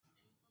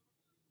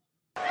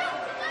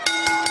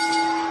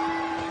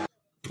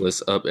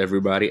What's up,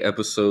 everybody?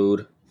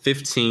 Episode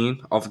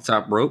 15 off the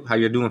top rope. How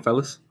you doing,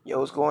 fellas? Yo,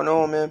 what's going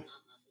on, man?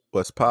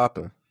 What's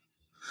poppin'?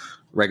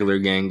 Regular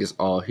gang is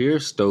all here.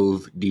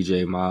 Stove,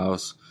 DJ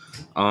Miles.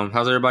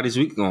 How's everybody's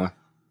week going?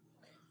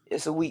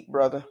 It's a week,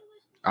 brother.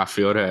 I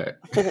feel that.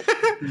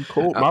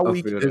 Cool. My I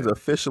week feel is that.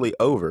 officially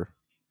over.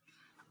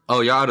 Oh,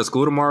 y'all out of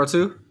school tomorrow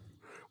too?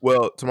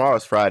 Well,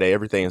 tomorrow's Friday.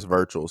 Everything is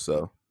virtual,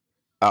 so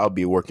I'll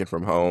be working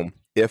from home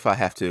if I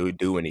have to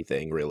do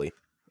anything, really.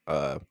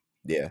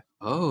 Yeah.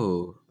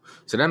 Oh,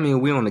 so that means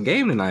we on the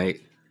game tonight.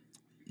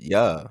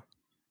 Yeah.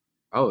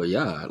 Oh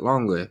yeah,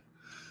 long way.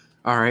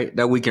 All right,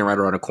 that weekend right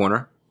around the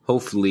corner.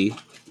 Hopefully,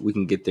 we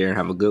can get there and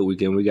have a good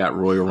weekend. We got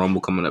Royal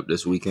Rumble coming up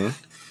this weekend.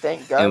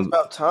 Thank God it's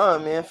about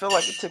time, man. I feel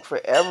like it took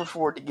forever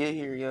for it to get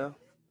here, yo.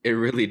 It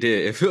really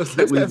did. It feels like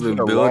This we've has been been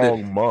a building.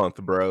 long month,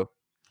 bro.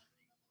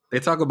 They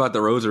talk about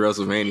the road to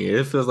WrestleMania.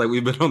 It feels like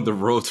we've been on the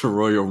road to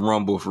Royal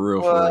Rumble for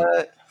real.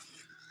 What?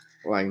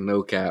 Like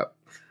no cap.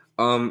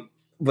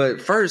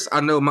 But first,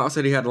 I know Miles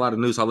said he had a lot of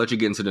news. So I'll let you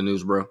get into the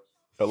news, bro.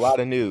 A lot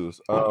of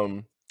news.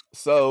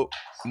 So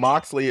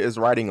Moxley is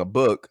writing a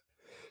book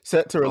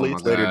set to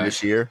release later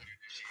this year.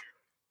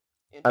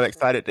 I'm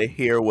excited to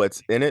hear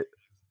what's in it.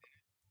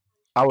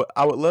 I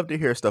would love to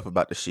hear stuff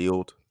about the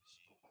Shield.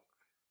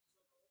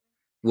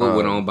 What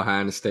went on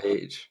behind the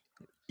stage?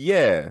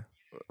 Yeah.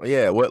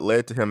 What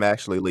led to him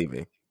actually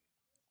leaving?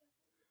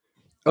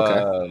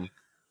 Okay.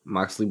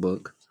 Moxley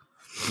book.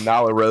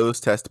 Nyla Rose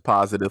tested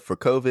positive for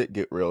COVID.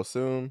 Get real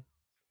soon.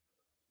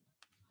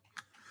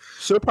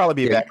 She'll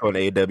probably be back on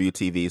AEW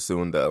TV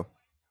soon, though.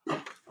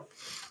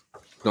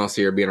 Don't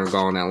see her being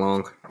gone that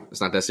long. It's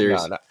not that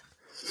serious.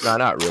 No,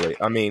 not really.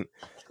 I mean,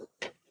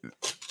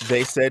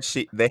 they said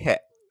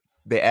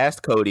they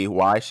asked Cody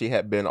why she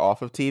had been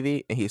off of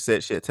TV, and he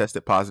said she had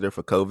tested positive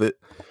for COVID.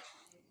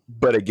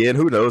 But again,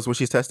 who knows when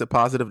she's tested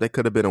positive? They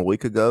could have been a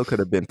week ago, could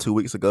have been 2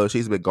 weeks ago.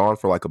 She's been gone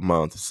for like a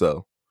month,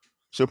 so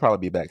she'll probably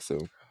be back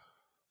soon.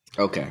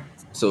 Okay,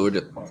 so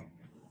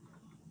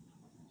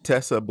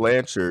Tessa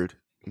Blanchard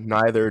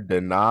neither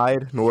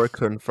denied nor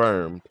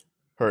confirmed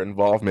her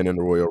involvement in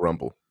the Royal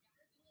Rumble.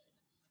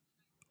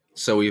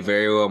 So we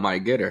very well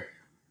might get her.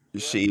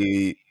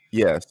 She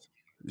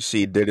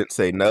didn't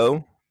say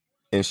no,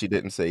 and she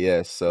didn't say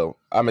yes. So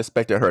I'm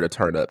expecting her to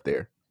turn up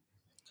there.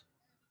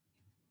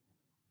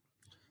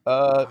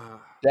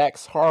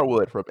 Dax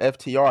Harwood from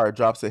FTR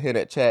drops a hint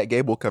at Chad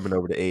Gable coming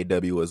over to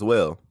AEW as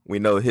well. We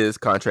know his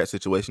contract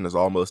situation is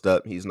almost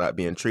up. He's not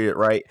being treated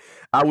right.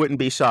 I wouldn't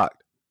be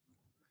shocked.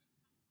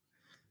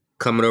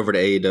 Coming over to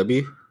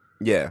AEW?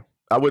 Yeah,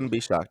 I wouldn't be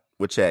shocked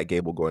with Chad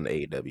Gable going to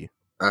AEW.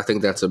 I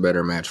think that's a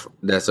better match.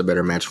 That's a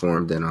better match for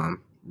him than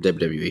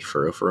WWE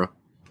for real.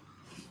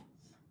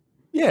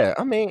 Yeah,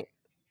 I mean,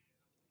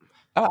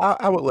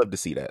 I would love to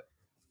see that.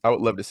 I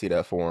would love to see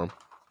that for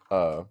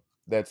him.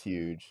 That's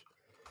huge.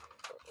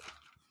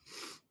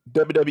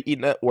 WWE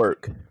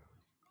Network,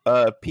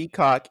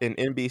 Peacock and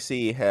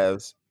NBC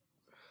has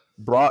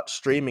brought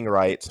streaming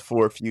rights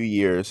for a few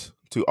years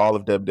to all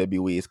of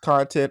WWE's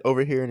content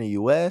over here in the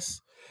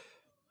US.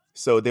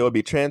 So they will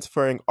be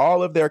transferring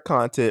all of their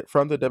content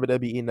from the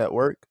WWE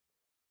Network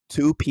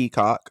to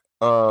Peacock.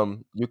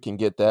 You can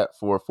get that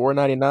for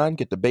 $4.99.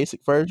 Get the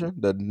basic version.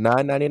 The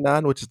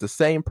 $9.99, which is the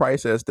same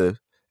price as the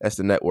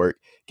network,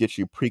 gets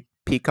you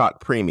Peacock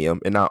Premium.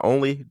 And not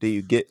only do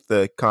you get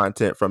the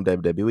content from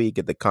WWE, you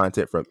get the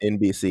content from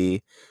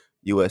NBC,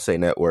 USA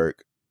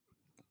Network,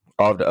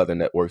 all of the other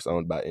networks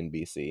owned by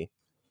NBC.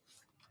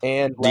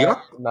 And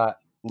last but not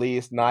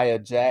least, Nia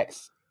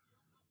Jax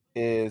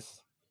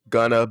is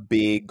gonna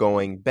be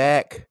going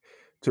back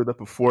to the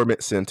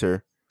Performance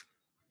Center.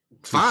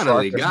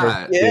 Finally,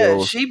 God.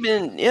 Yeah, she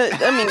been. Yeah,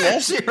 I mean,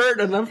 that's she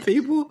hurt enough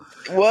people.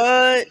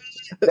 What?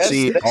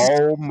 She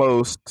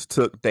almost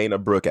took Dana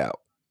Brooke out,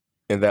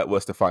 and that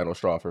was the final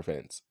straw for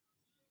Vince.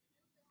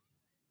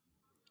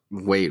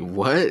 Wait,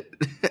 what?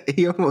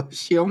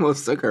 She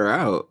almost took her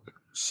out.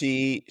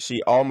 She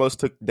almost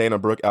took Dana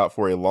Brooke out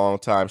for a long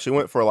time. She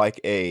went for like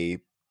a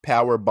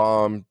power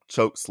bomb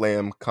choke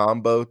slam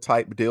combo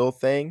type deal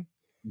thing.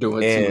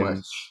 Doing too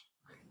much.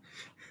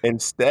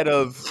 Instead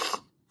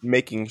of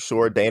making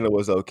sure Dana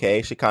was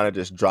okay, she kind of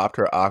just dropped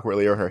her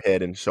awkwardly on her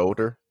head and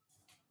shoulder.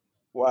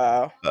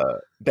 Wow.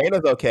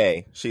 Dana's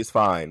okay. She's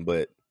fine,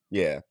 but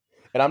yeah.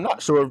 And I'm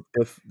not sure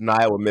if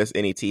Nia will miss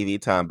any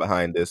TV time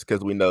behind this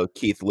because we know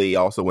Keith Lee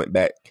also went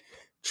back,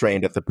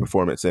 trained at the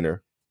Performance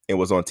Center, and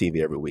was on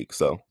TV every week.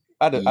 So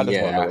I just want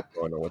to know what's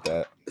going on with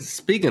that.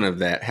 Speaking of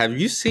that, have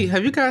you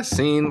guys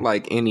seen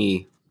like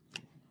any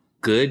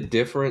good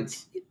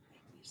difference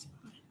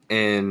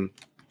in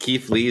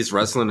Keith Lee's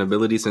wrestling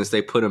ability since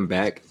they put him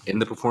back in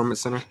the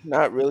Performance Center?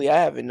 Not really. I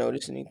haven't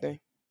noticed anything.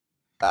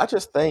 I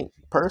just think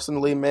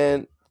personally,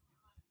 man,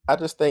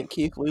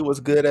 Keith Lee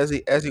was good as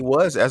he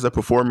was as a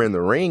performer in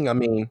the ring. I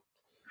mean,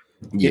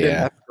 he didn't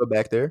have to go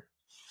back there.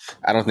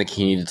 I don't think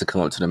he needed to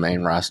come up to the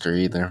main roster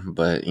either,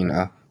 but you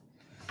know.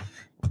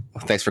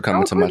 Thanks for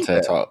coming to my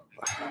TED Talk.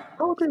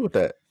 I'll agree with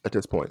that at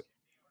this point.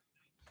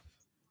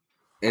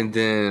 And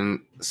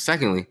then,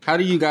 secondly, how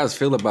do you guys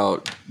feel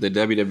about the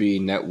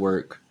WWE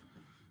Network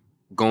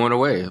going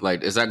away.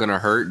 Like, is that going to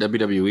hurt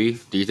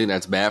WWE? Do you think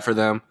that's bad for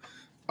them?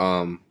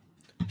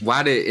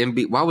 Why did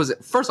MB? Why was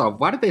it? First off,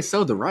 why did they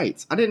sell the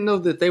rights? I didn't know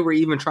that they were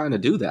even trying to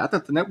do that. I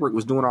thought the network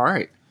was doing all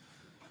right.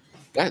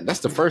 That's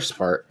the first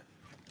part.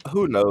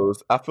 Who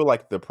knows? I feel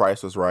like the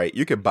price was right.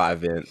 You could buy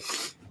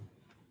Vince.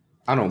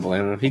 I don't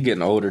blame him. He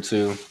getting older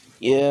too.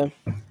 Yeah,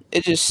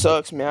 it just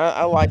sucks, man.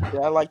 I like that.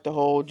 I like the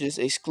whole just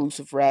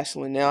exclusive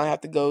wrestling. Now I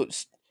have to go.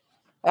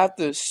 I have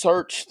to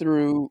search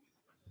through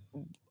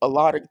a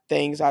lot of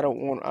things I don't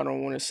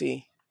want to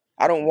see.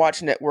 I don't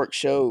watch network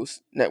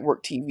shows,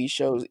 network TV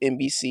shows,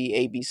 NBC,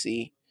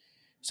 ABC,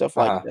 stuff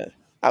like Uh-huh. that.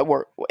 I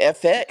work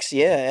FX,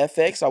 yeah,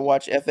 FX. I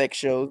watch FX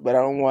shows, but I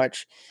don't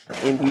watch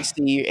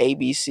NBC or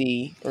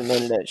ABC or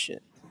none of that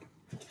shit.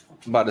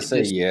 About to It's say,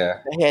 just yeah.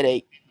 a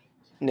headache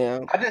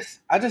now.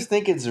 I just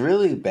think it's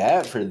really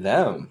bad for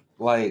them.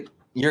 Like,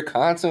 your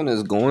content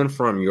is going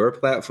from your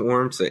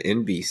platform to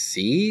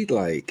NBC.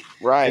 Like,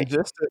 And Right.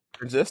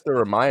 just a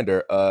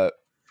reminder,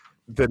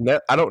 the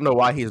net. I don't know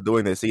why he's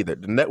doing this either.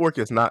 The network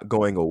is not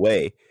going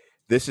away.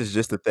 This is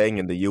just a thing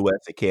in the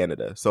U.S. and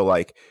Canada. So,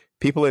 like,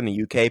 people in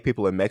the UK,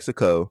 people in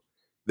Mexico,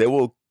 they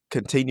will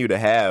continue to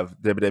have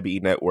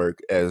WWE Network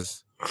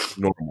as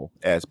normal,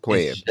 as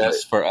planned. it's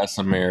just for us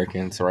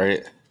Americans,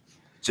 right?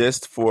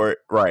 Just for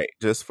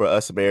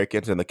us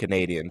Americans and the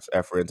Canadians,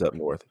 our friends up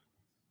north.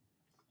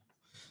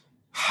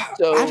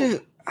 So I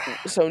just,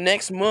 so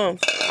next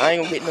month I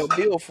ain't gonna get no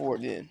bill for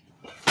it then.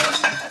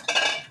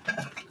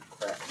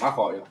 my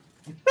fault, yo.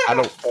 I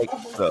don't think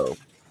so.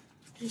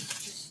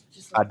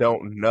 I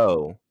don't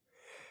know.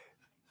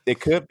 It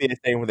could be a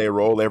thing where they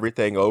roll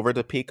everything over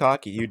to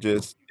Peacock and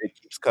it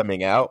keeps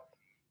coming out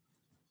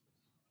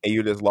and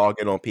you just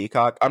log in on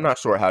Peacock. I'm not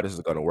sure how this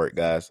is going to work,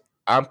 guys.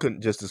 I'm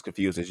just as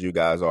confused as you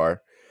guys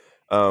are.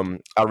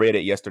 I read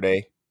it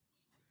yesterday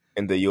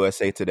in the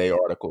USA Today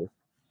article.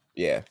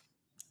 Yeah.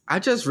 I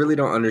just really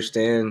don't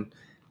understand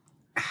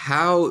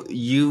how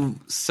you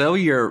sell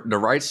the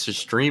rights to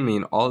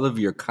streaming all of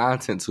your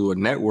content to a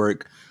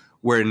network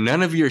where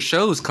none of your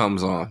shows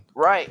comes on.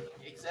 Right.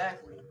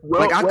 Exactly.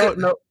 Well, Like, I could-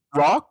 no,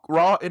 Raw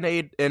and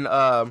NXT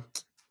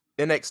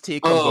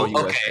comes on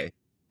USA. Okay.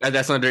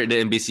 That's under the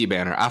NBC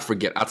banner. I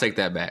forget. I'll take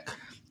that back.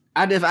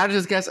 I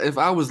just guess if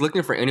I was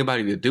looking for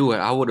anybody to do it,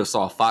 I would have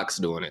saw Fox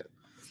doing it.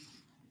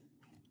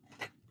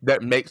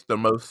 That makes the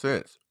most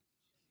sense.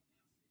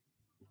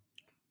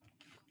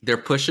 They're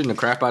pushing the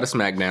crap out of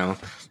SmackDown.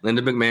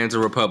 Linda McMahon's a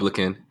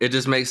Republican. It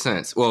just makes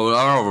sense.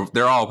 Well,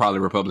 they're all probably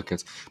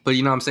Republicans, but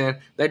you know what I'm saying?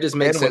 That just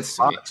makes And with sense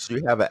to me. Fox,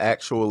 you have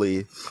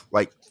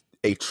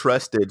a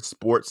trusted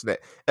sports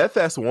net.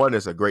 FS1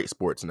 is a great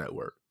sports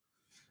network.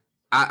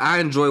 I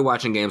enjoy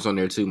watching games on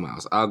there too,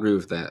 Miles. I'll agree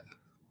with that.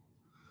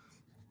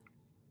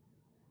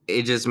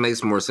 It just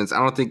makes more sense. I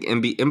don't think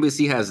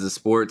NBC has the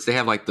sports. They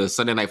have like the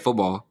Sunday Night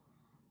Football.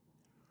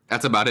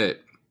 That's about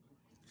it.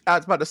 I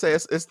was about to say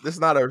it's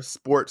not a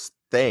sports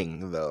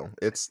thing though.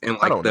 It's And I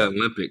like don't the know.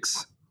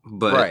 Olympics.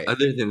 But Right.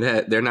 other than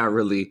that, they're not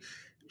really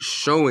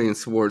showing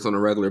sports on a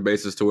regular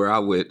basis to where I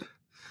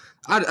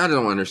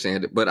don't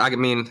understand it. But I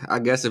mean, I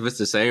guess if it's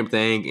the same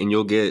thing and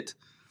you'll get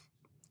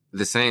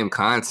the same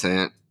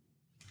content,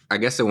 I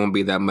guess it won't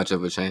be that much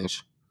of a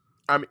change.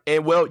 I mean,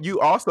 and well,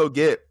 you also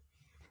get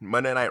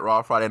Monday Night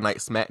Raw, Friday Night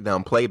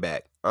SmackDown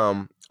playback.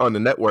 On the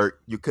network,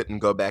 you couldn't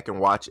go back and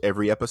watch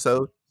every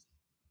episode.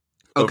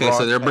 of Okay, Raw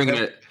so and they're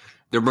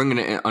bringing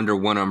it under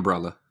one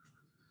umbrella.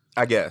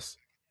 I guess.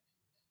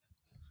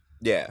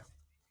 Yeah.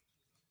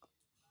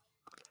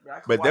 I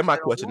could But watch then my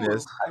that on question Hulu.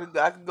 is-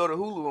 I could go to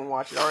Hulu and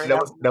watch it. I already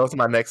That have was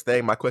my next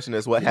thing. My question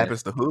is, what Yeah.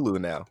 happens to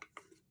Hulu now?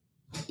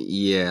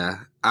 Yeah,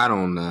 I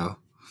don't know.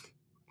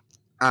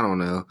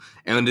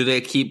 And do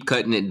they keep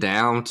cutting it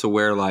down to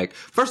where, like,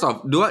 first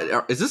off,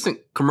 is this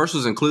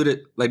commercials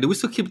included? Like, do we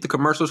still keep the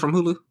commercials from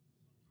Hulu?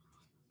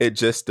 It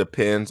just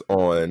depends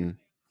on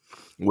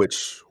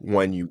which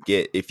one you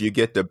get. If you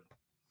get the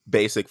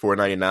basic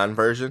 $4.99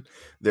 version,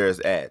 there's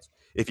ads.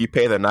 If you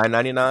pay the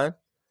 $9.99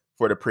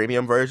 for the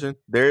premium version,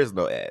 there is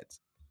no ads.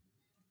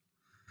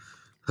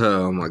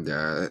 Oh my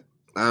god!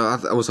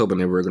 I was hoping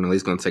they were at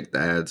least going to take the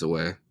ads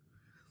away,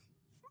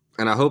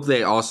 and I hope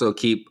they also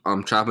keep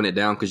chopping it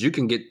down because you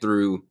can get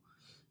through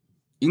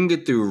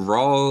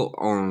Raw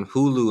on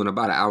Hulu in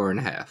about an hour and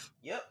a half,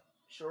 Yep,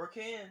 sure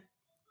can.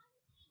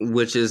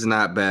 which is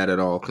not bad at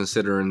all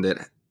considering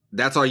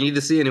that's all you need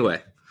to see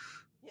anyway.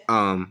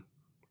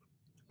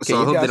 So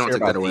I hope they don't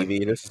take that away.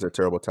 TV? This is a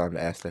terrible time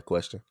to ask that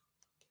question.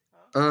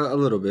 A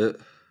little bit.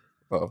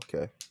 Oh,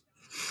 okay.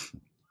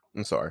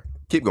 I'm sorry.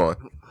 Keep going.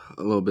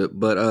 A little bit,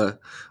 but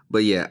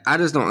yeah, I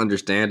just don't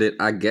understand it.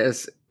 I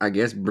guess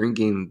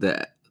bringing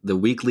the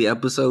weekly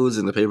episodes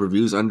and the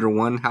pay-per-views under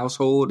one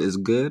household is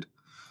good.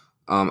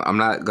 I'm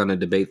not gonna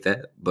debate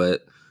that,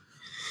 but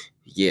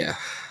yeah,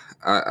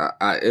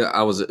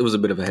 it was a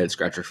bit of a head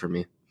scratcher for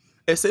me.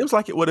 It seems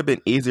like it would have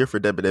been easier for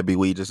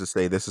WWE just to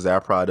say, this is our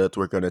product.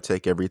 We're going to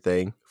take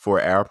everything for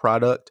our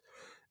product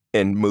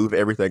and move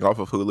everything off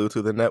of Hulu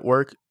to the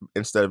network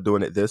instead of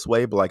doing it this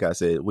way. But like I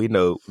said, we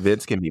know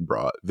Vince can be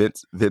brought.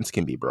 Vince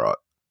can be brought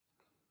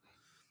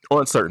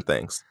on certain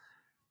things.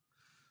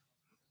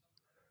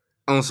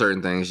 On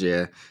certain things,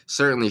 yeah.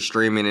 Certainly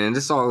streaming and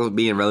this all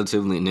being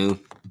relatively new.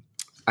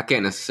 I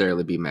can't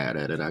necessarily be mad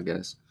at it, I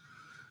guess.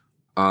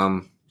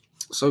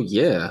 So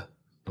yeah.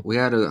 We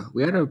had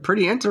a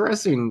pretty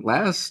interesting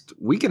last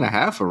week and a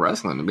half of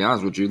wrestling, to be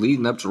honest with you,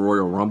 leading up to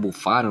Royal Rumble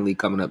finally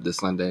coming up this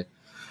Sunday.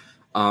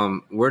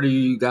 Where do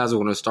you guys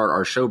want to start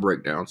our show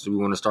breakdowns? Do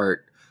we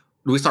start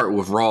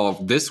with Raw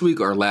this week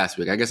or last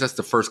week? I guess that's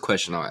the first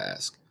question I'll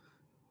ask.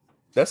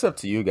 That's up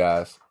to you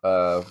guys.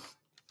 Well,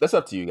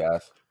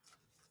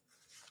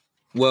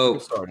 we can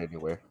start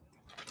anywhere.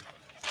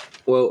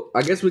 Well,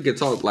 I guess we could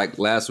talk like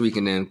last week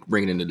and then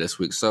bring it into this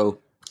week. So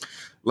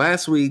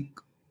last week,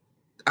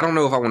 I don't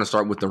know if I want to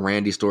start with the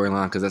Randy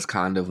storyline because that's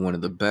kind of one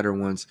of the better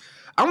ones.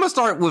 I'm going to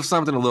start with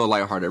something a little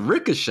lighthearted.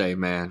 Ricochet,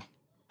 man.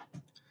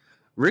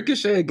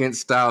 Ricochet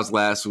against Styles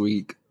last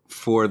week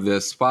for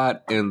the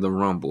spot in the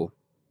Rumble.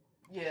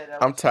 Yeah,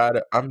 I'm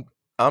tired. I'm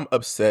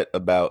upset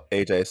about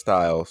AJ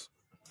Styles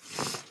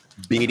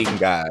beating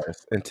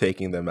guys and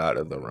taking them out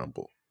of the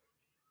Rumble.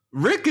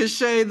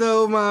 Ricochet,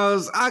 though,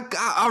 Miles,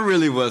 I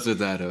really wasn't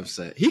that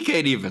upset. He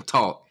can't even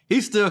talk.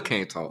 He still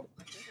can't talk.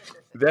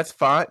 That's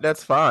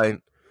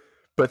fine.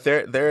 But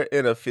they're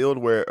in a field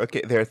where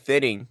they're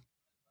thinning,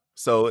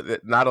 so they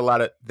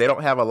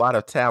don't have a lot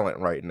of talent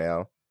right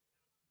now,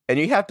 and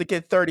you have to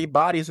get 30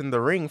 bodies in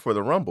the ring for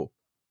the Rumble.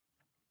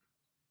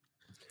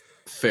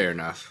 Fair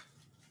enough.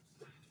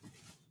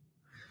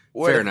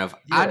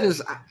 Yeah.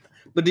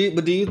 But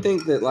do you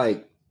think that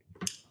like,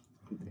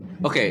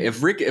 okay,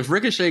 if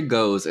Ricochet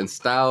goes and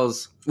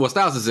Styles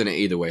is in it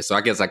either way, so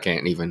I guess I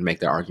can't even make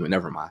that argument.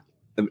 Never mind.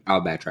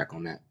 I'll backtrack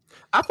on that.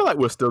 I feel like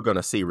we're still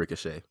gonna see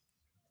Ricochet.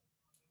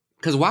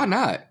 Because why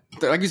not?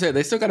 Like you said,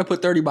 they still got to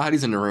put 30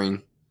 bodies in the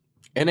ring.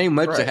 It ain't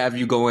much to have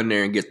you go in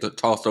there and get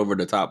tossed over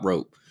the top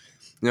rope.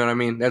 You know what I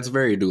mean? That's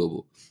very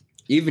doable.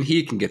 Even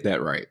he can get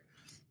that right.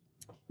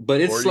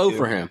 But it's slow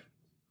for him.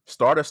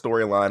 Start a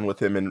storyline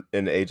with him and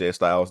AJ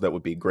Styles. That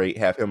would be great.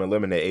 Have him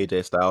eliminate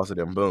AJ Styles and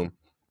then boom.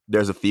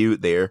 There's a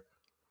feud there.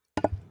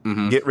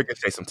 Mm-hmm. Get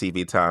Ricochet some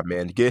TV time,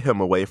 man. Get him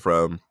away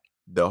from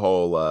the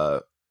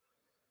whole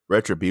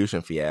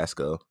Retribution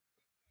fiasco.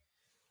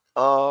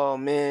 Oh,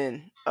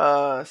 man.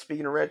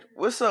 Speaking of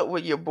what's up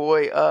with your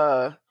boy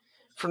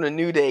from the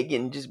New Day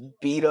getting just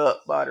beat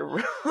up by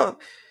the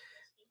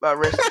by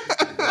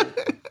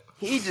Retribution?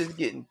 He just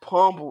getting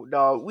pummeled,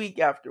 dog, week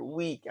after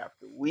week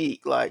after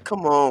week. Like,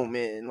 come on,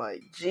 man.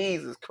 Like,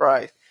 Jesus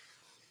Christ.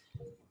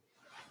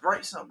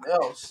 Write something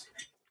else.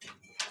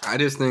 I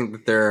just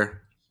think that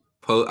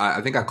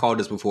I think I called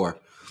this before.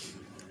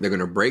 They're going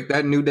to break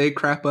that New Day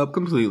crap up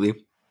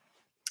completely.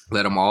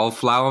 Let them all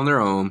fly on their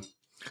own.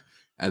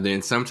 And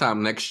then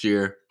sometime next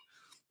year,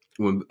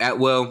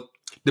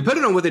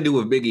 depending on what they do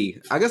with Big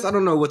E, I guess I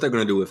don't know what they're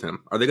going to do with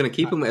him. Are they going to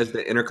keep him as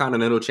the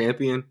Intercontinental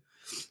Champion?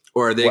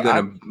 Or are they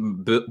going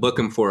to book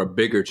him for a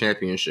bigger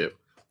championship?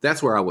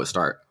 That's where I would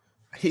start.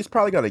 He's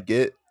probably going to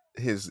get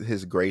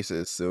his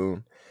graces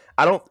soon.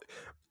 I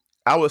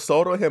was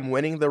sold on him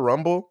winning the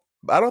Rumble,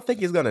 but I don't think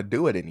he's going to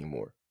do it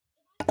anymore.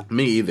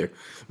 Me either.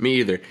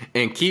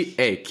 And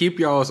keep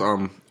y'all's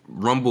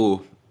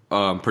Rumble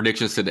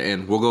predictions to the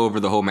end. We'll go over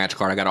the whole match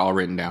card. I got it all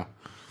written down.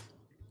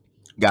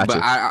 Gotcha.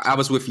 But I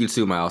was with you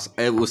too, Miles.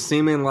 It was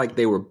seeming like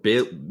they were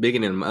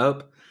bigging him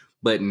up,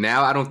 but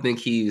now I don't think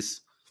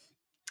he's.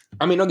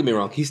 I mean, don't get me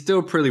wrong. He's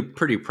still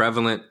pretty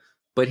prevalent,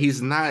 but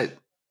he's not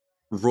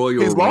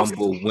Royal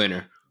Rumble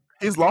winner.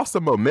 He's lost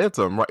some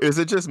momentum, right? Is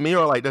it just me,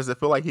 or like does it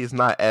feel like he's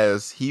not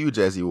as huge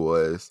as he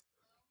was?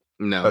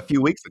 No, a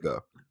few weeks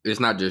ago.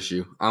 It's not just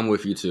you. I'm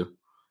with you too.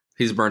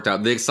 He's burnt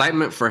out. The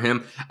excitement for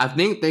him, I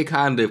think they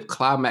kind of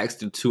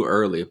climaxed it too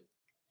early.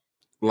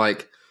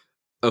 Like,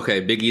 okay,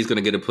 Big E's going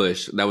to get a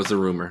push. That was the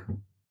rumor.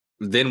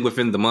 Then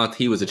within the month,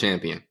 he was a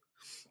champion,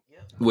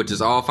 which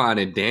is all fine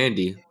and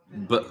dandy.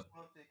 But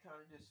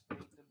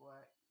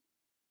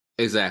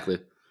exactly.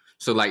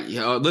 So, like,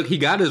 look, he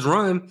got his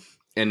run,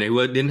 and he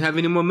didn't have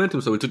any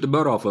momentum, so we took the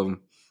belt off of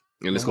him.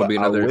 And it's going to be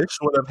another. I wish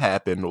would have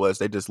happened was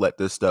they just let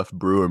this stuff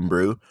brew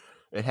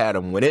and had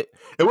him win it.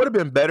 It would have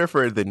been better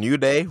for the New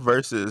Day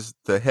versus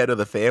the head of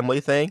the family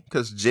thing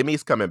because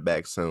Jimmy's coming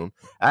back soon.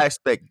 I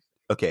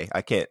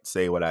can't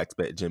say what I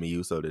expect Jimmy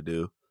Uso to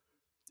do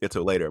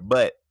until later,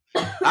 but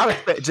I would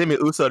expect Jimmy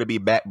Uso to be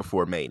back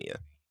before Mania,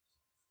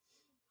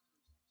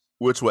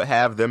 which would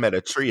have them at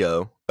a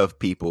trio of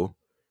people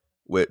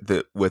with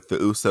the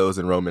Usos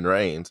and Roman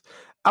Reigns.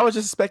 I was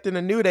just expecting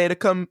a New Day to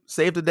come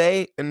save the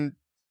day and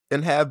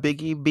have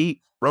Big E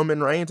beat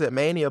Roman Reigns at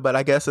Mania, but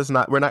I guess it's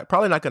not. We're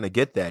probably not going to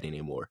get that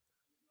anymore.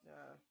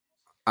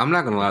 I'm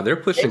not going to lie. They're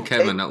pushing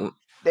Kevin out.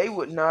 They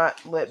would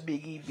not let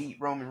Big E beat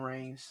Roman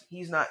Reigns.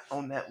 He's not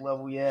on that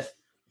level yet.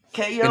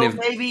 KO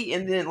maybe,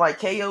 and then like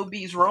KO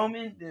beats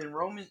Roman,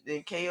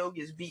 then KO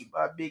gets beat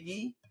by Big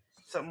E,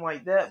 something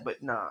like that.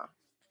 But nah.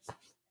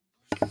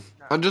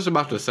 I'm just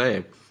about to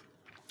say,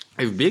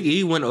 if Big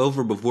E went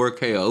over before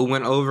KO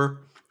went over,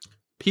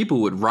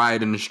 people would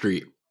riot in the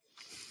street.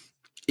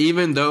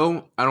 Even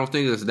though I don't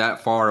think it's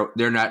that far,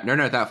 they're not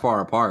that far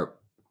apart.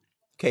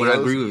 But I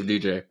agree with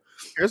DJ.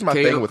 Here's my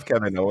thing with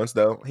Kevin Owens,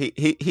 though.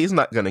 He's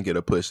not gonna get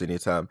a push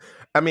anytime.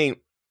 I mean,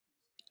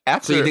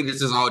 so you think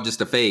this is all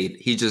just a fade?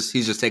 He's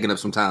just taking up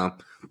some time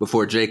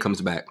before Jay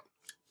comes back.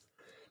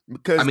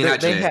 Because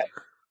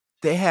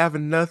they have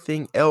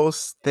nothing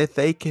else that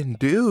they can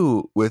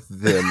do with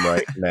them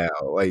right now.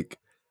 Like,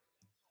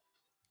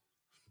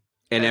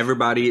 and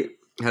everybody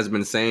has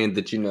been saying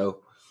that,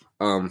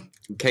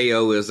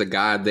 KO is a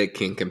guy that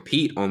can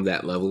compete on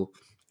that level.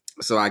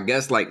 So I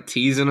guess like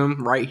teasing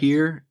him right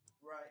here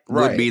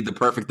would be the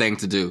perfect thing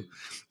to do.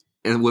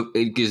 And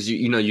because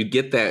you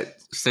get that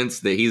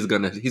sense that he's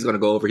gonna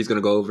go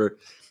over,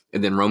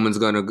 and then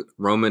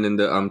Roman and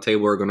the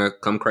table are gonna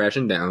come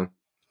crashing down.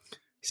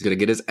 He's gonna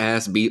get his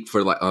ass beat for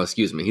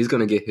he's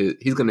gonna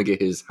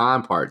get his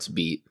hind parts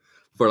beat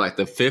for like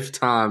the 5th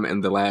time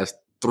in the last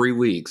 3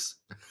 weeks.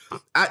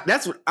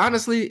 That's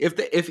honestly,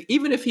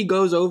 even if he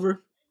goes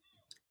over,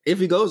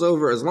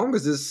 as long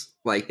as it's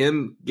like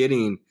him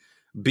getting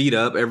beat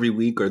up every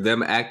week or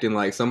them acting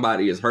like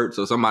somebody is hurt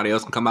so somebody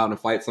else can come out and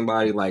fight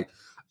somebody, like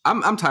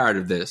I'm tired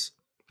of this.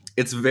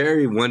 It's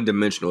very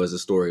one-dimensional as a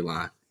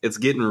storyline. It's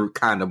getting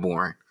kind of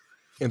boring.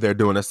 And they're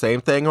doing the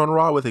same thing on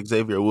Raw with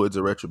Xavier Woods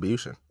or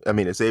Retribution. I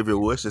mean, Xavier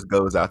Woods just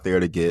goes out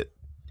there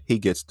he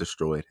gets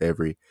destroyed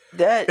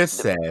it's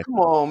sad. Come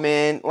on,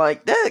 man.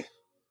 Like that,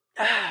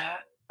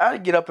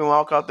 I'd get up and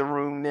walk out the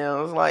room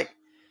now. It's like,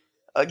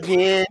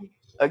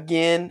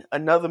 again,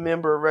 another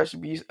member of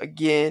Retribution,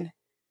 again.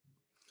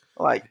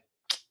 Like,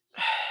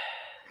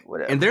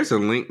 whatever. And there's a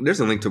link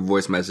to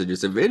voice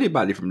messages. If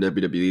anybody from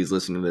WWE is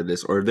listening to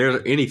this, or if there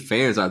are any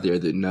fans out there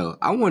that know,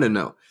 I want to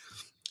know.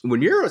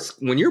 When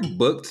you're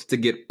booked to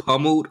get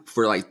pummeled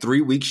for like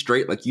 3 weeks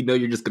straight, like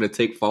you're just gonna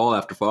take fall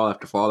after fall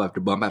after fall after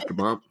bump after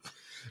bump,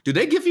 do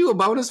they give you a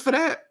bonus for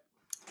that,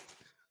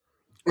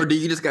 or do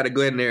you just got to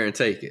go in there and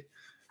take it?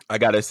 I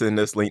gotta send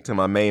this link to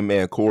my main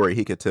man Corey.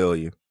 He could tell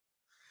you.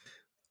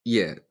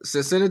 Yeah,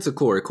 so send it to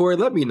Corey. Corey,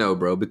 let me know,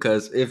 bro,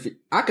 because if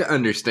I can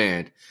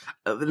understand.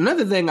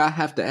 Another thing I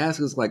have to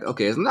ask is like,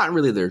 okay, it's not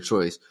really their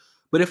choice,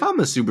 but if I'm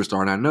a superstar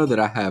and I know that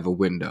I have a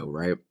window,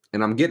 right?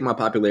 And I'm getting my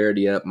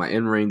popularity up. My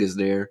in-ring is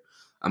there.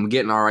 I'm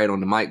getting all right on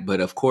the mic. But,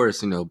 of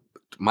course,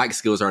 mic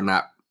skills are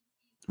not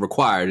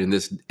required in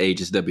this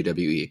age's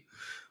WWE,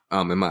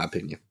 in my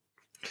opinion.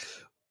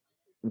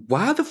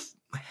 Why the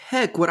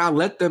heck would I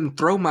let them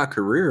throw my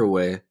career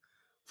away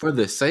for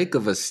the sake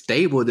of a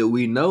stable that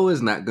we know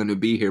is not going to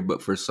be here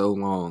but for so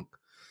long?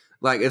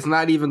 Like, it's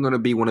not even going to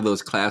be one of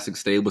those classic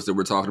stables that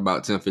we're talking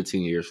about 10,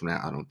 15 years from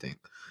now, I don't think.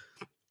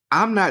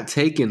 I'm not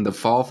taking the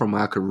fall from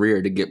my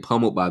career to get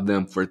pummeled by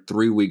them for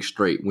 3 weeks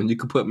straight when you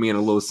could put me in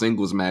a little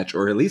singles match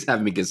or at least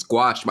have me get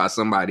squashed by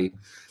somebody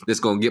that's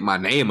going to get my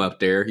name up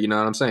there. You know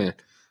what I'm saying?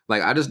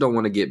 Like, I just don't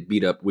want to get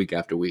beat up week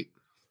after week.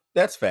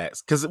 That's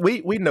facts. Because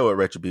we know at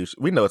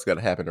Retribution, we know it's going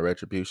to happen to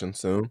Retribution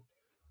soon.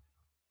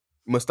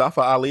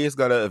 Mustafa Ali is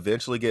going to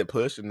eventually get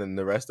pushed, and then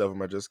the rest of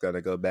them are just going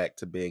to go back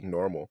to being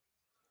normal.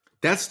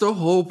 That's the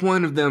whole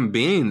point of them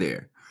being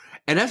there.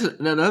 And that's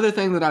another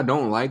thing that I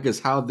don't like is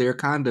how they're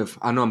kind of,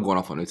 I know I'm going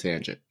off on a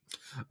tangent,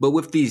 but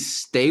with these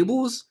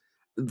stables,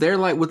 they're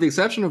like, with the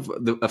exception of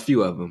a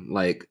few of them,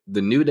 like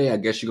the New Day, I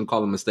guess you can call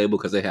them a stable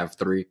because they have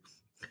 3,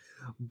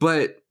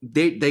 but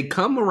they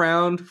come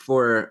around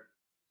for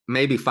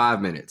maybe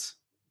 5 minutes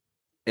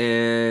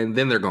and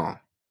then they're gone.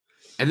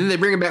 And then they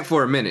bring them back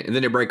for a minute and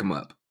then they break them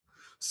up.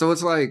 So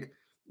it's like,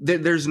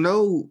 there's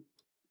no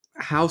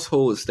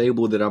household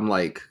stable that I'm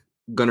like,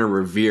 gonna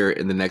revere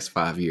in the next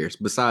 5 years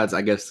besides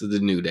I guess the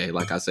New Day,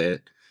 like I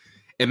said,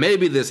 and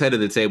maybe this head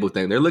of the table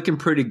thing. They're looking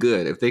pretty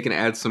good. If they can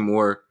add some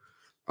more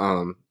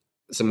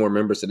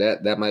members to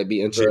that might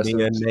be interesting.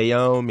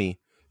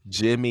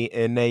 Jimmy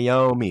and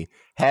Naomi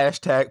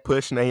hashtag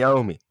push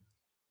Naomi.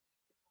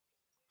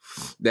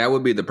 That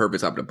would be the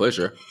perfect time to push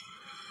her.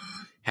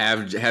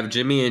 Have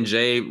Jimmy and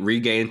Jay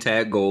regain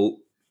tag gold.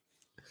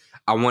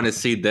 I want to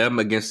see them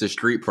against the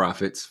Street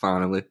Profits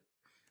finally.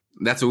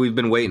 That's what we've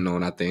been waiting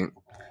on, I think.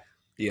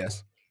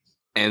 Yes.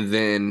 And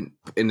then,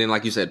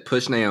 like you said,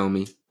 push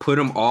Naomi, put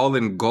them all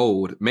in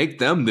gold, make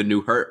them the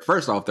new Hurt.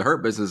 First off, the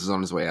Hurt business is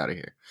on its way out of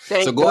here.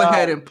 So go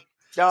ahead and.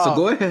 So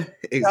go ahead.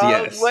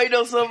 Yes. Wait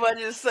on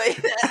somebody to say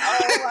that.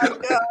 Oh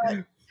my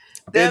god,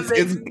 that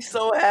makes me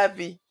so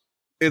happy.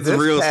 It's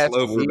real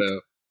slow for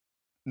them.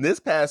 This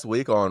past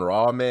week on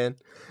Raw, man,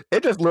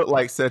 it just looked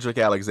like Cedric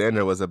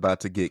Alexander was about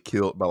to get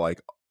killed by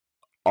like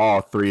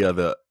all 3 of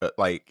the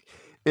like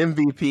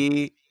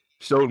MVP,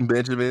 Shelton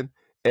Benjamin,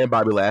 and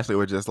Bobby Lashley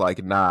were just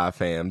like, nah,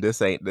 fam,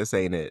 this ain't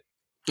it.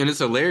 And it's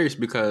hilarious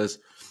because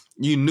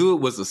you knew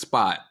it was a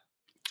spot.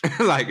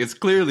 Like, it's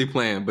clearly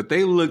planned, but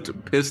they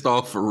looked pissed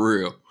off for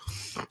real.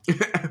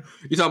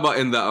 You talking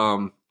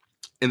about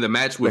in the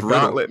match with the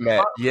Riddle? Gauntlet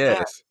match,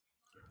 yes.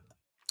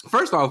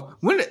 First off,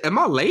 am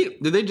I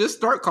late? Did they just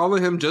start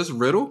calling him just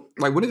Riddle?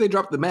 Like, when did they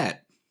drop the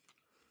mat?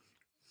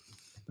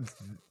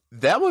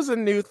 That was a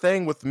new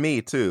thing with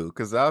me, too,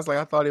 because I was like,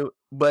 I thought it,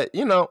 but,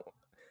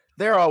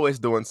 they're always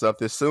doing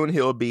something. Soon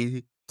he'll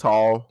be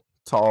tall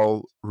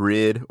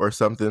Rid or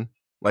something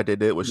like they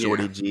did with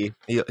Shorty G.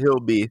 He'll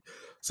be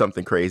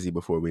something crazy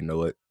before we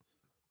know it.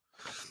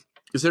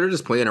 Instead of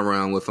just playing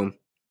around with them.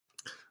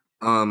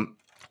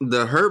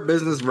 The Hurt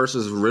Business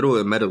versus Riddle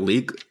and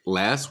Metalik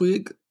last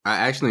week, I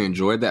actually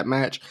enjoyed that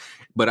match,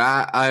 but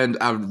I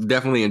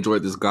definitely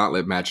enjoyed this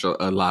gauntlet match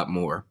a lot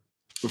more.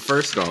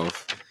 First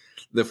off,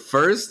 the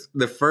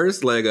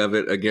first leg of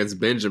it against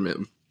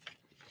Benjamin,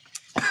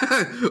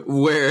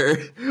 where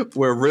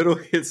Riddle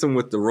hits him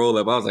with the roll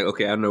up, I was like,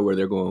 okay, I know where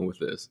they're going with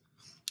this.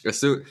 As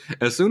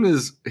soon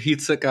as he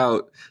took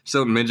out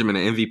Shelton Benjamin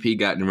and MVP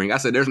got in the ring, I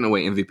said, there's no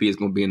way MVP is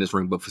going to be in this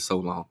ring, but for so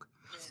long.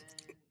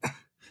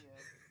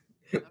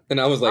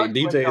 And I was like,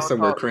 DJ is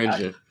somewhere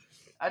cringing.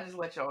 I just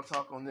let y'all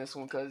talk on this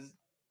one because.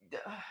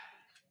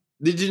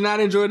 Did you not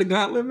enjoy the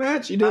gauntlet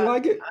match? You didn't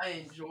like it?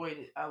 I enjoyed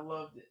it. I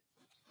loved it.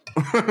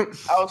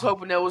 I was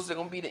hoping that was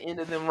going to be the end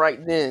of them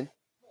right then.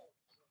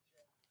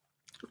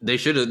 They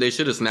should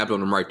have snapped on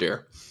them right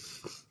there.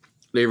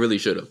 They really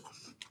should have.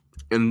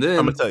 And then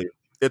I'm gonna tell you,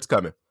 it's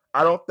coming.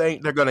 I don't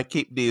think they're gonna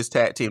keep these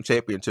tag team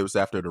championships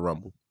after the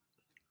Rumble.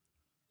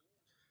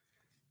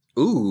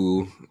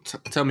 Ooh,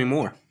 tell me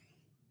more.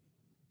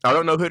 I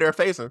don't know who they're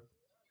facing.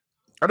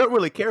 I don't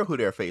really care who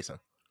they're facing.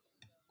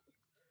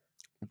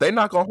 They're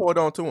not going to hold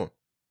on to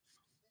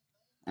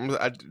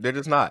them. They're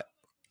just not.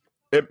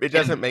 It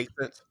doesn't make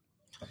sense.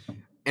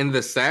 And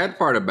the sad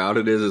part about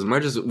it is, as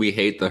much as we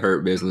hate the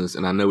Hurt Business,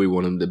 and I know we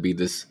want them to be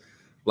this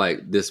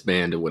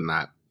band and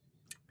whatnot,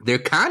 they're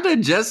kind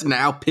of just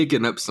now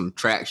picking up some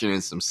traction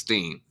and some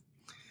steam.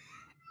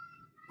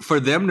 For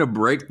them to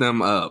break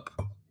them up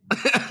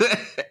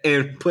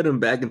and put them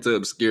back into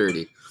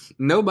obscurity,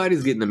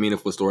 nobody's getting a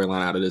meaningful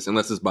storyline out of this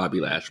unless it's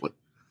Bobby Lashley.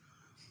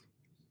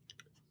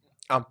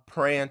 I'm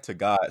praying to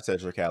God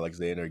Cedric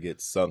Alexander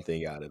gets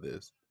something out of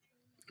this.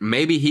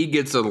 Maybe he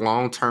gets a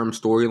long-term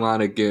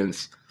storyline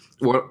against.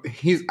 Well,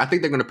 I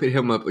think they're going to put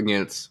him up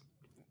against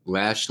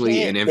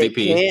Lashley and MVP.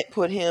 They can't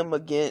put him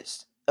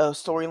against a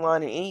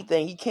storyline in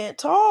anything. He can't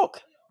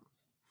talk.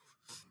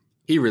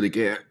 He really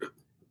can't.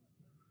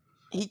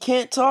 He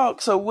can't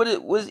talk. So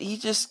was he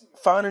just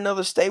find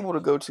another stable to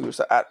go to?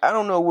 So I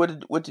don't know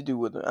what to do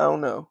with him. I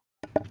don't know.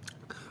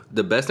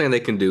 The best thing they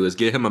can do is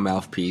get him a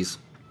mouthpiece,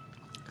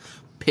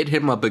 pit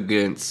him up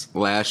against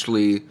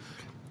Lashley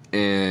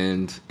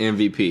and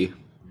MVP.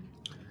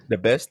 The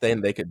best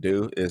thing they could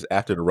do is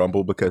after the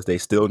Rumble, because they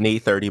still need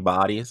 30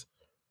 bodies,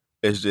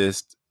 is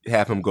just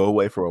have him go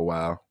away for a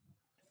while.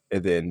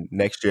 And then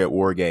next year at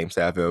War Games,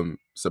 have him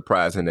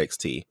surprise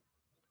NXT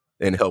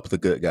and help the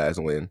good guys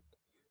win.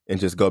 And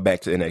just go back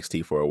to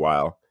NXT for a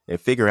while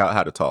and figure out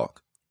how to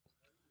talk.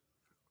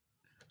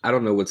 I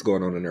don't know what's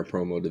going on in their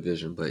promo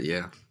division, but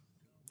yeah.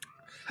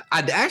 I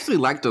actually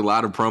liked a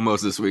lot of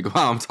promos this week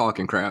while I'm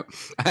talking crap.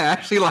 I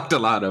actually liked a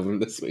lot of them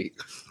this week.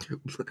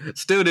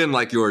 Still didn't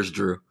like yours,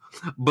 Drew.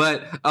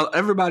 But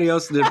everybody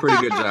else did a pretty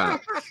good job.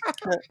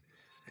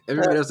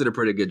 Everybody else did a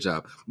pretty good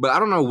job. But I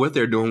don't know what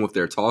they're doing with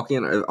their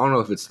talking. I don't know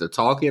if it's the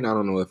talking. I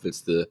don't know if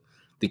it's the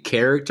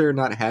character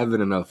not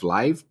having enough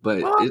life.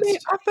 But well,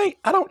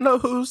 I don't know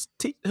who's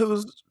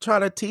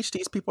trying to teach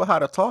these people how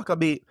to talk. I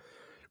mean,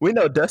 we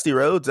know Dusty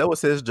Rhodes. That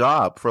was his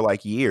job for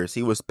like years.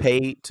 He was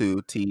paid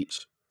to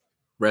teach.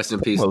 Rest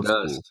in peace,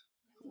 Dust.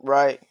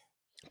 Right.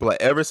 But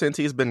like, ever since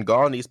he's been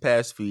gone these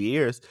past few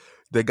years,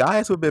 the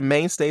guys who've been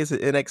mainstays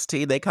at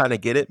NXT, they kind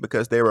of get it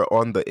because they were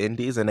on the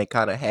indies and they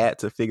kind of had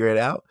to figure it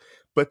out.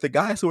 But the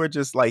guys who are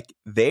just like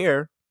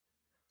there,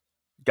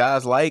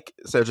 guys like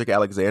Cedric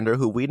Alexander,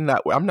 who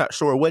I'm not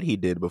sure what he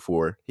did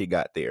before he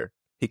got there.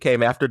 He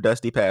came after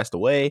Dusty passed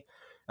away.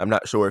 I'm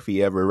not sure if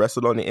he ever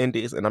wrestled on the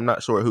indies, and I'm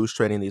not sure who's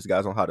training these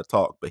guys on how to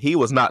talk, but he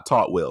was not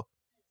taught well.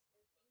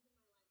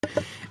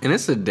 And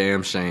it's a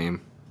damn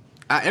shame.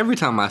 Every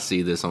time I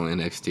see this on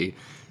NXT,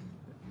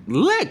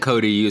 let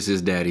Cody use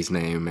his daddy's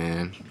name,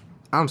 man.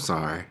 I'm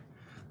sorry.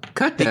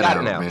 Cut that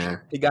out,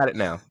 man. He got it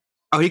now.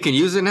 Oh, he can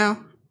use it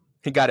now?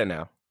 He got it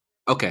now.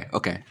 Okay.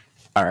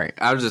 All right.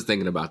 I was just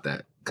thinking about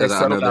that. They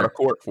settled out of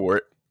court for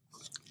it.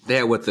 They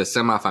had the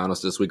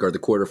semifinals this week or the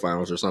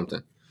quarterfinals or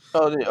something.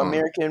 Oh, the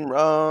American,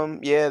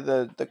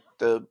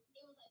 the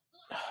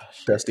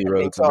Dusty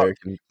Rhodes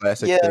American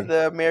Classic. Yeah, thing.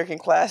 the American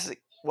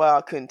Classic. Wow,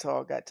 I couldn't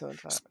talk. Got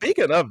tongue-tied.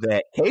 Speaking of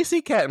that,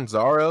 Casey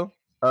Catanzaro,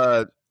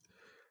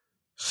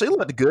 she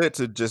looked good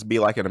to just be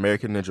like an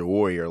American Ninja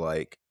Warrior.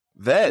 Like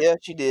that. Yeah,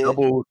 she did.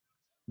 Double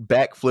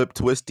backflip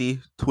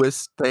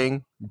twist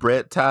thing,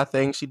 bread tie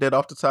thing she did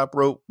off the top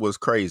rope was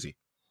crazy.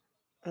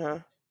 Uh-huh.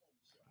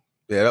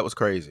 Yeah, that was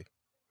crazy.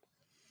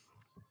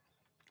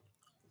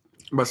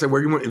 But I said,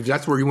 if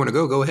that's where you want to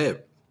go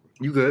ahead.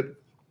 You good?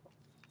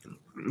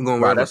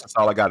 Wow, that's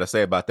all I got to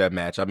say about that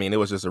match. I mean, it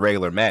was just a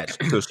regular match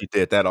until she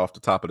did that off the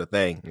top of the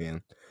thing.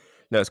 And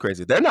that's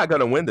crazy. They're not going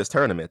to win this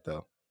tournament,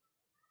 though.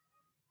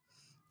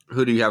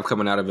 Who do you have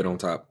coming out of it on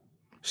top?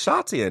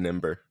 Shotzi and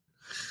Ember.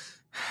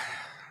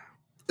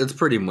 It's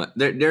pretty much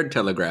they're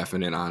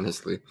telegraphing it,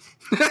 honestly.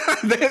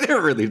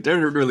 they're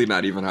really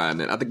not even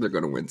hiding it. I think they're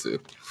going to win too.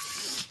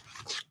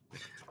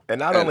 And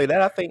not only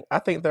that, I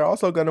think they're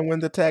also going to win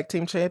the tag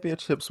team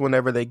championships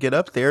whenever they get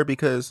up there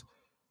because.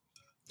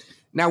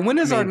 Now, when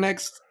is our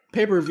next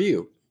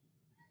pay-per-view?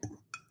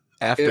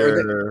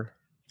 After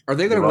are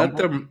they going to let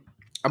them?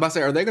 I'm about to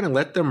say, are they going to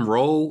let them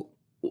roll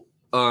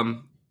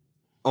on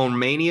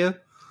Mania?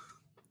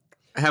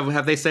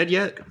 Have they said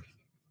yet?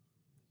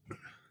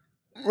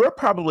 We'll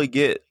probably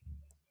get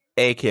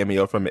a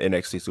cameo from the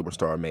NXT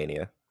Superstar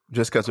Mania,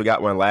 just because we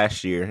got one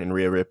last year, and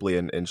Rhea Ripley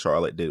and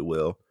Charlotte did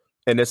well.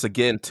 And it's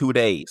again 2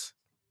 days.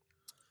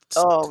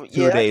 Oh,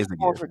 2 yeah, I days keep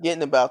again. on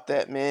forgetting about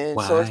that, man.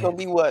 So it's Why? gonna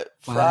be what,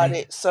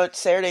 Friday,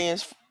 Saturday,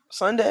 and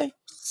Sunday?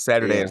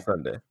 Saturday Yeah. and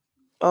Sunday.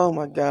 Oh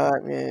my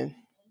God, man!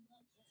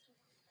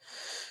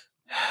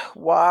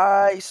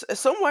 Why?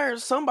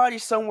 Somebody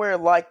somewhere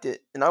liked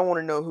it, and I want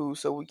to know who,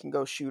 so we can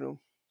go shoot them.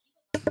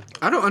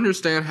 I don't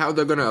understand how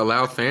they're going to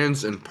allow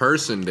fans in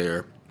person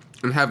there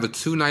and have a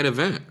 2-night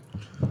event.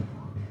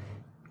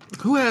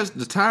 Who has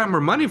the time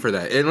or money for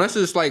that? Unless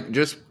it's like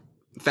just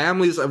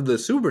families of the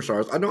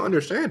superstars. I don't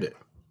understand it.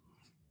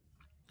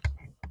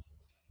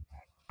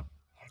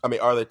 I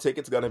mean, are the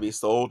tickets going to be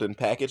sold in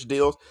package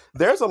deals?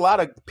 There's a lot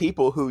of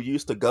people who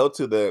used to go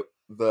to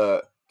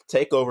the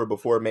takeover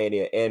before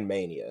Mania and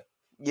Mania.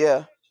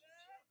 Yeah,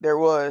 there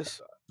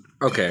was.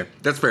 Okay,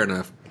 that's fair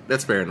enough.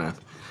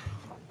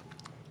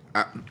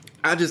 I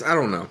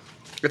don't know.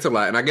 It's a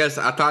lot, and I guess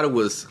I thought it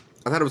was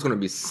going to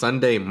be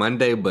Sunday,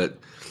 Monday, but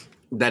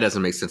that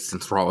doesn't make sense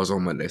since Raw is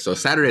on Monday. So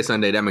Saturday,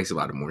 Sunday, that makes a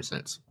lot more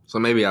sense. So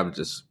maybe I'm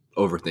just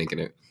overthinking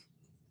it.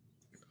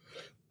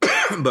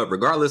 But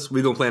regardless,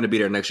 we're gonna plan to be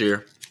there next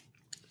year.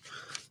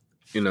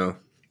 You know,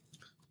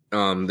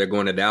 they're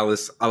going to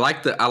Dallas. I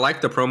like the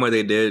promo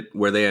they did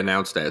where they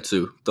announced that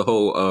too. The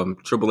whole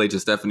Triple H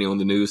and Stephanie on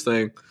the news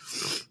thing.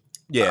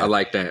 Yeah, I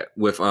like that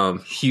with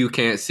Hugh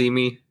Can't See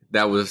Me.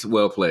 That was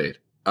well played.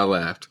 I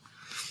laughed.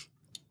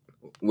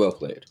 Well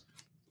played.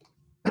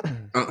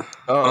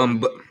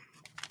 But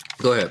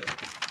go ahead.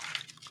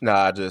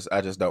 Nah,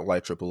 I just don't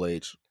like Triple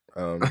H.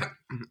 I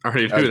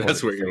already knew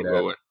that's where you're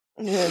going.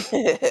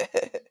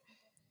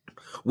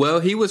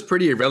 Well, he was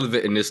pretty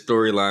irrelevant in this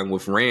storyline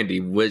with Randy,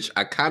 which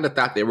I kind of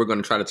thought they were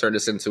going to try to turn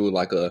this into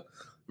like a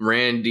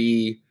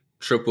Randy,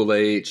 Triple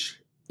H.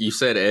 You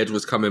said Edge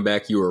was coming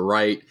back. You were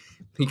right.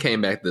 He came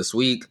back this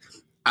week.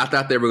 I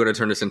thought they were going to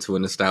turn this into a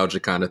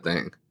nostalgia kind of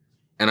thing.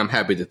 And I'm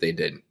happy that they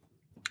didn't.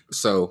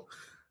 So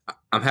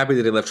I'm happy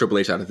that they left Triple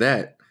H out of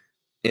that.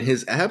 In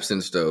his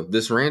absence, though,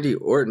 this Randy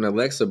Orton,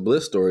 Alexa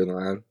Bliss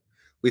storyline,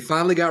 we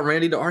finally got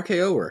Randy to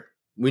RKO her.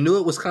 We knew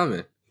it was coming.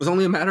 It was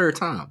only a matter of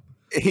time.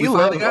 He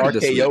loves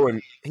RKO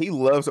and he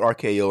loves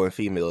RKO and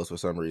females for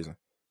some reason.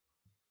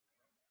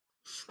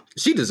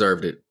 She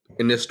deserved it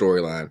in this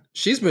storyline.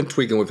 She's been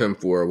tweaking with him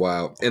for a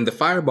while, and the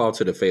fireball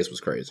to the face was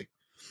crazy.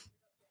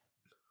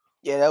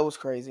 Yeah, that was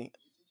crazy.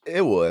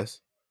 It was.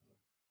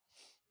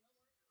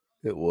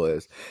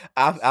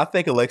 I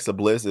think Alexa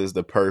Bliss is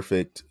the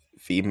perfect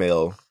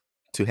female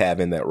to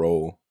have in that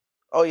role.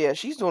 Oh yeah,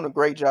 she's doing a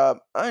great job.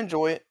 I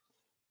enjoy it.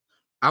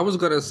 I was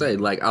gonna say,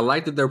 like, I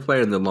like that they're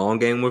playing the long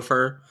game with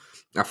her.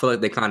 I feel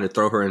like they kind of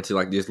throw her into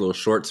like these little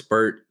short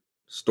spurt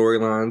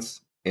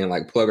storylines and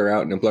like plug her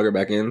out and then plug her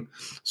back in.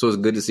 So it's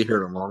good to see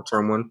her in a long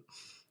term one.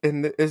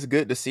 And it's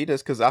good to see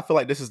this because I feel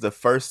like this is the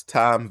first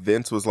time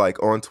Vince was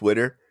like on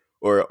Twitter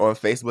or on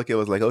Facebook. It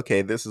was like,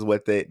 okay, this is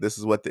what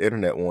the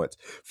internet wants.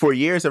 For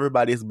years,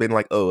 everybody's been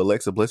like, oh,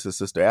 Alexa Bliss is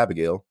Sister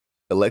Abigail.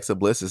 Alexa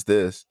Bliss is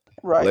this.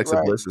 Right.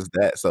 Alexa Bliss is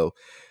that. So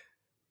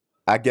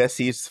I guess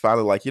he's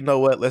finally like, you know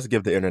what? Let's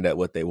give the internet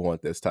what they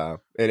want this time,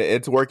 and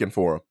it's working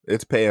for him.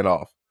 It's paying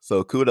off.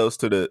 So kudos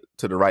to the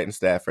writing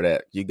staff for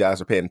that. You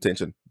guys are paying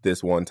attention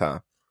this one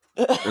time.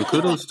 And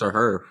kudos to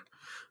her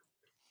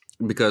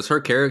because her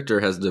character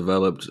has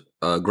developed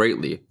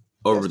greatly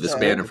over the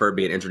span of her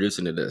being introduced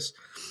into this.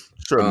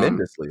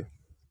 Tremendously.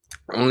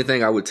 Only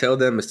thing I would tell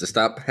them is to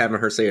stop having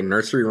her say a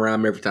nursery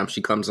rhyme every time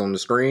she comes on the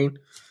screen.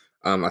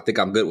 I think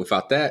I'm good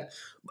without that.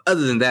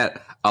 Other than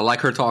that, I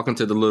like her talking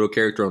to the little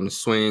character on the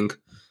swing.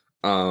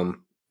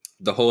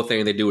 The whole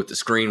thing they do with the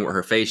screen where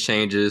her face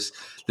changes.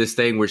 This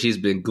thing where she's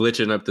been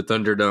glitching up the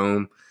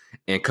Thunderdome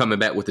and coming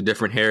back with a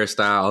different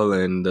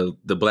hairstyle and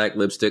the black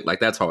lipstick. Like,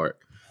 that's hard.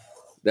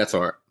 That's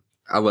hard.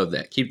 I love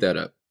that. Keep that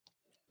up.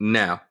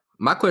 Now,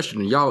 my question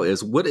to y'all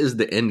is, what is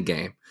the end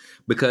game?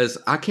 Because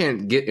I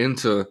can't get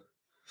into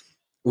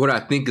what I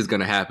think is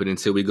going to happen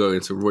until we go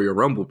into Royal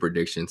Rumble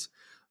predictions.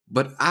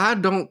 But I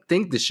don't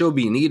think the show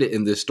be needed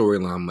in this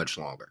storyline much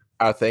longer.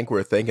 I think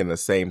we're thinking the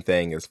same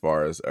thing as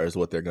far as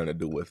what they're going to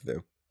do with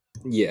them.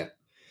 Yeah.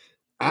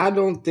 I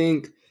don't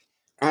think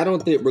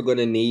we're going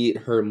to need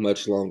her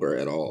much longer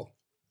at all.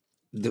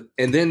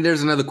 And then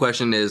there's another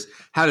question is,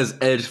 how does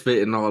Edge fit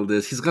in all of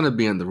this? He's going to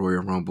be in the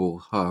Royal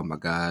Rumble. Oh, my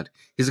God.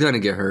 He's going to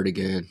get hurt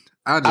again.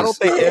 I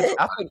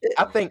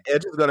think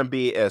Edge is going to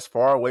be as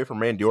far away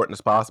from Randy Orton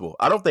as possible.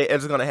 I don't think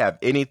Edge is going to have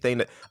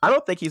anything. I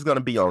don't think he's going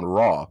to be on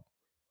Raw.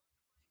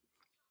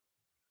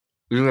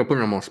 You're going to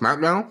put him on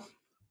SmackDown?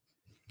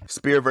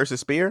 Spear versus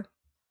Spear?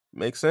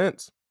 Makes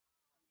sense.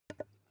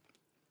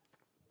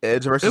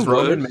 Edge versus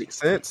Roman makes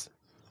sense.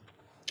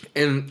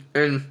 And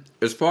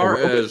as far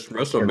as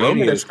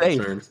WrestleMania is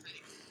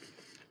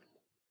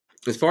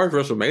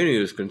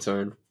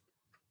concerned,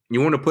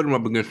 you want to put him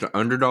up against the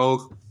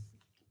underdog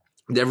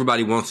that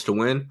everybody wants to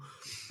win.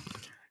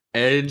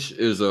 Edge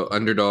is an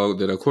underdog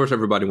that, of course,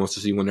 everybody wants to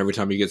see every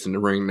time he gets in the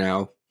ring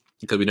now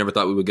because we never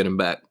thought we would get him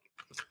back.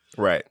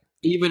 Right.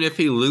 Even if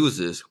he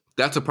loses,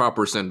 that's a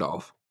proper send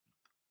off.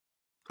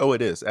 Oh,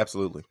 it is.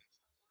 Absolutely.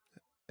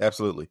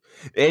 Absolutely.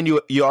 And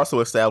you also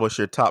establish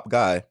your top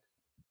guy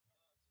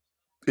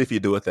if you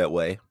do it that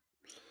way.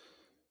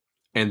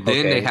 And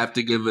then they have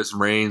to give us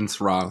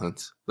Reigns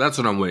Rollins. That's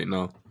what I'm waiting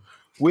on.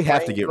 We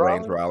have to get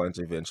Reigns Rollins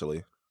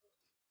eventually.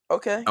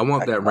 Okay. I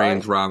want that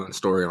Reigns Rollins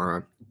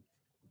storyline.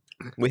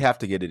 We have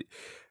to get it.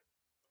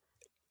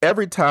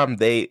 Every time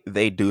they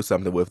do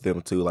something with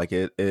them too, like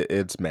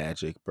it's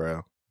magic,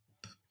 bro.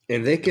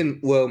 And they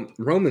can. Well,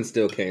 Roman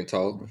still can't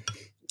talk,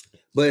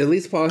 but at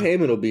least Paul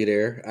Heyman will be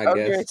there. I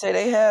guess. Was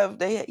gonna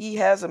say he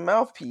has a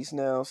mouthpiece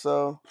now,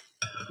 so.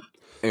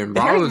 And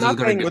Rollins is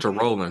going to get to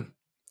rolling.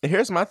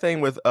 Here's my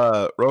thing with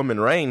Roman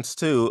Reigns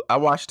too. I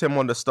watched him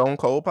on the Stone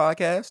Cold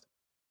podcast.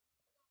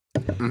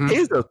 Mm-hmm.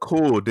 He's a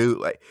cool dude.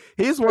 Like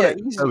he's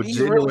he's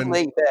really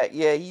laid back.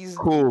 Yeah, he's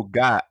cool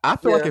guy. I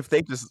feel like if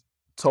they just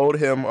told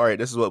him, all right,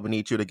 this is what we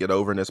need you to get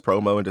over in this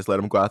promo, and just let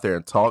him go out there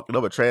and talk, it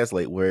would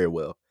translate very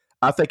well.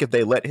 I think if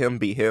they let him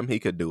be him, he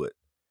could do it.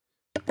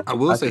 I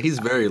will say he's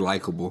very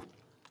likable.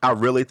 I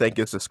really think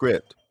it's a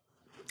script.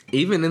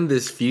 Even in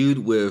this feud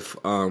with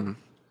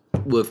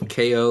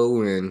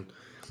KO and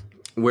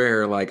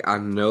where like I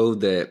know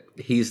that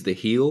he's the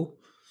heel.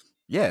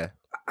 Yeah.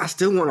 I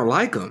still want to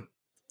like him.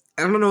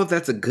 I don't know if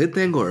that's a good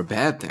thing or a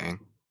bad thing.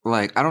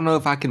 Like, I don't know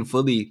if I can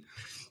fully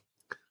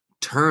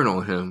turn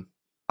on him.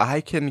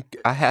 I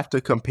have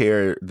to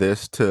compare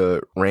this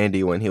to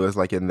Randy when he was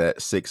like in that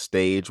 6th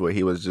stage where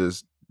he was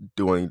just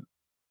doing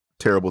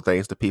terrible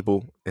things to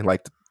people in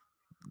like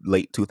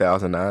late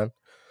 2009.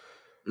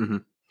 Mm-hmm.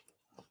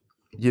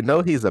 You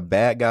know he's a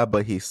bad guy,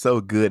 but he's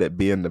so good at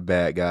being the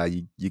bad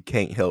guy, you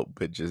can't help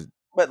but just.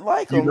 But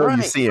like him,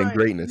 you seeing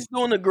greatness. He's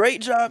doing a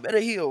great job at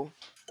a heel.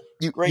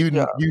 You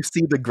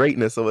see the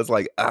greatness, so it's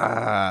like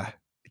I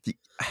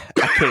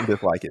can't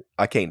dislike it.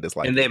 I can't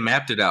dislike it. And they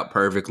mapped it out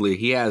perfectly.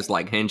 He has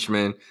like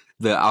henchmen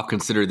that I'll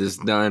consider this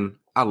done.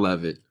 I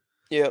love it.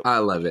 Yeah, I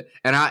love it.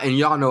 And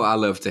y'all know I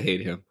love to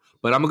hate him,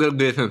 but I'm gonna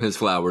give him his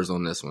flowers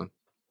on this one.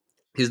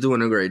 He's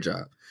doing a great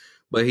job,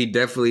 but he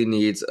definitely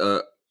needs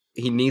a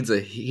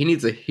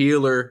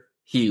healer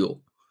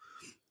heel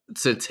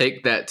to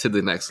take that to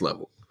the next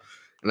level.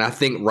 And I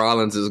think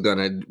Rollins is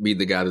gonna be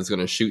the guy that's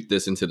gonna shoot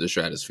this into the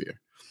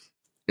stratosphere.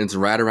 It's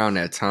right around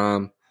that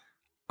time.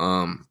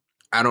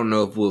 I don't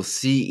know if we'll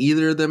see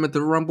either of them at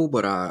the Rumble,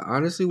 but I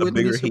honestly wouldn't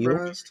be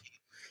surprised.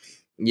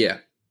 Heel? Yeah.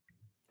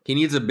 He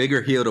needs a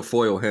bigger heel to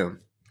foil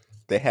him.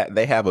 They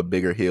have a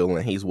bigger heel,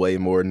 and he's way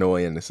more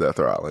annoying than Seth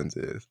Rollins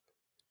is.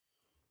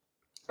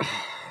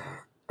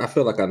 I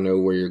feel like I know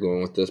where you're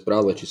going with this, but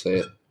I'll let you say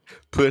it.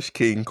 Push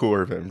King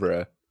Corbin,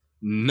 bruh.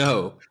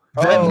 No.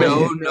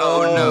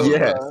 No.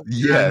 Yes.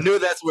 I knew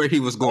that's where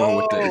he was going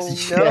with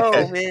this. No,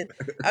 man.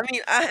 I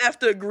mean, I have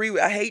to agree.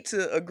 I hate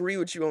to agree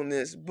with you on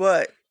this,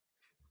 but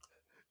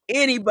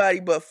anybody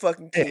but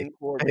fucking King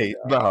Corbin. Hey,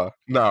 no.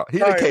 He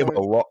done came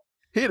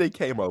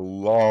a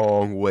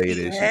long way this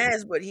year. He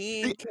has, but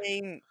he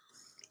came.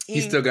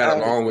 He still got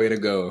a long way to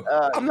go.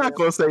 I'm not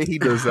gonna say he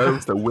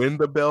deserves to win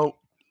the belt,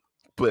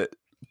 but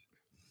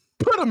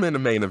put him in the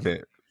main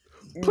event.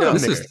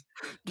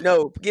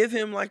 No, give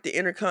him like the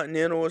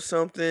Intercontinental or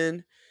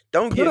something.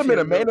 Don't put him in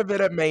a main event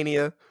at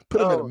Mania.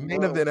 Put him in a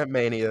main event at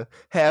Mania.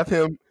 Have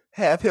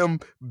him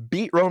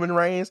beat Roman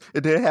Reigns,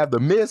 and then have the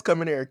Miz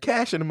come in there and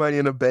cash in the Money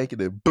in the Bank, and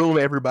then boom,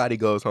 everybody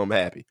goes home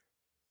happy.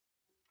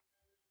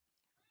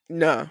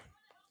 No,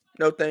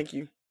 thank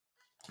you.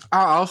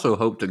 I also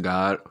hope to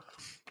God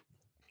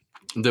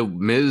the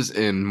Miz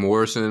and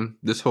Morrison,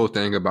 this whole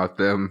thing about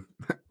them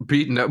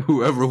beating up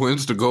whoever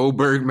wins the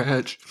Goldberg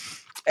match.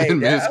 Hey,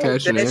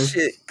 that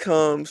shit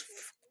comes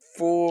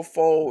full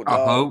fold.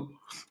 I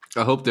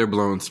hope they're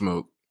blowing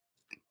smoke.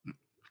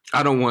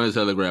 I don't want to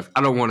telegraph.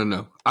 I don't want to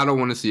know. I don't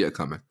want to see it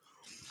coming.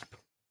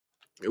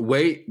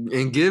 Wait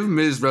and give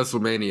Miz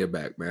WrestleMania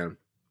back, man.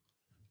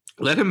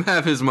 Let him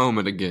have his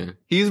moment again.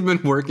 He's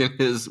been working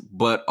his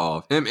butt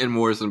off. Him and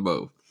Morrison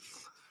both.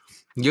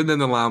 Give them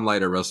the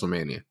limelight at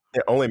WrestleMania.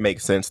 It only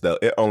makes sense though.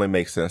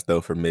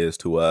 For Miz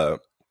to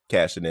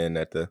cash it in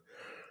at the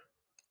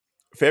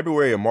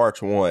February or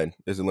March 1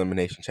 is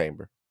Elimination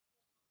Chamber.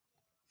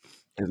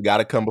 It's got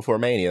to come before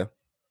Mania.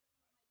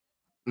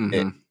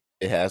 Mm-hmm.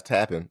 It has to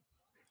happen.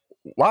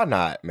 Why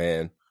not,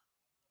 man?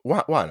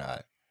 Why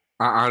not?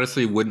 I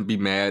honestly wouldn't be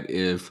mad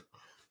if.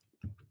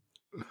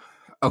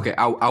 Okay,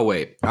 I'll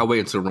wait. I'll wait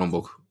until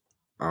Rumble,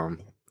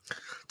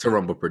 to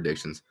Rumble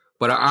predictions.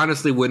 But I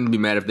honestly wouldn't be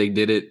mad if they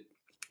did it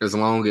as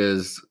long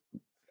as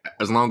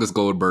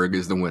Goldberg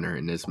is the winner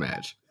in this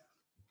match.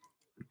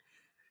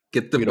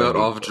 Get the belt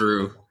off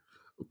Drew.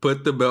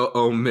 Put the belt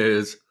on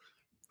Miz.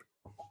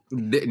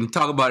 And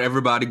talk about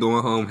everybody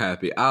going home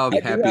happy. I'll be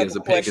happy as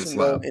a pig and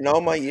slap. In all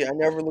my years, I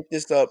never looked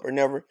this up or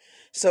never.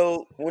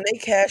 So when they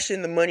cash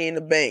in the Money in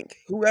the Bank,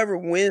 whoever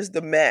wins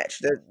the match,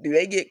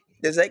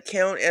 does that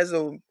count as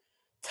a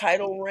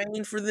title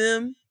reign for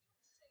them?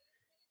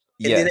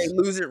 And then they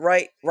lose it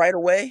right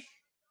away?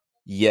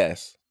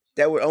 Yes.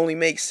 That would only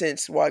make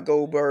sense why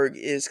Goldberg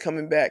is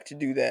coming back to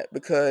do that,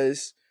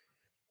 because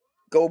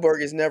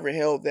Goldberg has never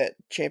held that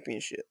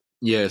championship.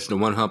 Yes, the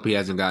one hump he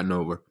hasn't gotten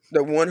over.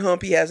 The one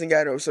hump he hasn't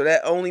got over. So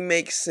that only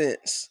makes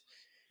sense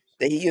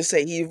that he can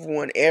say he's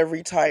won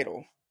every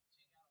title.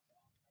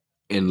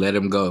 And let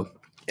him go.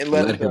 And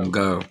let him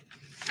go.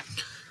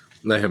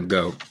 Let him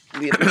go.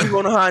 Leave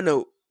on a high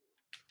note.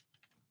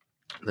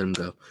 Let him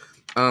go.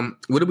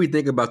 What did we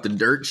think about the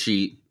dirt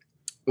sheet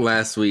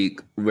last week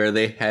where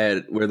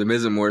the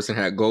Miz and Morrison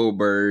had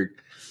Goldberg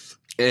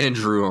and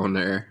Drew on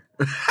there?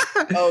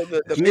 Oh,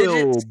 the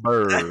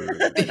Gilbert.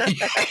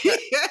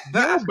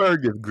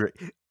 Gilbert is great.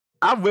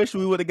 I wish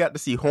we would have got to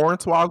see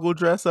Hornswoggle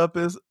dress up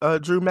as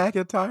Drew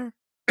McIntyre.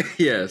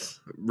 Yes,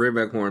 bring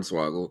back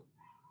Hornswoggle.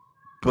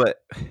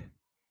 But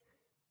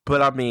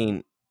I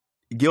mean,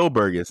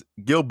 Gilbert is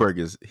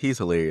he's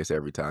hilarious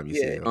every time you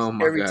see him. Oh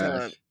my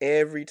gosh.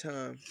 Every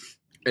time.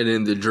 And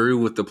then the Drew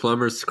with the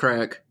plumber's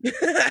crack.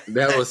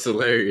 That was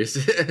hilarious.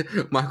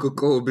 Michael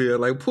Cole being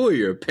like, pull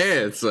your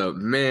pants up,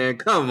 man.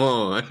 Come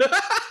on.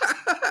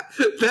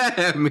 That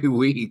had me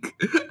weak.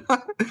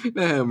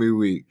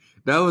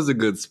 That was a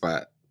good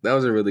spot. That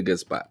was a really good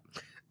spot.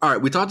 All right,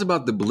 we talked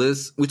about the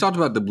Bliss. We talked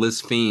about the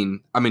Bliss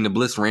the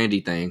Bliss Randy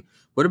thing.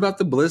 What about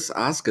the Bliss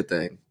Asuka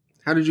thing?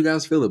 How did you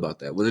guys feel about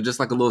that? Was it just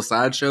like a little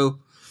sideshow?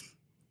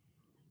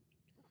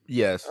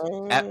 Yes.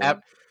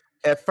 At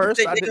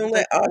first, I didn't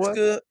let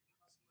Asuka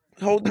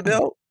hold the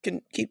belt.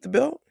 Can keep the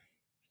belt.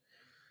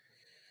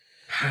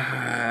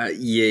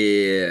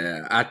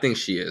 Yeah, I think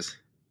she is.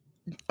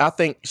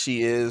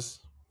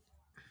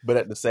 But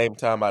at the same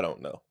time, I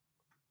don't know.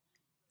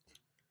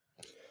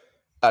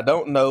 I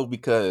don't know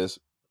because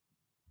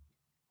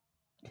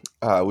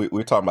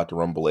we're talking about the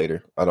Rumble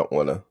later. I don't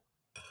want to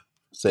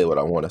say what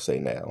I want to say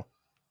now.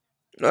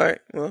 All right.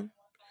 Well,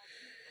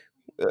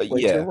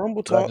 wait till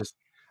Rumble talk.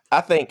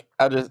 It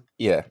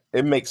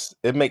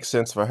makes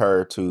sense for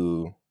her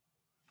to.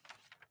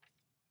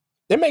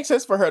 It makes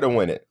sense for her to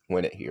win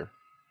it here.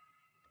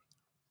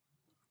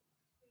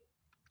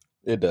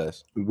 It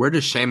does. Where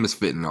does Sheamus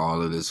fit in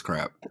all of this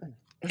crap?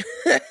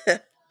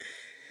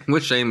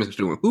 What's Sheamus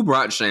doing? Who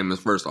brought Sheamus,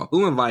 first off?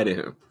 Who invited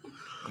him?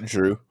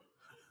 Drew.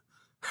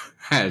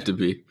 Had to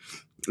be.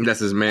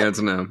 That's his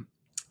man's name.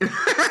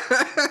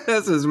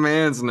 That's his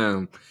man's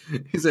name.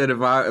 He said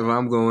if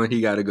I'm going, he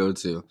got to go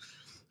too.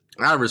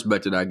 I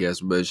respect it, I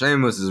guess, but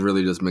Sheamus has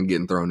really just been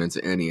getting thrown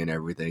into any and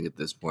everything at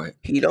this point.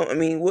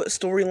 What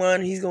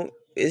storyline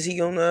they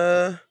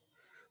gonna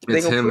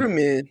put him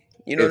in?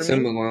 You know what I mean?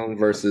 It's him alone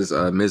versus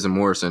Miz and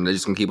Morrison. They're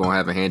just gonna keep on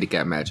having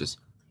handicap matches.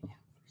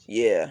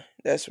 Yeah,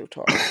 that's what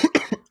we're talking.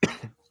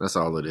 That's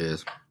all it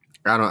is.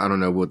 I don't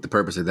know what the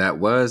purpose of that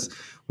was.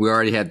 We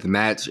already had the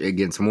match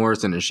against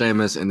Morrison and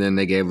Sheamus, and then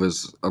they gave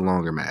us a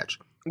longer match.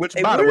 Which,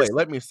 by the way,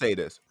 let me say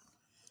this: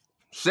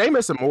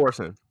 Sheamus and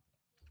Morrison,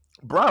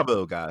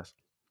 bravo, guys.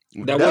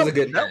 That was a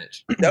good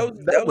match.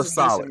 That was a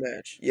solid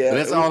match. Yeah, but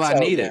that's all I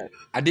needed. Match.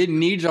 I didn't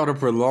need y'all to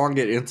prolong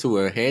it into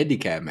a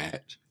handicap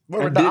match.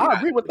 I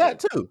agree with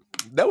that too.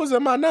 That was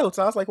in my notes.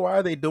 I was like, why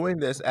are they doing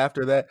this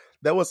after that?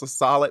 That was a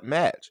solid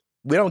match.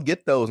 We don't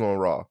get those on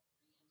Raw.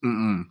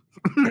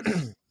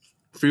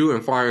 Few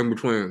and far in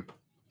between.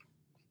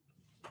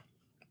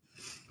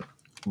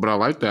 But I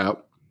like that.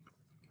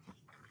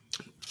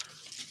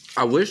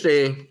 I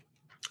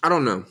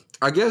don't know.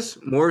 I guess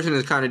Morrison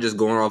is kind of just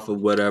going off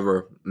of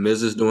whatever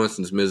Miz is doing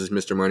since Miz is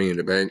Mr. Money in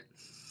the Bank.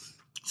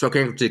 So I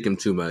can't critique him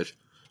too much.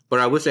 But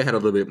I wish they had a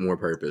little bit more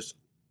purpose.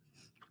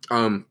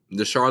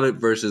 The Charlotte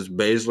versus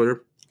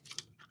Baszler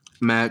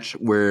match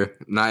where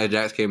Nia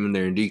Jax came in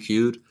there and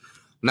DQ'd.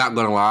 Not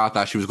gonna lie, I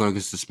thought she was going to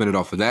get suspended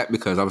off of that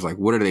because I was like,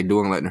 what are they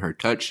doing letting her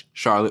touch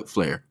Charlotte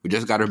Flair? We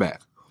just got her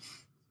back.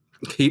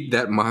 Keep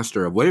that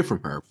monster away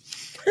from her.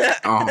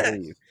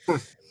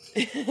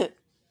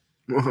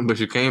 But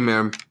she came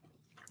in,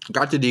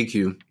 got the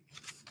DQ,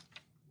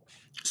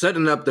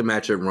 setting up the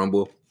match at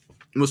Rumble.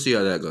 We'll see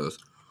how that goes.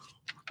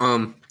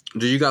 Do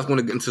you guys want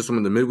to get into some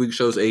of the midweek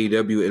shows,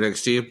 AEW,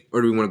 NXT,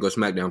 or do we want to go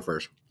SmackDown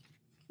first?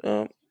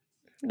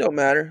 Don't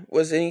matter.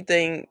 Was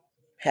anything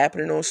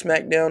happening on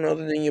SmackDown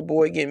other than your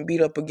boy getting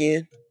beat up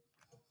again?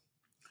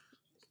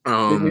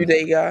 The New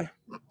Day guy.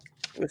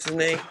 What's his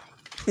name?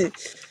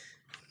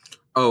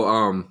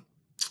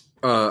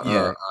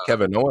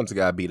 Kevin Owens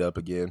got beat up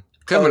again.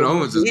 Kevin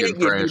Owens is getting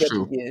thrashed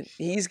too.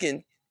 He's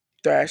getting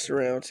thrashed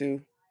around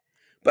too.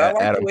 But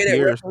I like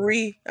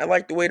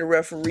the way the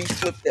referee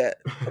flipped that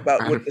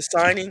with the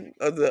signing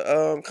of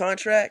the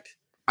contract.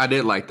 I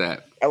did like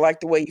that. I like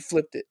the way he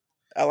flipped it.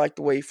 That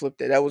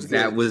was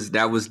good.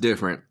 That was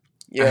different.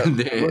 Yeah. And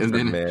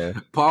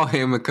then Paul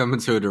Heyman coming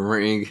to the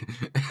ring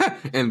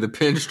in the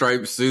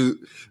pinstripe suit,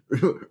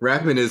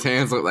 wrapping his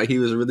hands like he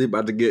was really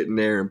about to get in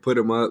there and put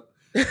him up.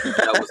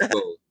 That was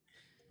gold.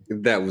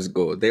 That was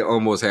gold. They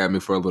almost had me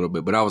for a little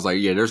bit, but I was like,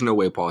 yeah, there's no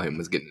way Paul Heyman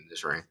was getting in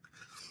this ring.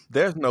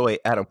 There's no way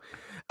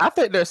I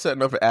think they're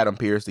setting up for Adam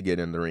Pearce to get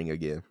in the ring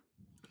again.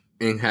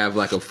 And have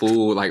like a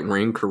full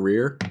ring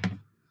career. I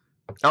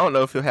don't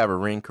know if he'll have a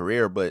ring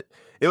career, but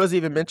it was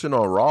even mentioned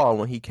on Raw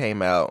when he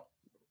came out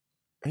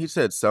He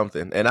said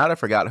something, and I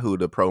forgot who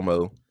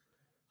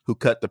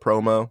cut the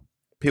promo.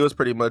 He was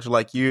pretty much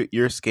like,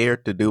 you're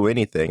scared to do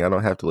anything. I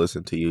don't have to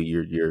listen to you.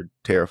 You're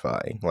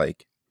terrifying.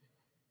 Like,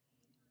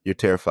 you're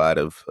terrified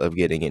of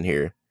getting in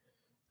here.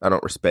 I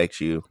don't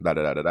respect you. Da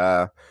da da da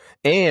da.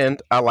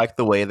 And I like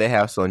the way they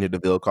have Sonya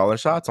Deville calling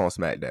shots on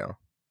SmackDown.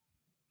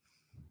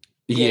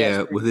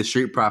 Yeah, with the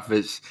Street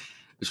Profits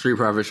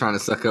trying to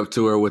suck up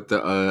to her with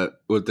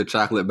the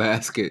chocolate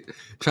basket,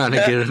 trying to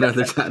get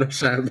another title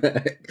shot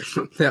back.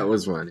 That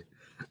was funny.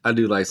 I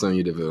do like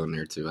Sonya Deville in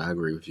there too. I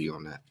agree with you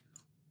on that.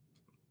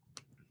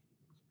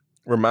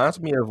 Reminds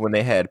me of when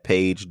they had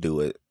Paige do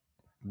it,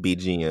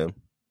 BGM.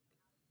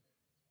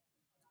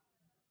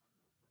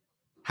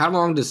 How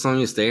long does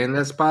Sonya stay in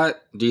that spot?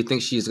 Do you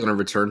think she's going to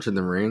return to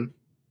the ring?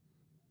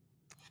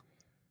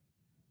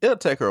 It'll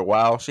take her a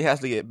while. She has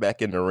to get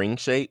back in the ring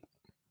shape.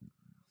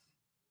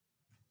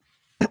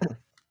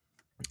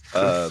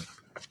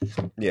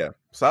 Yeah.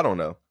 So I don't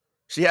know.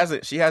 She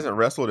hasn't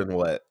wrestled in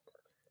what?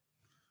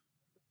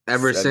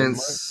 Ever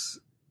since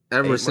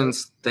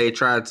they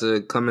tried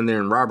to come in there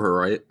and rob her,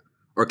 right?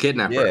 Or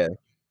kidnap her.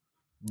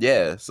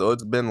 Yeah. So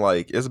it's been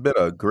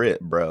a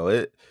grit,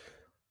 bro.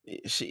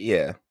 It's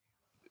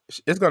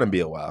gonna be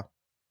a while.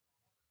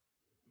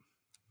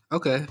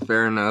 Okay,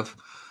 fair enough.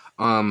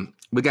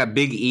 We got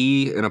Big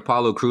E and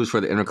Apollo Crews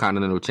for the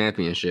Intercontinental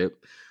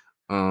Championship.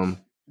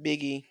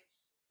 Big E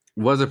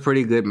was a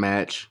pretty good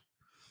match.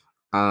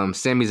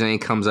 Sami Zayn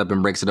comes up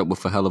and breaks it up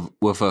with a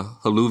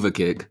haluva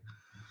kick.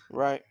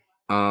 Right.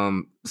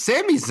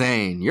 Sami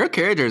Zayn, your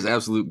character is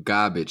absolute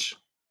garbage.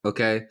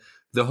 Okay,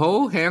 the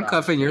whole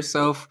handcuffing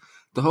yourself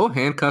to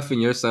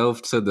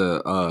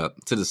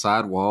the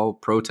side wall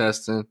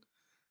protesting.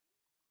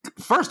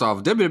 First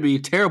off,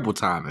 WWE terrible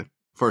timing.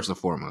 First and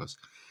foremost,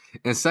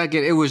 and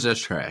second, it was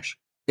just trash.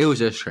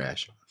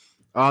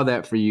 All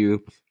that for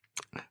you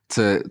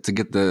to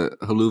get the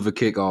haluva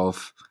kick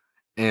off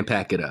and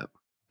pack it up.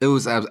 It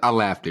was. I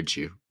laughed at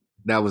you.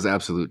 That was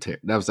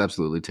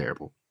absolutely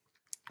terrible.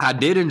 I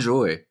did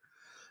enjoy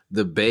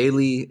the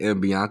Bayley and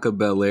Bianca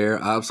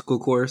Belair obstacle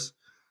course.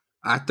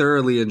 I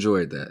thoroughly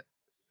enjoyed that.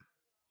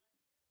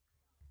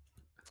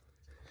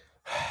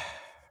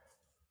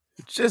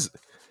 Just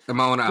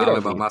am I on an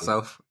island by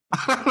myself?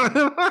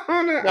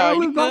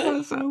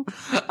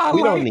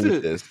 We don't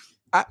need this.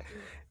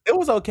 It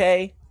was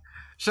okay.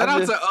 Shout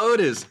out to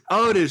Otis.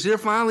 Otis, you're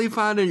finally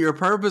finding your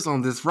purpose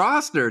on this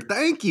roster.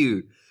 Thank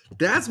you.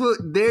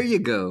 There you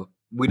go.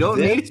 We don't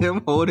need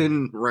him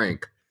holding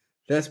rank.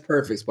 That's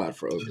perfect spot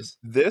for Otis.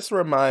 This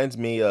reminds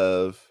me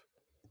of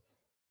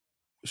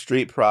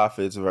Street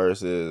Profits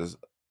versus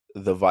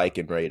the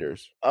Viking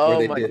Raiders.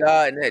 Oh my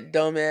God, and that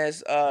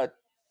dumbass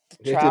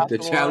they did the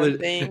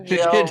challenge thing,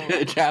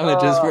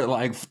 challenges for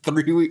like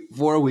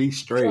 4 weeks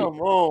straight.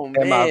 Come on,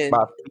 and man.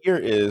 My fear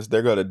is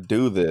they're gonna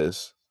do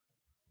this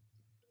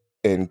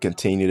and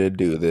continue to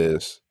do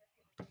this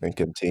and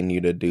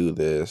continue to do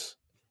this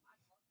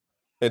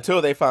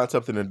until they find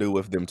something to do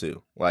with them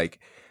too. Like,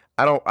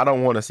 I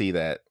don't want to see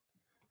that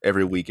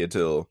every week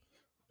until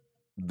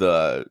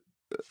the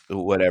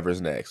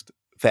whatever's next.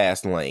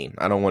 Fast Lane.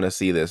 I don't want to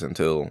see this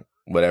until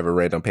whatever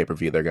random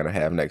pay-per-view they're gonna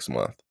have next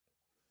month.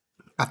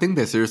 I think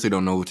they seriously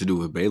don't know what to do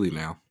with Bayley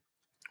now.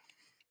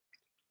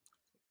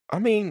 I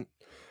mean,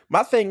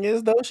 my thing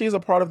is though, she's a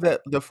part of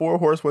the 4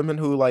 horsewomen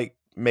who like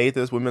made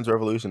this women's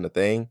revolution a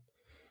thing.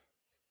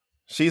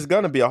 She's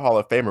gonna be a Hall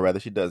of Famer whether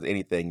she does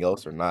anything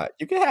else or not.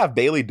 You can have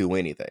Bayley do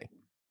anything.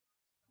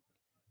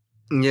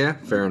 Yeah,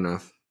 fair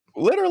enough.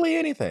 Literally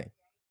anything.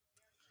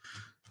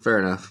 Fair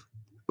enough.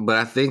 But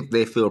I think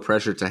they feel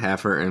pressure to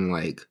have her in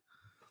like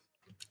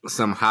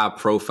some high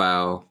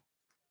profile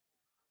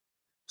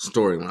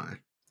storyline.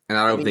 And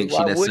I don't think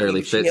she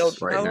necessarily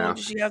fits right now. How long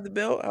did she have the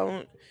belt?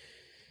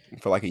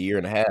 For like a year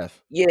and a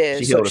half. Yeah,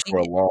 she held it for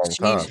a long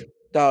time.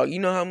 Dog, you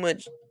know how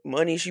much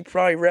money she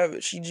probably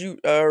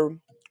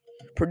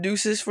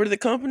produces for the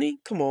company?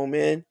 Come on,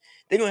 man.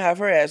 They're gonna have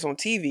her ass on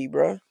TV,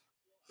 bro.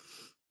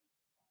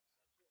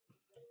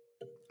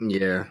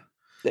 Yeah.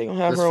 They're gonna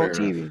have her on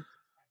TV.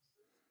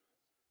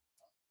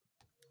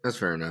 That's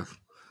fair enough.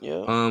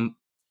 Yeah.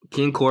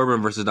 King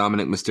Corbin versus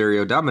Dominic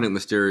Mysterio. Dominic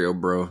Mysterio,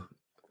 bro.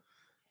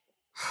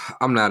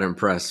 I'm not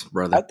impressed,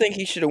 brother. I think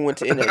he should have went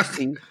to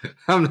NXT.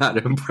 I'm not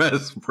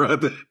impressed,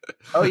 brother.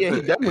 Oh yeah,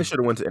 he definitely should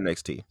have went to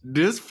NXT.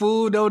 This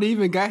fool don't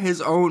even got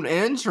his own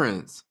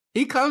entrance.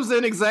 He comes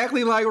in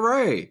exactly like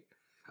Ray.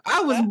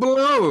 I was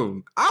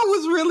blown. I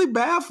was really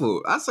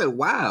baffled. I said,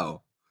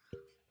 wow.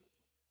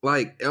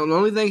 Like, the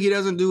only thing he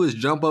doesn't do is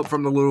jump up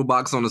from the little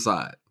box on the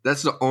side.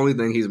 That's the only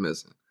thing he's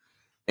missing.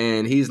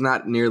 And he's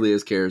not nearly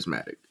as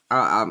charismatic.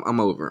 I'm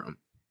over him.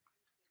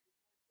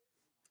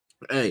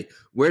 Hey,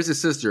 where's his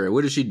sister at?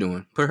 What is she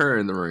doing? Put her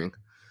in the ring.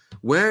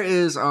 Where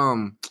is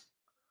what's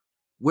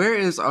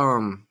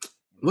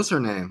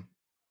her name?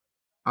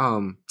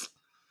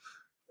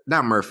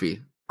 Not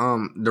Murphy.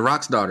 The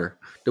Rock's daughter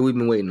that we've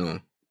been waiting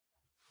on.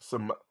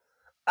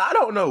 I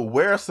don't know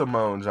where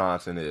Simone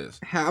Johnson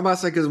is. How about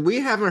say, because we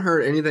haven't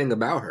heard anything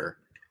about her.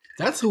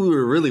 That's who we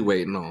were really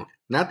waiting on.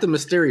 Not the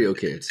Mysterio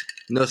kids.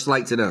 No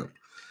slight to them.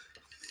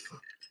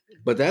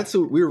 But that's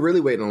who we were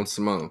really waiting on,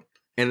 Simone.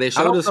 And they I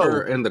showed don't us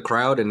her know. in the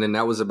crowd, and then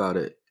that was about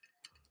it.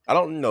 I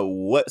don't know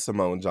what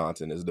Simone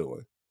Johnson is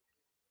doing.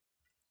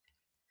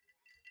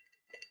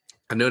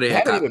 I know they They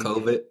had haven't caught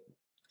even COVID.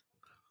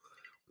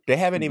 they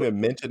haven't even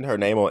mentioned her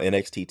name on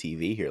NXT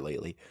TV here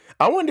lately.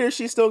 I wonder if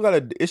she's still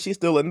gonna is she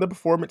still in the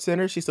Performance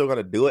Center? She's still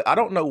gonna do it? I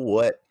don't know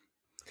what.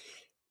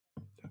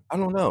 I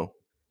don't know.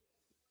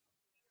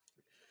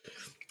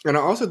 And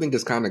I also think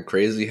it's kind of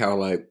crazy how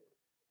like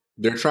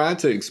they're trying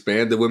to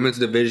expand the women's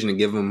division and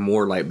give them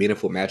more like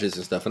meaningful matches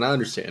and stuff. And I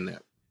understand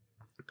that.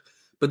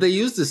 But they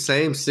use the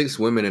same 6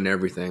 women and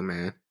everything,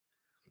 man.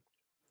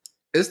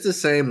 It's the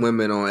same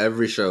women on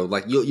every show.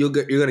 Like you're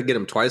gonna get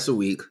them twice a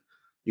week.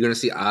 You're gonna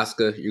see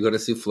Asuka. You're gonna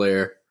see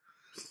Flair.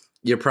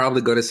 You're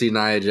probably gonna see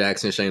Nia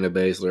Jax and Shayna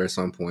Baszler at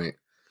some point.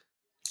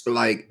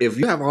 Like if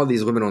you have all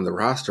these women on the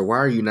roster, why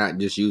are you not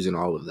just using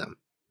all of them?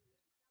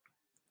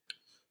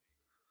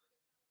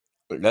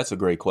 That's a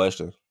great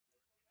question.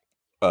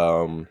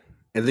 And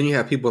then you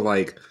have people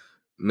like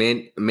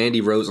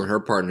Mandy Rose and her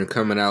partner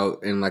coming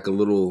out in like a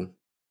little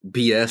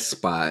BS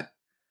spot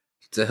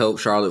to help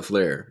Charlotte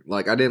Flair.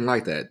 Like I didn't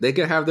like that. They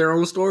could have their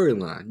own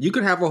storyline. You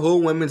could have a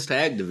whole women's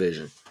tag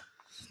division.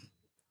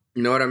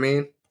 You know what I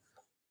mean?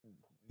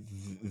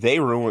 They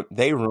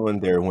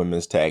ruined their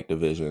women's tag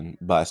division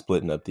by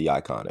splitting up the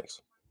Iconics.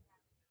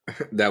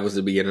 That was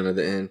the beginning of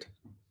the end.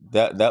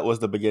 That was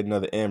the beginning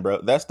of the end,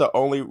 bro. That's the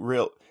only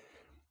real.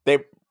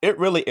 It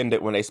really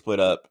ended when they split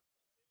up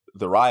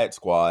the Riot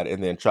Squad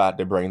and then tried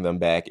to bring them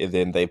back, and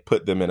then they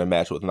put them in a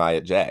match with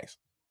Nia Jax.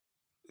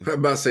 I'm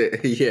about to say,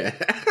 yeah.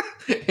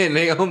 And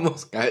they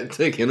almost got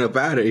taken up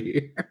out of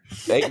here.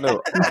 Ain't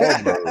no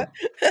almost.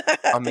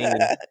 I mean,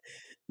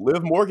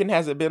 Liv Morgan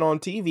hasn't been on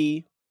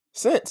TV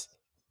since.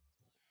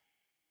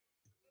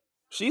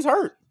 She's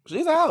hurt.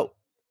 She's out.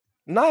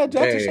 Nia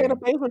Jax and Shayna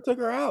Baszler took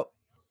her out.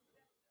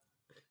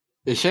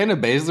 Is Shayna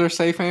Baszler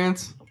safe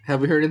hands? Have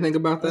we heard anything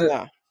about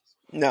that?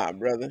 Nah,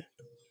 brother.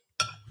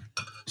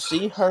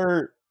 She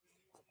hurt.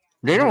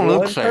 They don't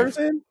look safe.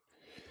 Person.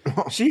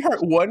 She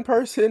hurt one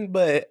person,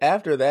 but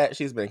after that,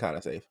 she's been kind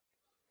of safe.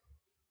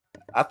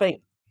 I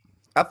think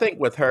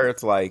with her,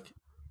 it's like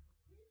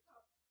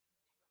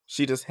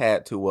she just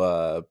had to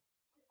learn.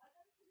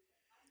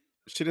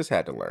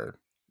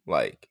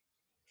 Like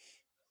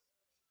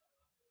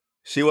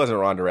she wasn't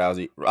Ronda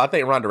Rousey. I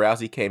think Ronda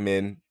Rousey came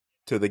in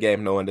to the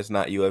game knowing it's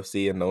not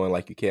UFC and knowing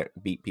like you can't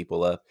beat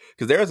people up.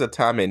 Because there was a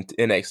time in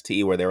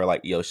NXT where they were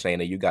like, "Yo,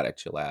 Shayna, you gotta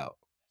chill out."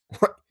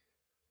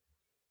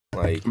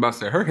 Like, I'm about to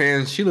say her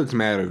hands, she looks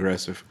mad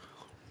aggressive.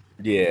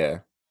 Yeah,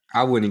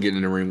 I wouldn't get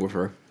in the ring with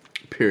her.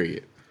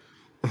 Period.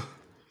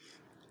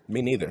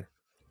 Me neither.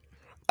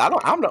 I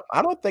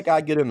don't think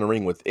I get in the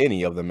ring with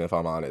any of them if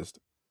I'm honest.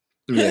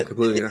 Yeah,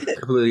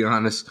 completely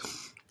honest.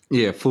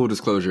 Yeah, full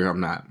disclosure, I'm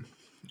not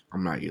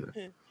either.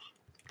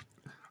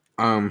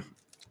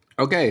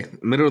 Okay,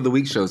 middle of the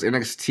week shows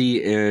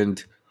NXT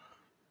and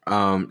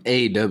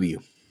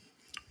AEW.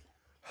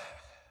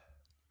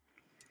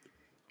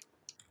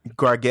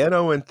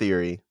 Gargano and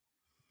Theory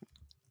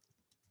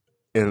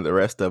and the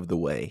rest of the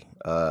way.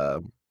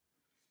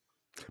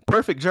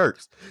 Perfect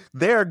jerks.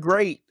 They're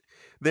great.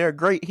 They're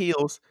great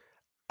heels.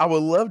 I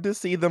would love to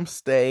see them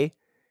stay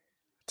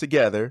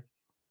together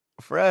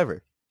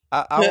forever.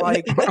 I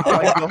like the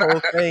whole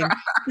thing.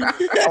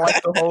 I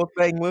like the whole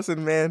thing.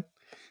 Listen, man,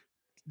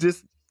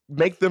 just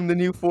make them the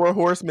new 4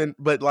 horsemen,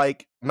 but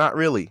like not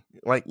really.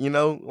 Like, you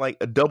know, like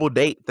a double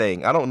date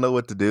thing. I don't know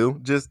what to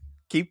do. Just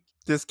keep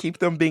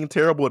them being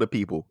terrible to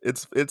people.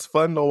 It's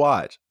fun to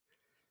watch.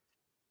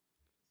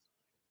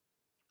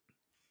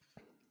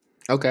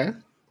 Okay.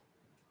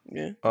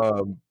 Yeah.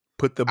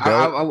 Put the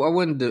belt.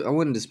 I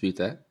wouldn't dispute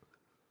that.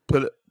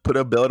 Put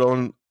a belt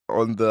on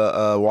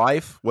the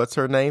wife. What's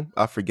her name?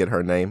 I forget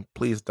her name.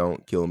 Please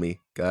don't kill me,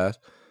 guys.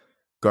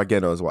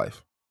 Gargano's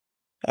wife.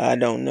 I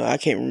don't know. I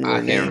can't remember.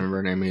 I can't remember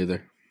her name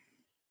either.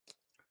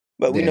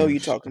 But we know who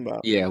you're talking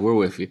about. Yeah, we're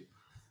with you.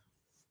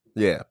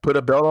 Yeah, put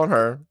a belt on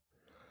her,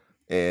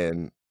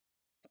 and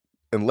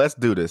let's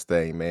do this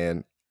thing,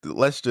 man.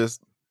 Let's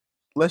just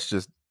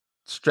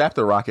strap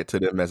the rocket to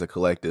them as a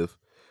collective.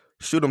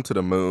 Shoot them to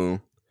the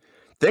moon.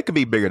 They could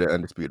be bigger than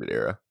Undisputed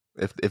Era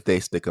if they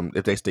stick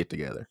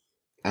together.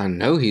 I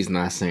know he's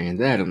not saying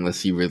that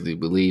unless he really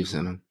believes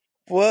in them.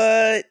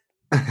 What?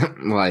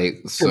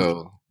 Like,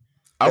 so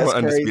I'm an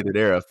Undisputed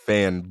Era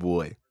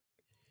fanboy.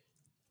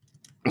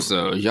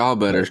 So y'all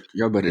better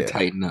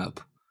tighten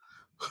up.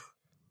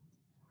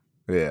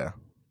 Yeah.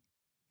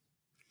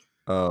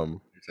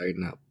 Tighten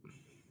up.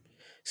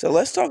 So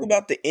let's talk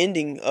about the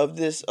ending of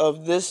this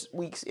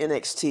week's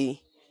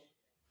NXT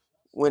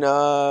when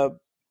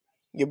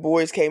your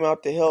boys came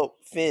out to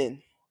help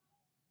Finn.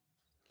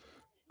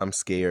 I'm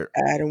scared.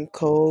 Adam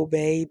Cole,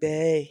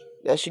 baby.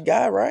 That's your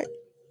guy, right?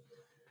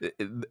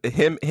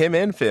 Him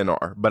and Finn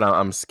are, but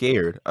I'm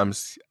scared.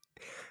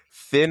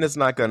 Finn is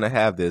not going to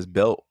have this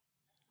belt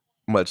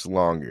much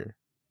longer.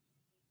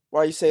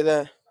 Why you say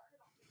that?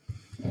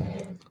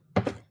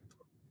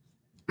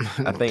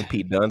 I think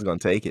Pete Dunne's going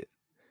to take it.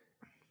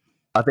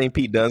 I think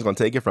Pete Dunne's going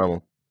to take it from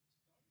him.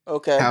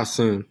 Okay. How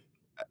soon?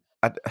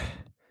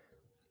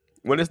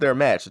 When is their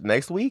match?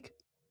 Next week?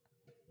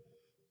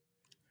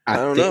 I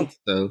don't know.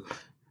 So.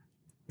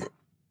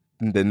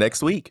 The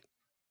next week.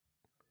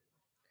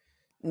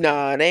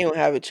 Nah, they ain't gonna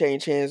have it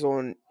change hands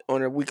on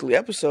a weekly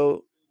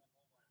episode.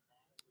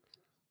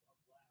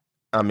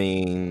 I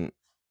mean,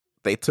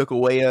 they took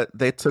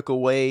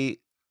away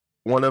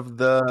one of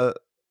the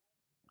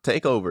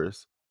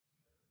takeovers.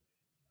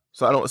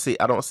 So I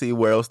don't see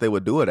where else they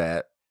would do it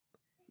at.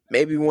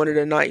 Maybe one of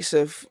the nights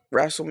of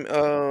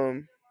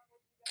WrestleMania,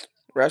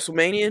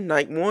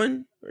 night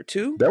 1 or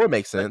 2. That would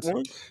make Night sense.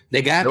 1.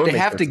 They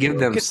have to give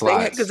them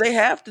slots. Because they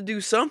have to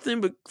do something,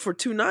 but for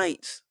 2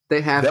 nights.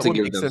 They have to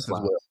give them slots.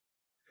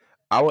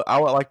 As well. I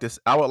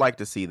would like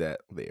to see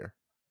that there.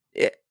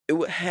 Yeah, it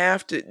would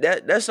have to.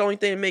 That's the only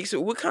thing that makes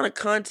it. What kind of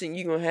content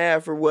you gonna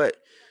have for what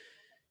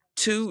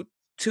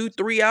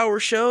 2-3 hour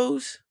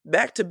shows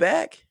back to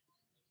back?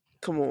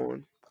 Come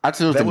on. I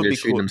still think they're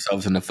shooting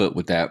themselves in the foot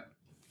with that.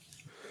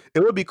 It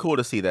would be cool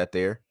to see that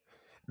there.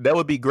 That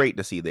would be great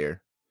to see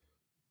there.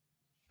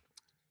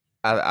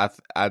 I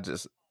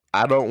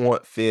don't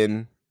want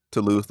Finn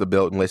to lose the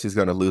belt unless he's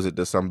going to lose it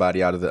to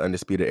somebody out of the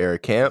Undisputed Era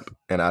camp,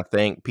 and I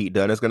think Pete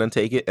Dunne is going to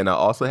take it. And I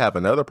also have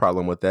another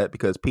problem with that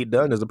because Pete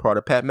Dunne is a part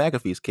of Pat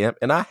McAfee's camp,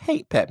 and I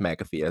hate Pat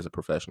McAfee as a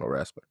professional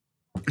wrestler.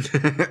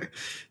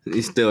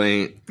 He still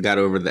ain't got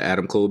over the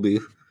Adam Cole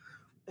beef.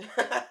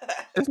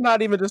 It's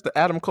not even just the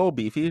Adam Cole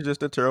beef. He's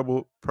just a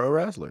terrible pro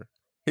wrestler.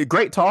 He's a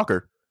great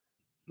talker.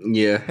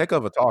 Yeah. Heck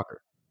of a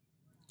talker.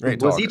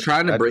 Was he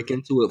trying to break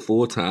into it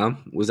full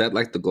time? Was that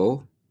like the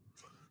goal?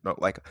 No,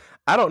 like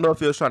I don't know if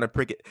he was trying to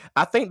prick it.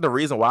 I think the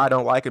reason why I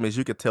don't like him is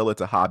you could tell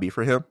it's a hobby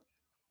for him.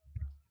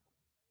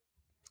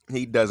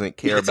 He doesn't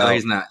care about.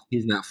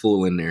 He's not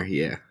full in there.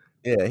 Yeah.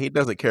 Yeah, he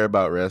doesn't care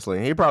about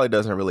wrestling. He probably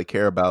doesn't really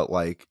care about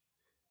like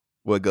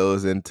what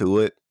goes into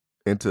it.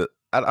 I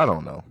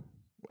don't know.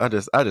 I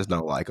just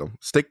don't like him.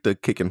 Stick to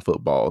kicking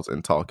footballs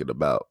and talking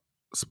about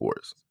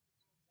sports.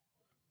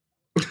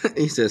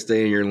 He said,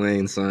 "Stay in your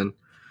lane, son."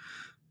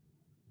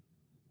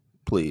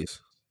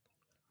 Please.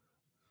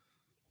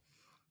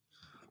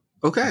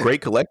 Okay.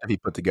 Great collective he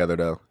put together,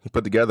 though. He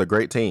put together a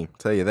great team.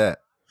 Tell you that.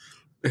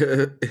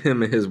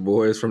 Him and his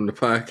boys from the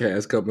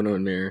podcast coming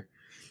on there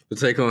to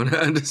take on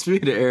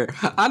Undisputed Era.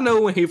 I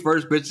know when he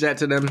first bitched that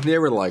to them, they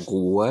were like,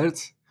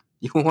 "What?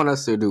 You want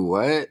us to do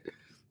what?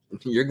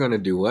 You're gonna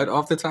do what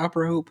off the top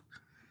rope?"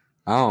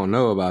 I don't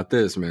know about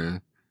this,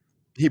 man.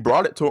 He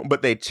brought it to him,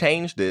 but they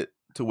changed it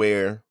to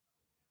where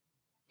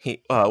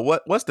he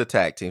what's the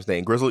tag team's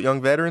name? Grizzled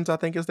Young Veterans, I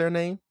think is their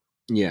name.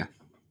 Yeah.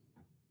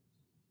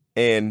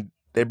 And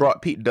they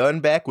brought Pete Dunne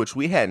back, which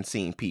we hadn't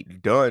seen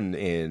Pete Dunne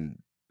in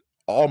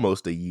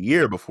almost a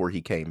year before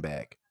he came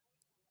back.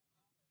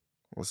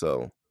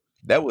 So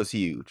that was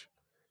huge.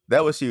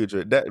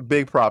 That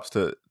big props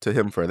to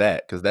him for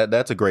that, because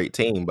that's a great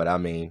team, but I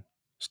mean,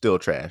 still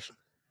trash.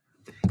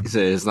 He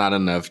said it's not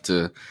enough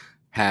to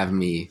have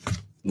me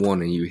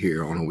wanting you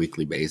here on a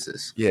weekly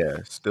basis. Yeah,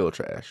 still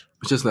trash.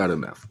 It's just not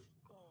enough.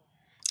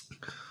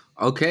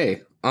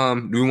 Okay.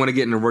 Do we want to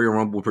get into Royal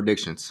Rumble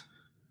predictions?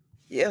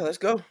 Yeah, let's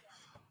go.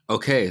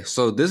 Okay,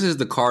 so this is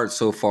the card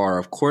so far.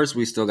 Of course,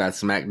 we still got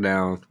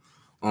SmackDown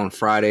on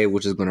Friday,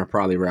 which is going to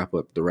probably wrap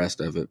up the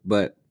rest of it.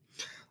 But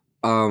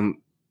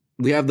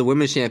we have the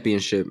Women's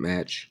Championship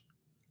match.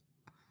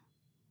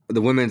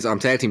 The Women's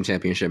Tag Team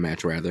Championship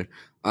match, rather.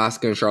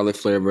 Asuka and Charlotte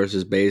Flair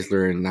versus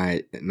Baszler and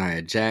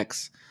Nia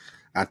Jax.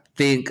 I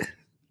think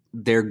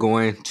they're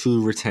going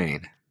to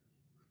retain.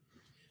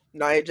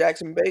 Nia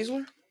Jax and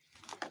Baszler?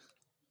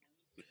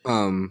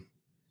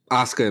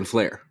 Asuka and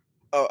Flair.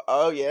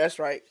 Oh yeah, that's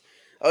right.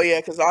 Oh yeah,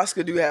 because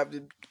Asuka do have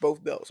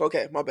both belts.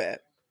 Okay, my bad.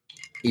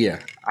 Yeah,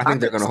 I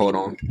think they're going to hold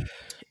on.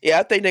 Yeah,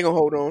 I think they're going to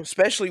hold on,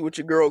 especially with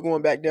your girl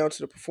going back down to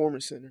the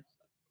Performance Center.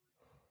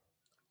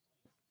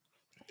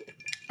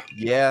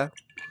 Yeah.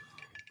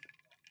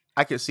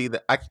 I can see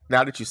that.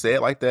 Now that you say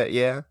it like that,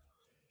 yeah.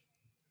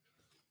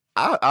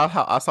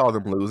 I saw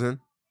them losing,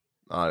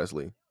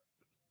 honestly.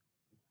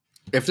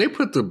 If they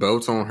put the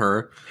belts on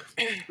her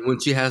when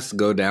she has to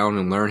go down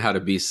and learn how to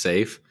be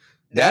safe,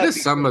 that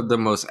is some of the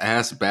most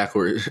ass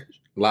backward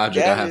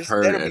logic I have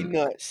heard. That'll be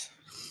nuts.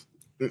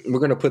 We're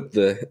gonna put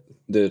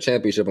the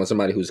championship on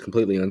somebody who's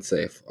completely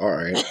unsafe. All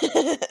right.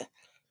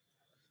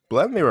 But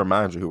let me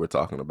remind you who we're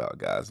talking about,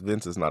 guys.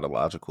 Vince is not a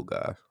logical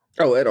guy.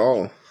 Oh, at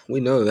all. We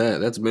know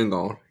that. That's been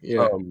gone.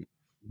 Yeah.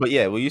 But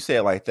yeah, when you say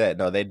it like that,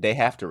 no, they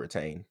have to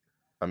retain.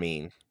 I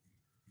mean,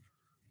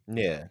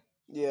 yeah.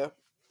 Yeah.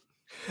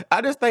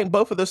 I just think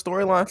both of the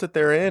storylines that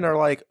they're in are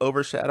like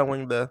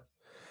overshadowing the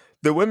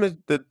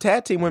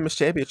tag team women's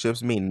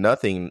championships mean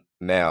nothing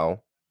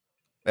now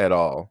at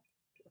all.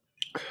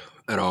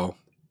 At all.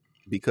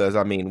 Because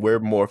I mean, we're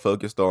more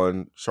focused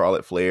on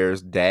Charlotte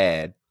Flair's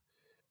dad.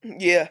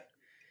 Yeah.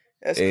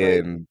 That's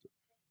and crazy.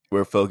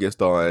 We're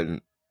focused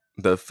on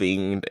The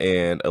Fiend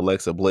and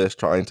Alexa Bliss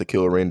trying to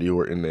kill Randy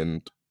Orton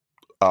and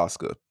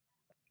Asuka.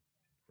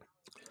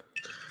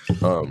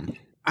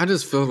 I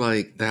just feel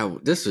like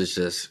this is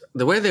just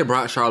the way they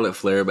brought Charlotte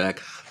Flair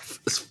back.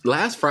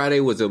 Last Friday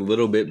was a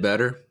little bit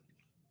better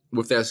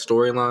with that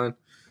storyline,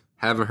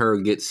 having her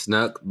get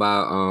snuck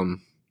by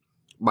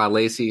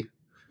Lacey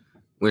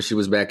when she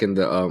was back in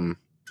the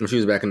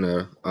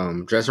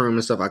dressing room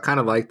and stuff. I kind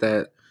of like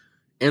that,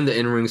 and the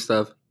in-ring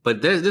stuff.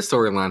 But this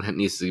storyline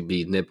needs to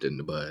be nipped in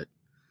the bud.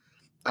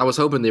 I was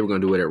hoping they were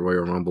going to do it at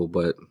Royal Rumble,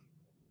 but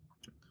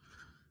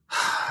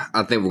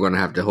I think we're going to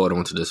have to hold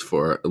on to this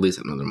for at least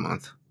another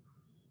month.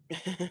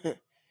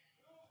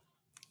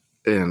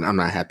 And I'm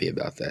not happy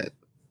about that.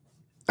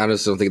 I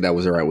just don't think that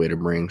was the right way to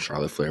bring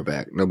Charlotte Flair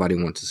back. Nobody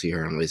wants to see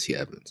her and Lacey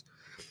Evans.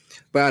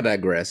 But I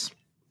digress.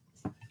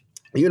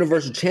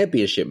 Universal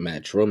Championship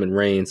match. Roman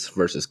Reigns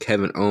versus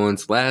Kevin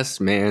Owens.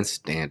 Last man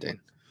standing.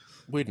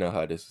 We know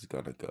how this is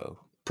going to go.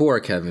 Poor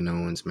Kevin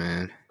Owens,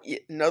 man. Yeah,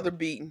 another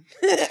beating.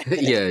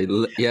 Yeah,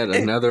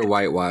 another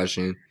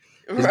whitewashing.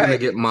 He's going to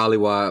get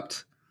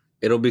mollywopped.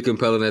 It'll be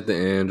compelling at the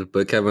end,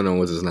 but Kevin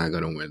Owens is not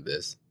going to win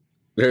this.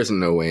 There's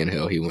no way in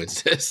hell he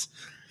wins this.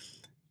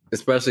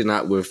 Especially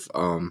not with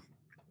Paul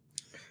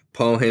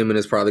Heyman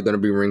is probably going to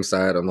be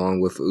ringside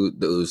along with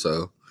the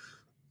Uso.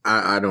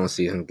 I don't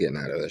see him getting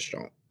out of this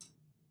joint.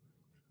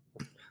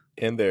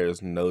 And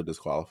there's no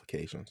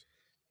disqualifications.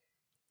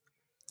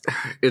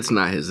 It's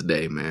not his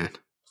day, man.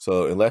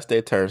 So unless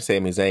they turn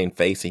Sami Zayn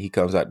face and he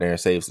comes out there and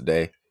saves the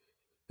day,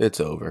 it's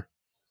over.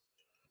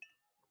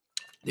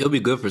 It'll be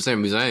good for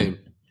Sami Zayn.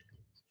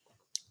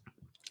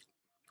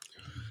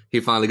 He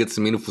finally gets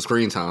some meaningful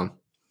screen time.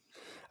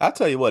 I'll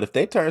tell you what, if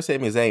they turn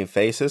Sami Zayn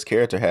face, his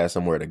character has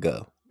somewhere to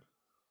go.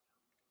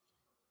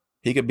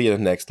 He could be the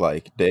next,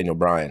 like, Daniel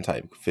Bryan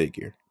type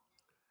figure.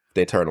 If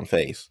they turn him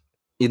face.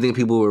 You think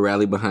people will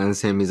rally behind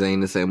Sami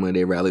Zayn the same way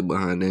they rallied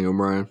behind Daniel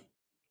Bryan?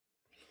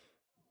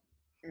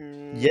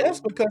 Yes,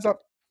 because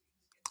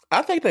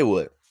I think they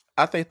would.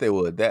 I think they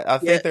would. I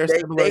think they're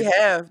similar.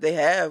 They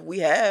have. We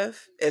have,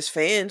 as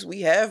fans,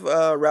 we have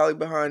rallied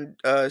behind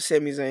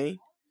Sami Zayn.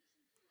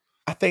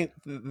 I think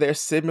they're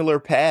similar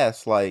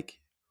paths. Like,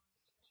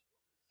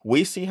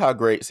 we see how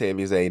great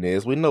Sami Zayn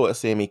is. We know what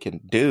Sami can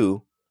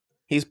do.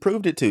 He's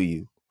proved it to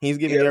you. He's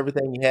giving you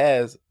everything he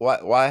has.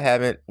 Why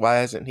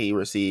hasn't he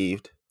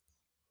received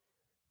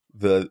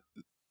the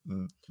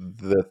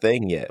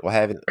thing yet? Why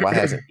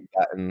hasn't he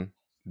gotten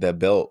the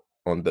belt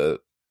on the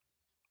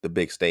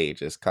big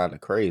stage? It's kind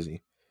of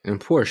crazy. And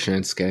poor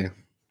Shinsuke.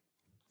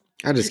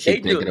 I just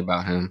keep thinking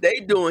about him. They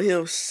doing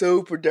him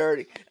super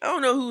dirty. I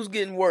don't know who's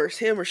getting worse,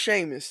 him or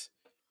Sheamus.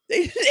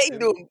 They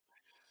doing.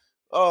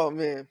 Oh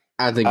man.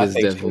 I think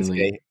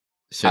definitely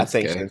Shinsuke. I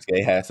think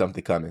Shinsuke has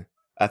something coming.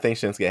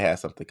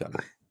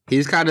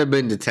 He's kind of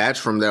been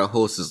detached from that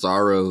whole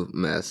Cesaro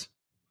mess.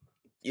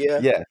 Yeah.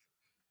 Yeah.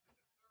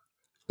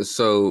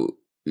 So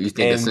you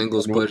think a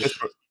singles push?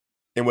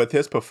 And with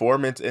his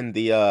performance in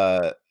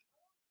the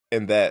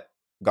in that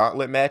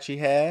gauntlet match he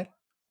had,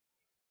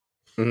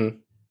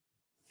 listen,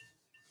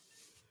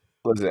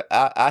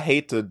 I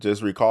hate to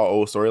just recall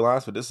old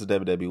storylines, but this is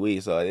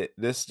WWE, so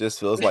this just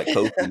feels like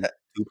Kofi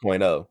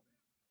 2.0.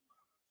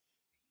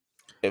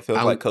 It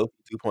feels like Kofi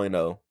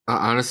 2.0.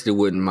 I honestly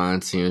wouldn't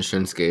mind seeing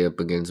Shinsuke up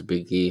against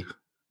Big E.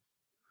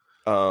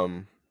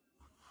 Or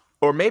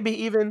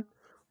maybe even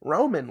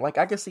Roman. Like,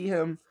 I could see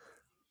him,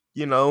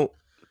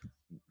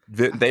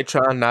 they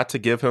try not to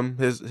give him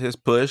his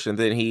push, and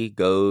then he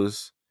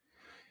goes,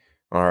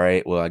 all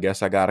right, well, I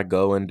guess I got to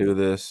go and do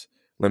this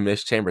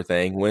Elimination Chamber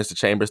thing. Wins the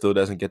Chamber, still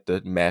doesn't get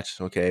the match.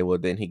 Okay, well,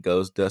 then he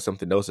goes, does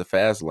something else at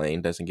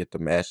Fastlane, doesn't get the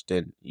match.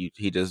 Then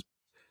he just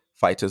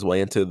fights his way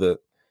into the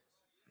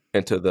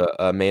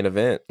main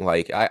event.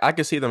 Like, I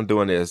could see them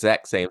doing the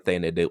exact same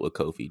thing they did with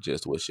Kofi,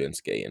 just with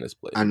Shinsuke in his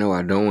place. I know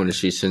I don't want to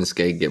see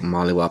Shinsuke get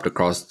mollywopped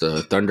across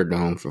the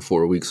Thunderdome for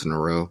 4 weeks in a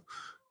row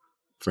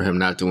for him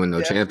not to win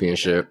no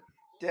championship.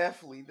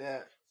 Definitely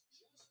that.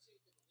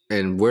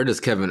 And where does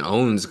Kevin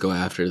Owens go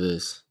after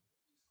this?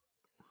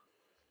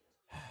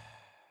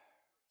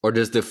 Or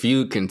does the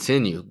feud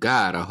continue?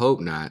 God, I hope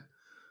not.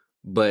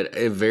 But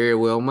it very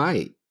well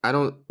might.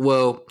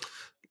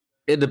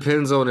 It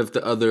depends on if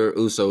the other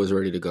Uso is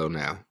ready to go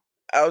now.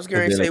 I was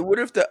going to say, what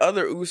if the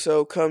other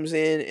Uso comes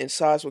in and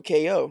sides with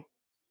KO?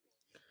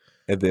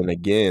 And then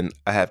again,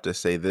 I have to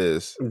say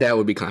this. That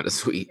would be kind of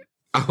sweet.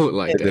 I would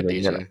like that,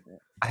 DJ.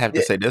 I have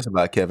to say this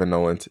about Kevin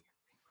Owens.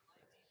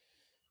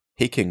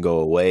 He can go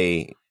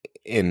away,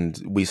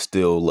 and we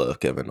still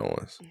love Kevin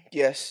Owens.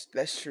 Yes,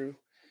 that's true.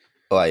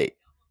 Like,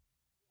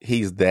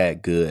 he's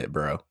that good,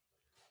 bro.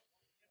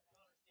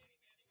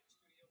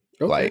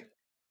 Okay. Like,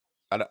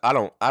 I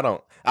don't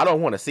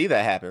want to see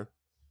that happen.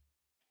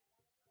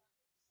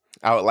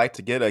 I would like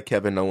to get a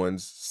Kevin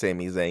Owens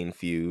Sami Zayn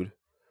feud,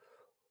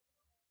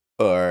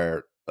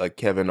 or a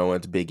Kevin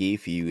Owens Big E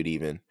feud,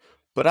 even.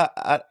 But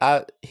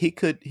he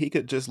could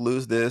just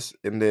lose this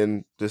and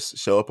then just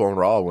show up on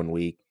Raw one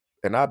week,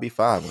 and I'd be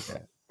fine with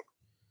that.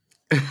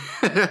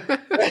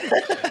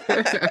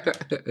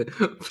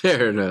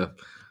 Fair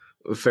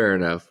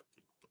enough.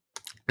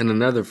 In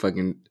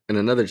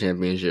another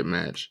championship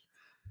match,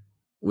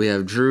 we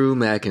have Drew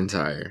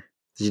McIntyre,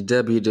 the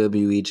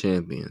WWE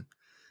champion,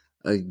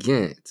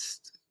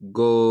 against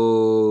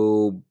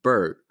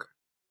Goldberg.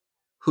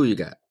 Who you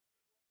got?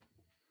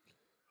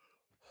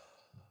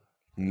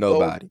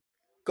 Nobody.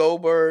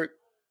 Goldberg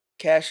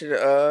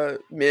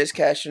Miz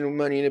cashing the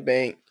Money in the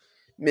Bank.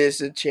 Miz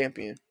the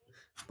champion.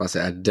 I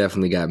say I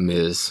definitely got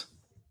Miz.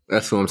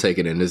 That's who I'm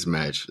taking in this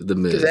match. The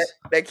Because Miz.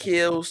 that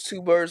kills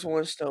two birds with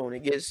one stone.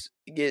 It gets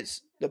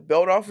the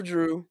belt off of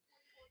Drew.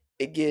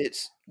 It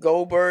gets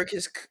Goldberg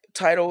his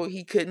title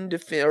he couldn't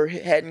defend or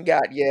hadn't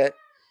got yet,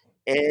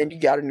 and you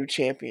got a new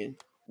champion,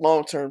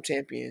 long-term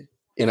champion.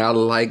 And I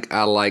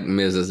like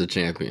Miz as a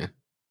champion.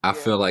 I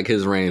feel like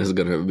his reign is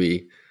gonna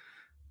be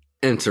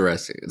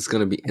interesting. It's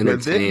gonna be But then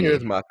entertaining.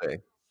 here's my thing.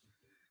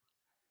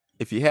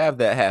 If you have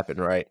that happen,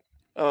 right?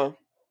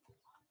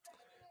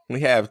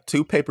 We have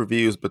 2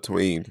 pay-per-views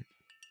between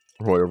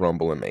Royal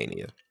Rumble and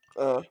Mania.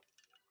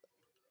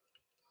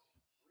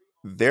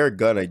 They're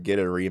gonna get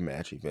a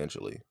rematch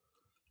eventually.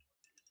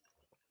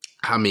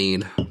 I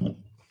mean,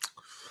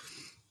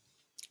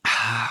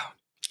 I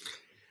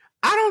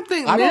don't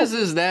think Miz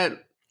is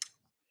that.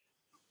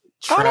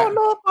 I don't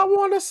know if I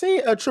want to see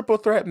a triple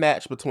threat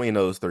match between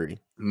those 3.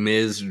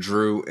 Miz,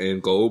 Drew,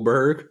 and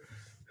Goldberg.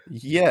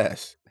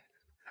 Yes.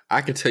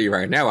 I can tell you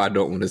right now, I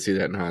don't want to see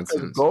that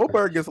nonsense.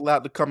 Goldberg is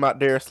allowed to come out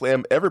there,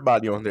 slam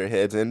everybody on their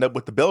heads, and end up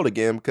with the belt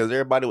again because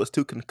everybody was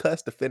too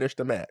concussed to finish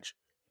the match.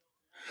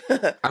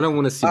 I don't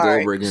want to see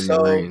Goldberg in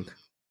the ring.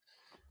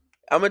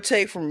 I'm going to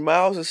take from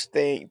Miles'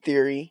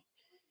 theory.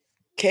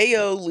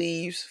 KO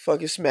leaves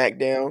fucking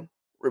SmackDown,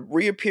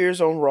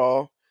 reappears on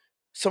Raw.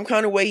 Some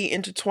kind of way he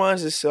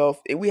intertwines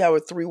himself, and we have a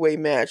 3-way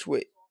match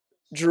with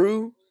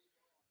Drew,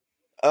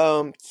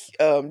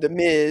 The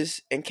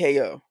Miz, and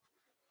KO.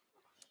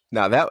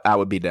 Now that I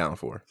would be down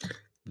for.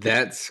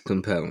 That's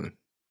compelling.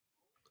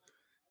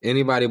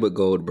 Anybody but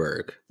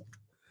Goldberg.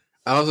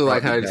 I also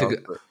like how they took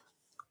it.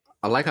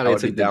 I like how they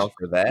took down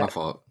for that. My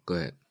fault. Go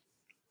ahead.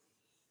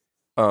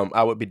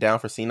 I would be down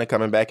for Cena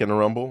coming back in the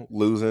Rumble,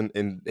 losing,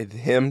 and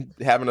him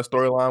having a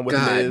storyline with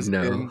Miz.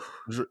 No.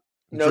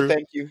 No,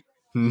 thank you.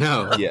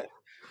 No. Yeah.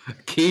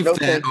 Keep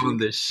that on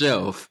the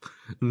shelf.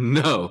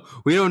 No.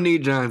 We don't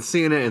need John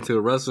Cena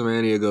until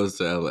WrestleMania goes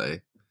to LA.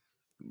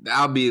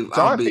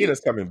 John Cena's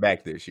coming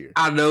back this year.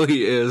 I know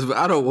he is, but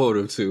I don't want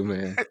him to,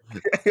 man.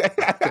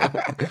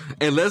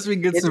 Unless we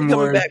get some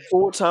more. Is he coming back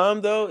full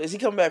time though? Is he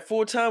coming back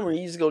full time, or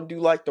he's gonna do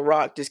like The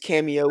Rock, just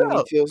cameo when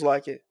he feels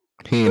like it?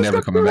 He ain't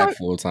never coming back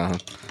full time.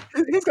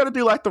 He's gonna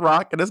do like The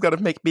Rock, and it's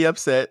gonna make me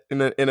upset.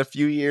 In a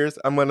few years,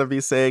 I'm gonna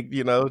be saying,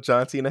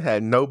 John Cena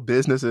had no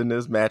business in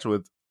this match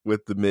with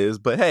The Miz,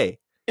 but hey,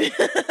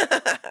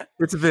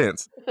 it's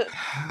Vince.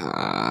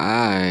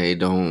 I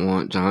don't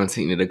want John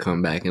Cena to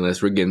come back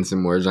unless we're getting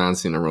some more John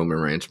Cena Roman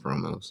Reigns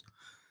promos.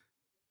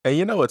 And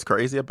you know what's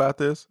crazy about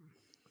this?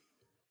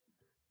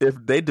 If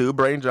they do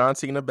bring John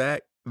Cena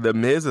back, The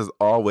Miz is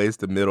always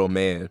the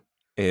middleman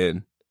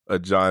in a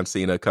John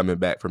Cena coming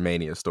back for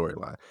Mania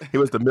storyline. He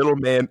was the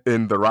middleman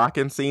in The Rock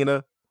and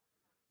Cena.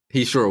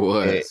 He sure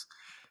was.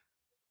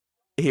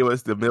 He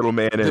was the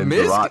middleman in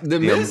The Rock. The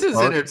Miz is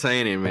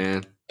entertaining,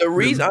 man. The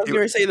reason I was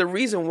going to say the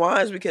reason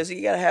why is because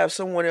you got to have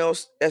someone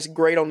else that's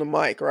great on the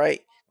mic,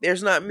 right?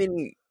 There's not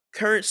many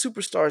current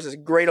superstars that's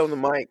great on the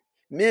mic.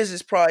 Miz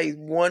is probably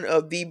one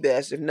of the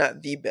best, if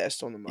not the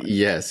best, on the mic.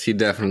 Yes, he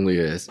definitely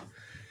is.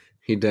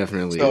 He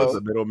definitely is. He was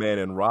the middleman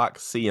in Rock,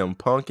 CM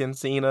Punk, and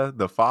Cena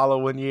the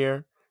following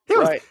year.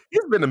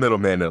 He's been the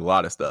middleman in a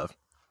lot of stuff.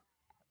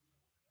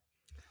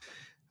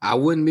 I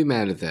wouldn't be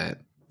mad at that.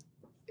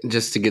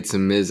 Just to get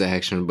some Miz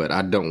action, but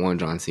I don't want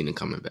John Cena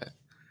coming back.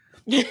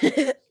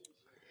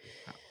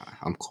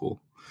 I'm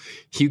cool.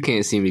 You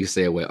can't see me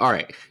stay away. All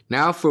right.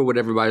 Now for what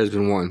everybody's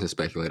been wanting to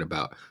speculate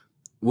about.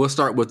 We'll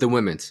start with the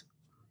women's.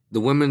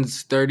 The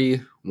women's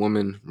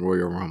 30-woman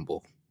Royal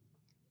Rumble.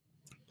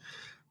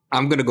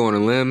 I'm gonna go on a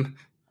limb.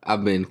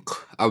 I've been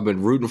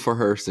rooting for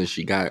her since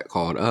she got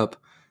called up.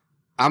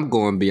 I'm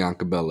going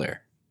Bianca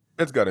Belair.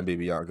 It's gonna be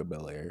Bianca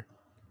Belair.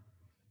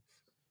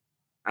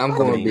 I'm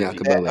going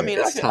Bianca Belair. I mean,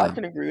 I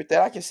can agree with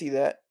that. I can see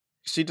that.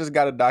 She just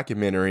got a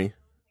documentary.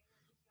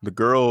 The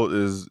girl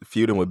is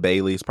feuding with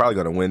Bayley. She's probably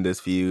gonna win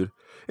this feud.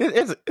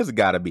 It's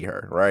got to be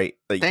her, right?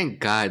 Like, thank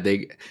God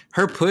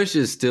her push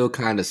is still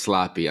kind of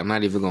sloppy. I'm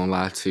not even gonna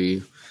lie to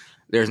you.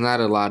 There's not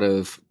a lot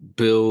of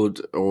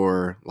build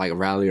or like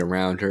rally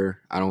around her.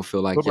 I don't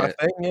feel like. But my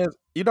thing is,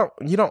 you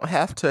don't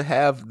have to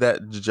have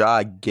that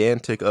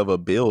gigantic of a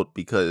build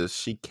because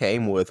she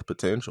came with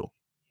potential.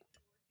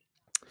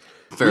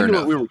 Fair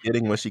enough. What we were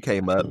getting when she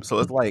came up, so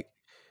it's like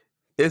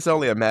it's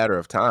only a matter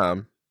of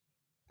time.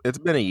 It's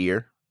been a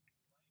year.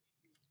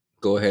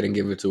 Go ahead and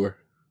give it to her.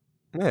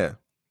 Yeah,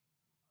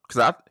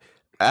 because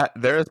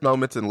there's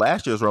moments in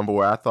last year's Rumble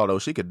where I thought, oh,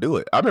 she could do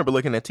it. I remember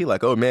looking at T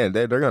like, oh man,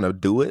 they're gonna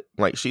do it.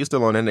 Like she's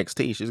still on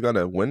NXT. She's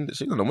gonna win.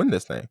 She's gonna win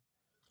this thing.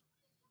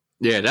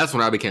 Yeah, that's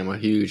when I became a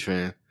huge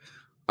fan.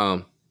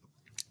 And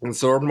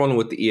so I'm rolling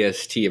with the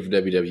EST of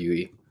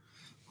WWE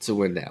to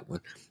win that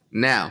one.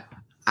 Now,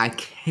 I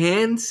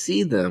can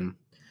see them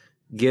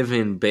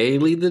giving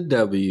Bayley the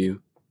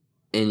W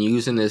and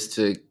using this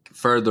to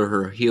further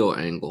her heel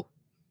angle.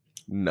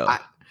 No.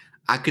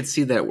 I could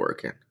see that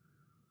working.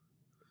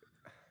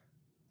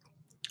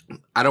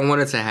 I don't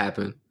want it to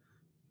happen,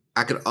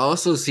 I could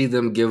also see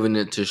them giving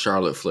it to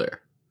Charlotte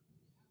Flair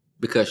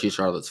because she's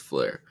Charlotte's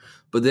Flair.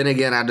 But then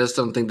again, I just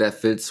don't think that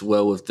fits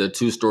well with the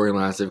two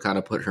storylines they've kind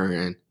of put her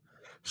in.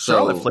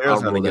 Charlotte So Flair's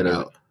I'll going rule to that get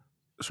out.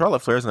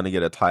 Charlotte Flair's going to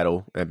get a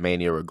title at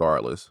Mania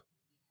regardless.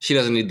 She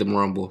doesn't need the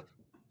Rumble.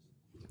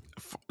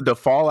 The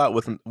fallout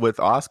with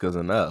Asuka's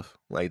enough.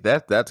 Like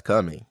that's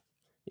coming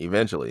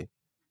eventually.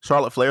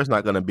 Charlotte Flair's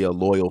not going to be a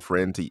loyal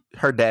friend to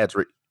her dad's.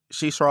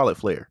 She's Charlotte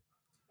Flair.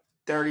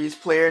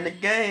 30th player in the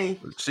game.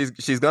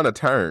 She's going to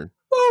turn.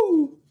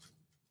 Woo!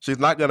 She's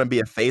not going to be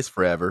a face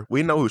forever.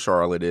 We know who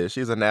Charlotte is.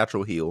 She's a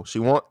natural heel. She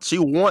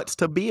wants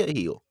to be a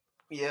heel.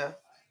 Yeah.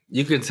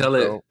 You can tell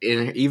it.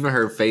 Even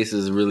her face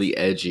is really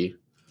edgy.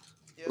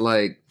 Yep.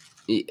 Like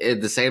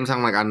at the same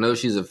time, like I know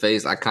she's a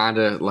face. I kind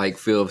of like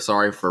feel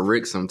sorry for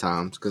Rick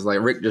sometimes because like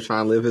Rick just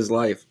trying to live his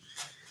life,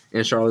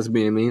 and Charlotte's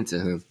being mean to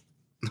him.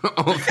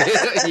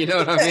 You know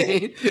what I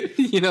mean?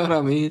 You know what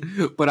I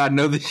mean? But I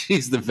know that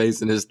she's the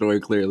face in this story.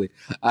 Clearly,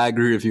 I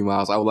agree with you,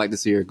 Miles. I would like to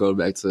see her go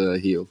back to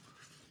heel.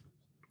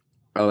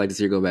 I would like to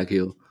see her go back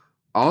heel.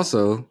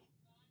 Also,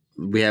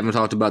 we haven't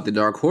talked about the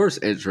Dark Horse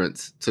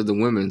entrance to the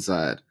women's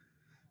side.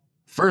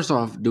 First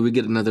off, do we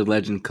get another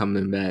legend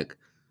coming back?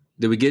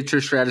 Did we get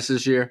Trish Stratus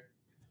this year?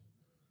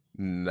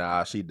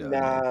 Nah, she done.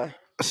 Nah.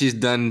 She's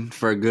done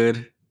for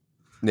good.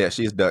 Yeah,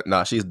 she's done.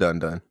 Nah, she's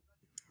done.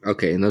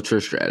 Okay, no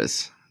Trish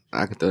Stratus.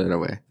 I can throw that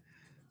away.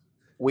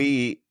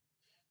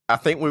 I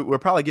think we'll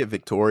probably get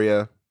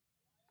Victoria,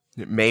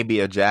 maybe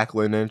a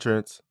Jacqueline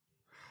entrance.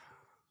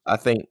 I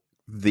think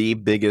the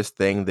biggest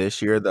thing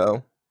this year,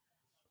 though,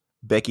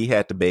 Becky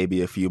had the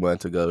baby a few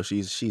months ago.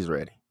 She's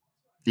ready.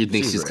 You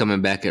think she's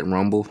coming back at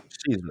Rumble?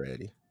 She's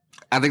ready.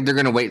 I think they're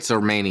gonna wait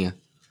till Mania.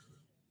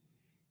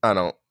 I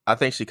don't. I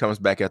think she comes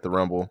back at the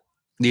Rumble.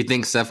 Do you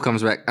think Seth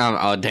comes back?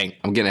 Oh dang,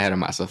 I'm getting ahead of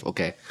myself.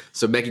 Okay,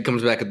 so Becky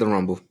comes back at the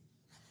Rumble.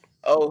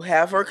 Oh,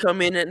 have her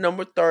come in at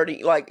number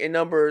 30, like at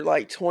number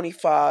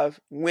 25,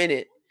 win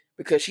it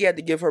because she had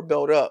to give her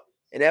belt up,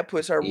 and that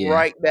puts her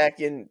right back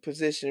in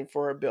position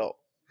for her belt.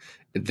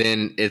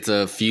 Then it's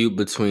a feud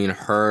between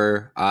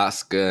her,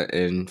 Asuka,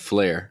 and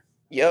Flair.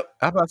 Yep.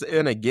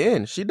 And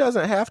again, she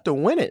doesn't have to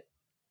win it.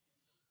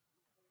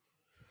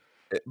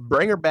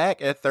 Bring her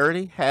back at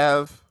 30.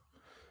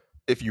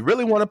 If you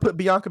really want to put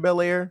Bianca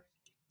Belair,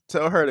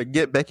 tell her to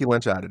get Becky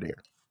Lynch out of there.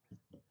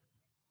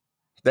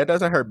 That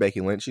doesn't hurt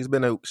Becky Lynch. She's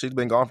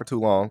been gone for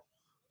too long.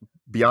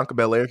 Bianca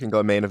Belair can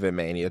go main event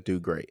Mania, do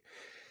great.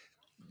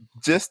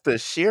 Just the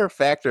sheer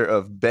factor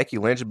of Becky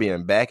Lynch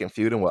being back and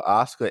feuding with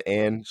Asuka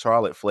and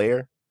Charlotte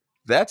Flair,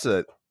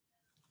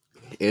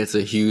 it's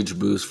a huge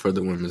boost for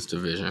the women's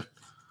division.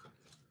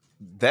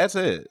 That's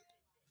it.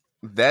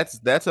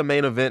 That's a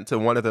main event to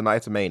one of the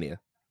nights of Mania.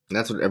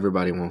 That's what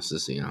everybody wants to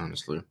see,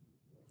 honestly.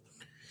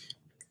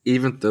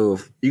 Even though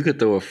you could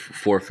throw a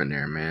fourth in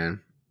there,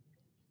 man.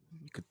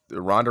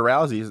 Ronda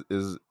Rousey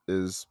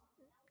is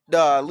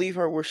leave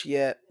her where she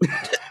at.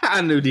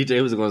 I knew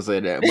DJ was going to say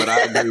that, but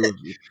I agree with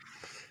you.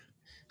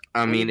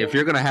 I mean, if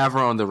you're going to have her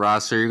on the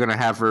roster, you're going to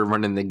have her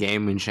running the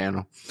gaming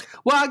channel.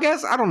 Well, I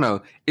guess I don't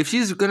know if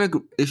she's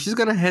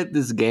gonna head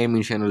this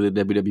gaming channel that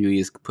WWE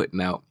is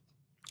putting out.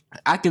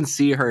 I can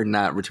see her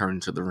not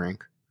returning to the ring.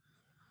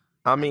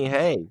 I mean,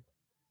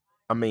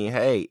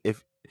 hey,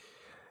 if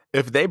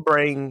they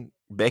bring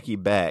Becky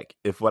back,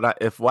 if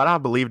what I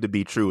believe to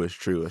be true is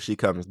true, if she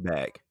comes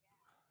back,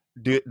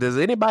 does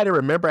anybody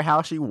remember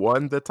how she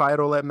won the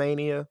title at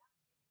Mania?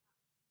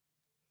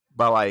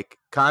 By like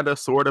kind of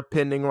sort of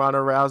pinning Ronda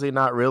Rousey,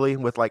 not really,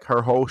 with like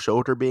her whole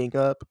shoulder being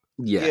up.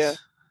 Yes. Yeah.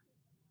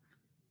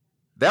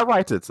 That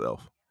writes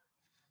itself.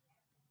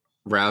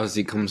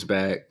 Rousey comes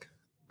back,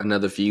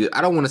 another feud. I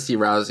don't want to see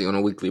Rousey on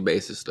a weekly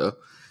basis though.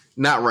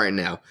 Not right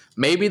now.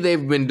 Maybe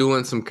they've been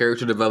doing some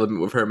character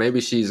development with her. Maybe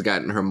she's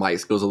gotten her mic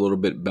skills a little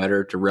bit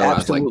better to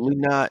realize absolutely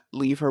not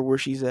leave her where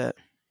she's at.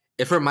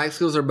 If her mic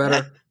skills are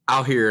better,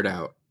 I'll hear it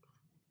out.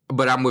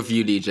 But I'm with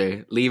you,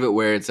 DJ. Leave it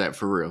where it's at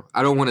for real.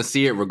 I don't want to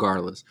see it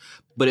regardless.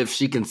 But if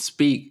she can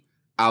speak,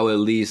 I'll at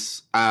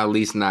least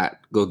not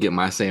go get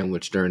my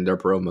sandwich during their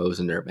promos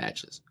and their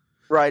matches.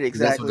 Right,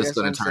 exactly. That's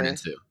what it's going to turn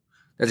into.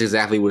 That's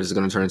exactly what it's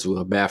going to turn into,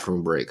 a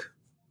bathroom break.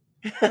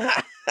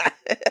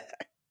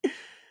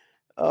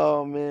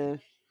 Oh,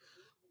 man.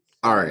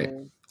 All right.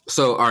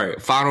 So,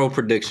 final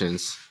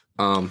predictions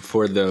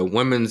for the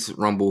Women's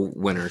Rumble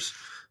winners.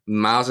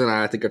 Miles and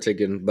I think, are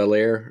taking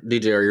Belair.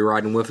 DJ, are you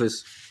riding with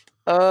us?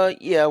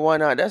 Yeah, why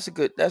not? That's a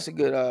good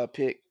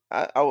pick.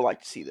 I would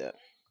like to see that.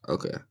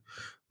 Okay.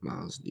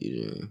 Miles,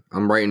 DJ.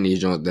 I'm writing these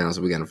joints down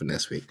so we got them for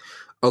next week.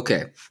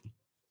 Okay.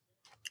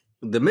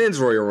 The Men's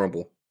Royal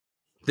Rumble.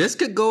 This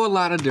could go a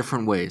lot of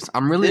different ways.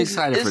 I'm really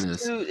excited for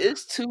this.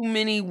 It's too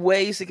many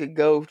ways it could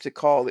go to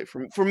call it.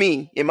 For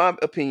me, in my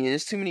opinion,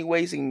 it's too many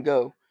ways it can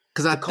go.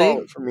 Because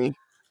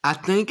I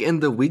think in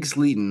the weeks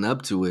leading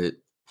up to it,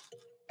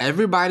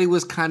 everybody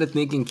was kind of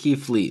thinking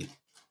Keith Lee.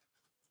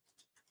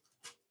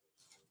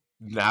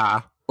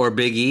 Nah. Or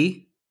Big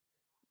E.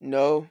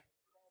 No.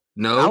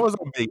 I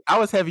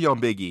was heavy on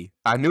Big E.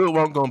 I knew it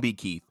wasn't gonna be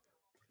Keith.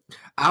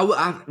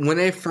 When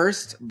they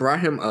first brought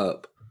him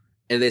up,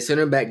 and they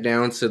sent him back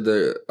down to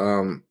the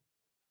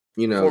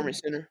Performance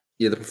Center.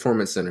 Yeah, the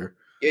Performance Center.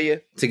 Yeah.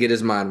 To get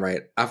his mind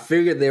right. I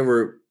figured they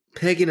were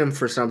pegging him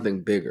for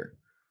something bigger.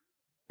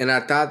 And I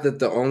thought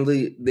that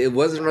it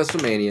wasn't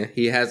WrestleMania.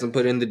 He hasn't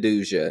put in the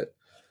dues yet.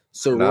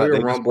 So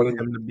Royal Rumble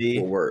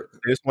will work.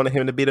 They just wanted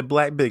him to be the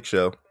Black Big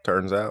Show,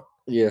 turns out.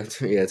 Yeah,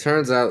 it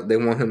turns out they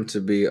want him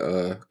to be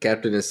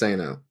Captain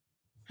Insano.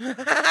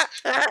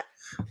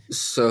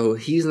 So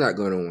he's not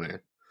going to win.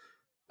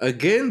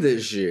 Again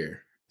this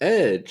year,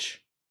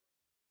 Edge.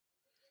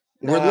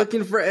 We're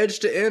looking for Edge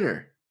to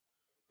enter.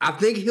 I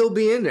think he'll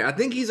be in there. I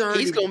think he's already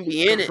He's going to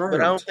be in confirmed. it,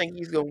 but I don't think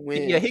he's going to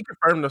win. Yeah, he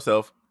confirmed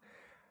himself.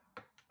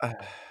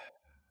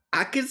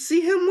 I could see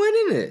him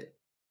winning it.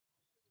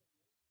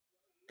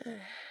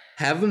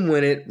 Have him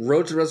win it.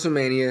 Road to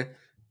WrestleMania.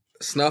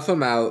 Snuff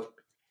him out.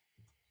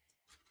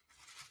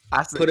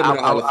 Put him in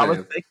the Hall of Fame. I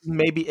was thinking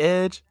maybe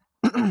Edge.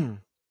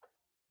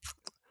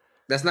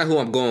 That's not who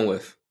I'm going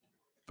with.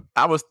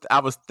 I was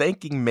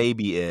thinking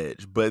maybe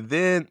Edge, but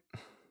then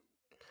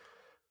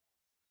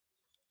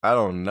I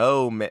don't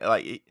know, man.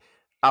 Like,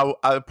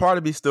 I part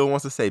of me still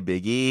wants to say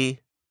Big E.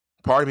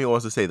 Part of me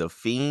wants to say The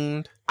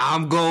Fiend.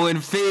 I'm going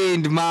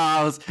Fiend,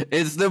 Miles.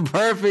 It's the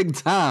perfect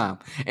time.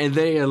 And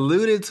they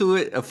alluded to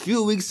it a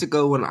few weeks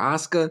ago when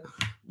Asuka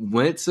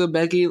went to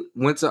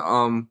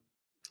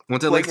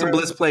Alexa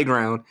Bliss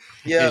Playground.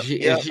 Yeah.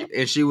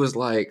 And she was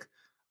like,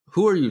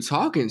 "Who are you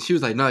talking?" She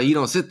was like, "No, you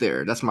don't sit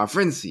there. That's my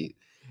friend's seat."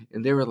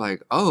 And they were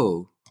like,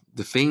 "Oh,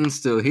 the Fiend's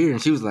still here."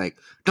 And she was like,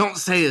 "Don't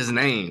say his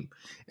name."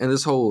 And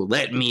this whole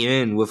 "let me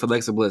in" with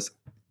Alexa Bliss.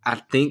 I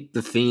think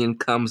the Fiend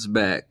comes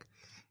back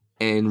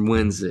and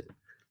wins it.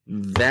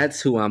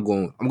 That's who I'm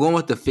going. I'm going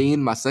with the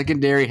Fiend. My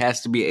secondary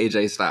has to be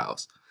AJ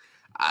Styles.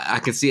 I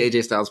can see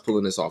AJ Styles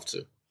pulling this off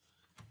too.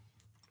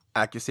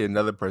 I can see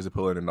another person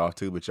pulling it off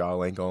too, but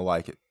y'all ain't gonna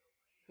like it.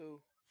 Who?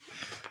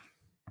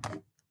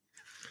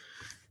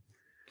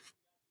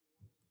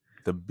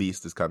 The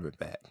Beast is coming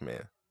back,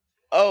 man.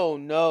 Oh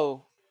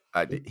no!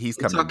 He's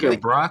coming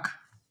back. Brock?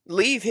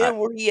 Leave him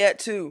where he at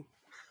too.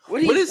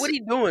 What he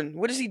doing?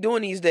 What is he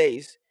doing these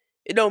days?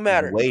 It don't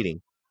matter.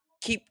 Waiting.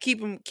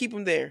 Keep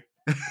him there.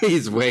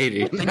 He's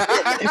waiting. He's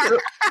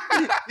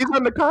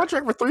on the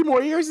contract for 3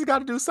 more years. He's got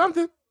to do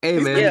something. Hey,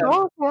 He's man. been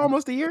gone for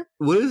almost a year.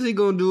 What is he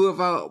going to do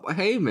without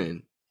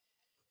Heyman?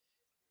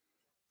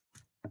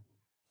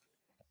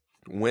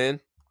 Win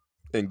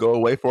and go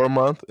away for a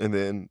month and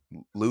then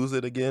lose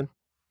it again.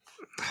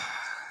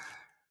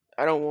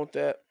 I don't want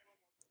that.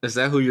 Is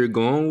that who you're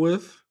going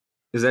with?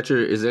 Is that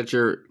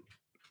your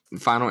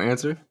final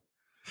answer?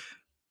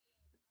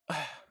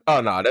 Oh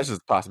no, that's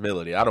just a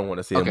possibility. I don't want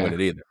to see him win it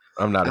either.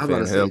 I'm not a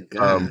fan of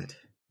him.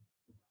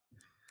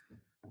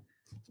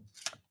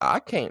 I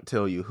can't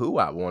tell you who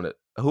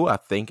I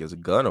think is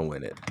gonna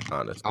win it,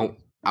 honestly.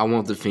 I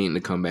want the Fiend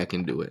to come back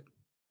and do it.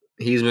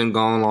 He's been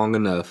gone long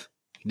enough.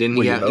 He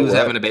was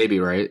having a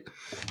baby, right?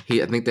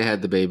 I think they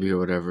had the baby or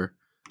whatever.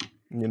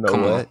 You know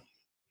what?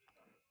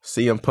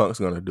 CM Punk's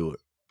gonna do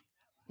it.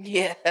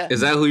 Yeah.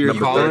 Is that who you're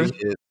calling?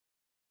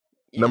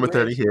 Number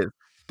 30 hits.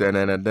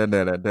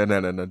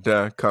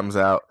 Comes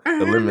out,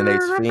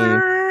 eliminates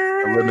Fiend,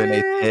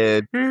 eliminates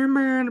Edge,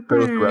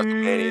 goes to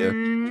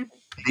WrestleMania,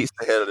 beats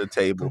the head of the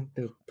table,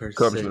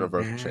 becomes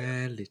Universal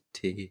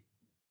Champion.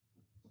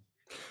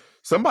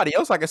 Somebody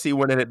else I can see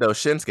winning it though,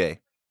 Shinsuke.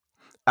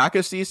 I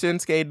could see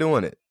Shinsuke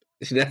doing it.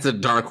 That's a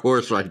dark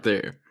horse right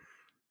there.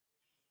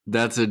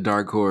 That's a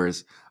dark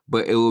horse,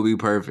 but it will be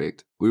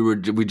perfect.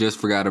 We just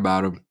forgot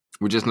about him.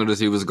 We just noticed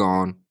he was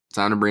gone.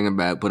 Time to bring him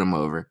back, put him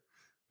over.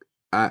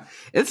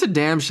 It's a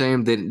damn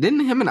shame that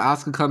didn't him and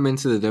Asuka come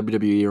into the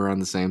WWE around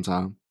the same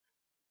time?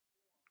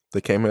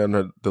 They came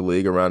into the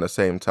league around the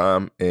same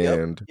time,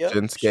 and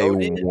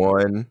Shinsuke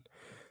won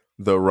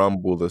the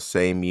Rumble the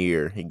same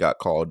year he got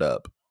called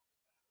up.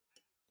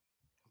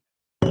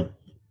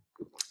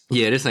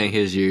 Yeah, this ain't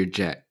his year,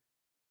 Jack.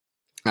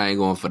 I ain't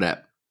going for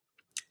that.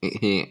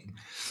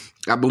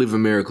 I believe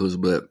in miracles,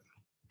 but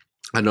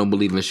I don't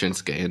believe in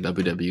Shinsuke in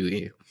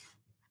WWE.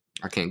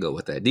 I can't go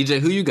with that.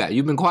 DJ, who you got?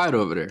 You've been quiet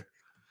over there.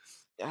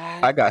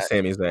 I got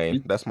Sami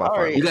Zayn. That's my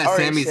final. You got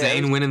Sami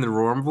Zayn winning the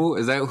Rumble?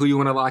 Is that who you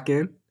want to lock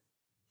in?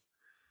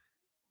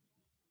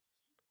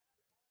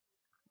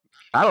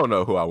 I don't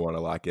know who I want to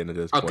lock in at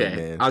this point,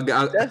 man.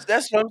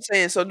 That's what I'm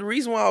saying. So the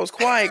reason why I was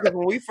quiet, because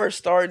when we first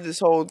started this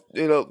whole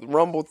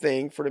Rumble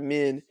thing for the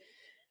men,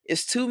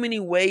 it's too many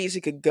ways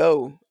it could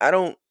go.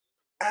 I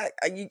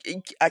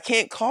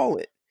can't call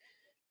it.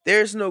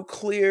 There's no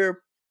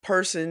clear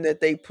person that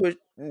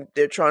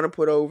they're trying to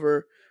put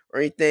over or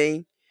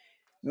anything.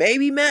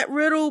 Maybe Matt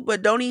Riddle,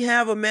 but don't he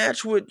have a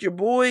match with your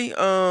boy?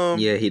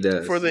 Yeah, he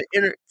does for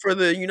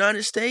the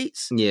United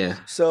States. Yeah.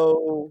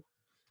 So,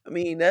 I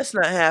mean, that's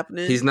not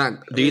happening. He's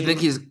not. Do you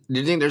think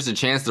there's a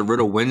chance that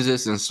Riddle wins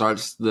this and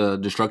starts the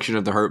destruction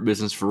of the Hurt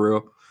Business for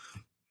real?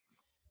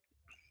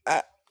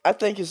 I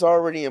think it's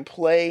already in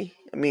play.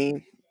 I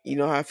mean, you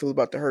know how I feel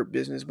about the Hurt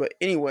Business, but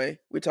anyway,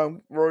 we're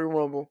talking Royal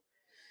Rumble.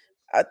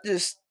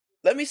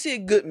 Let me see a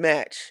good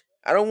match.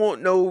 I don't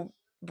want no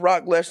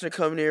Brock Lesnar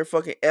coming there,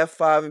 fucking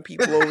F5 and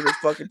people over the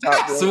fucking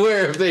top I rope.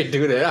 swear, if they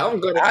do that, I'm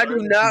gonna. I do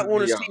turn the not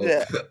want to TV see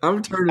that. off.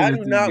 I'm turning I the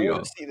do not TV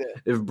want off. to see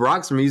that. If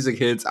Brock's music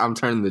hits, I'm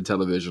turning the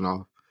television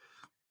off.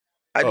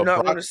 I do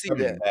not want to Brock's see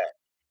coming that.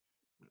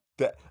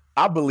 back.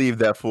 I believe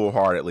that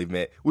full-heartedly,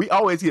 man. We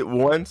always get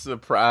one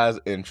surprise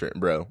entrant,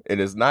 bro. And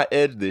it's not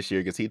Edge this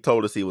year because he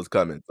told us he was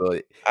coming. So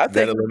I that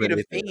think it would be the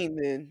eliminates it. Fiend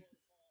then.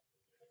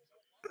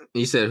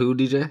 You said who,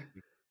 DJ?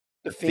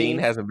 The Fiend Fiend.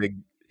 hasn't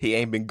been. He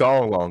ain't been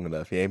gone long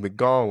enough. Yeah, I'm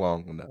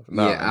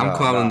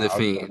calling the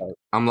Fiend.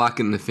 I'm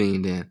locking the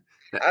Fiend in.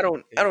 I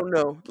don't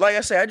know. Like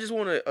I say, I just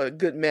want a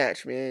good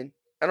match, man.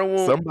 I don't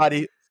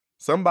want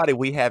somebody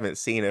we haven't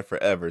seen in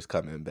forever is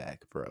coming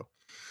back, bro.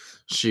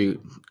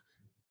 Shoot.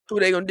 who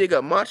they gonna dig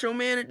up, Macho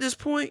Man at this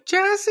point?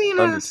 John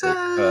Cena.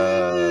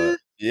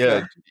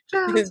 Yeah,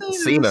 John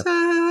Cena.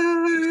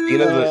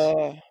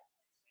 Uh,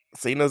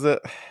 Cena's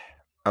a.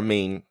 I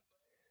mean,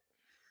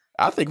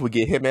 I think we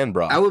get him and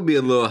Brock. I would be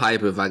a little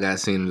hype if I got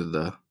Cena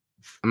though.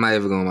 I'm not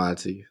even gonna lie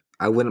to you.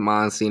 I wouldn't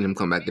mind seeing him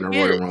come back in a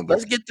Royal Rumble.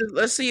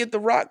 Let's see if The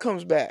Rock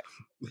comes back.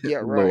 Yeah,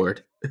 right.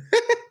 Lord.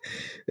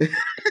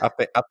 I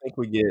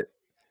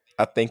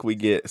think we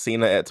get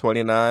Cena at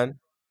 29.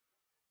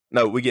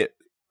 No, we get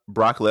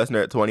Brock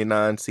Lesnar at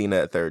 29, Cena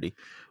at 30.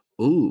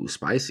 Ooh,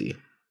 spicy.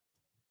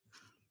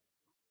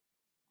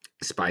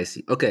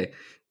 Spicy. Okay.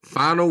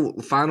 Final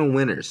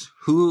winners.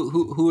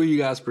 Who are you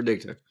guys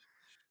predicting?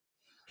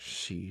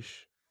 Sheesh.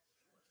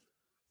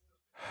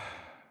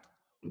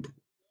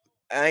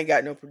 I ain't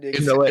got no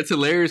prediction. It's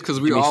hilarious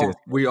because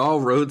we all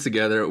rode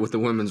together with the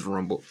women's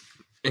rumble,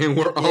 and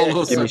we're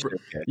all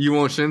separate. You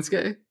want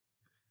Shinsuke?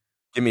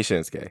 Give me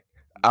Shinsuke.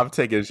 I'm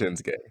taking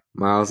Shinsuke.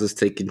 Miles is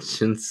taking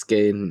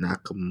Shinsuke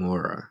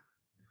Nakamura.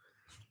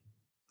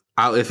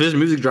 If his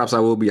music drops, I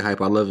will be hype.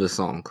 I love this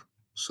song,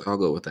 so I'll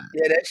go with that.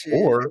 Yeah, that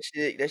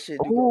shit.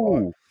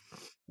 Ooh,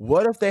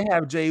 what if they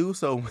have Jey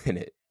Uso win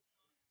it?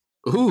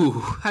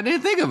 Ooh, I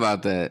didn't think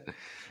about that.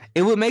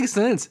 It would make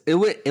sense. It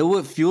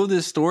would fuel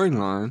this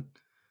storyline.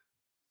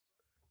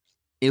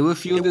 It would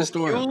fuel this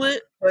storyline.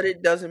 But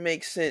it doesn't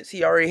make sense.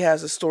 He already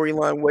has a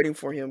storyline waiting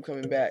for him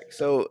coming back.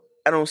 So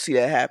I don't see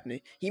that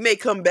happening. He may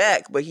come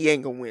back, but he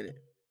ain't gonna win it.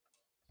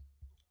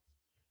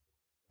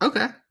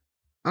 Okay.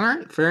 All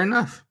right. Fair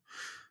enough.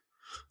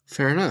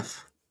 Do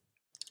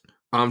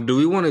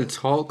we want to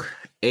talk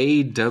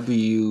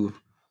AEW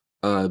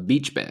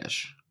Beach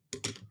Bash?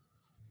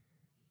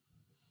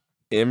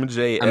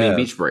 MJF. I mean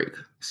Beach Break.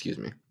 Excuse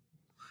me.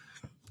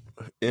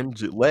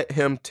 Let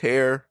him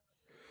tear.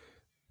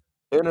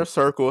 Inner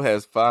Circle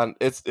has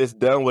it's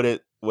done what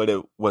it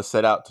was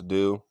set out to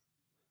do.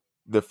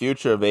 The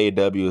future of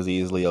AEW is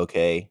easily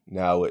okay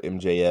now with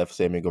MJF,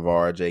 Sammy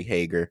Guevara, Jake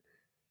Hager,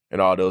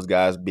 and all those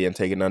guys being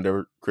taken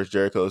under Chris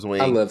Jericho's wing.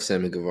 I love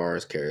Sammy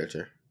Guevara's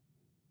character.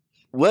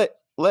 Let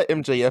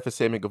MJF and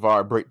Sammy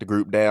Guevara break the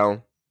group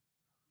down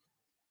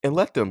and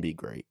let them be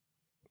great.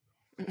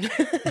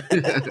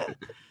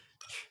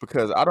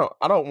 Because I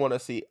don't want to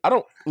see. I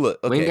don't look.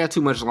 Okay. We ain't got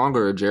too much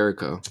longer of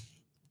Jericho.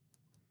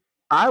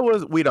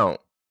 We don't.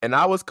 And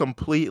I was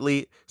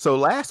completely. So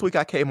last week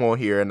I came on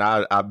here and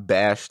I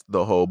bashed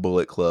the whole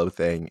Bullet Club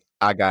thing.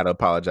 I got to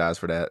apologize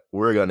for that.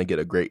 We're going to get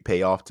a great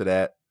payoff to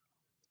that.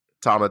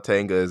 Tama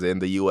Tonga is in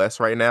the U.S.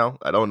 right now.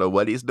 I don't know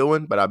what he's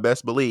doing, but I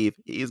best believe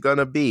he's going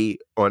to be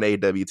on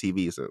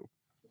AWTV soon.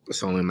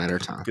 It's only a matter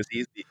of time. Because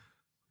he's the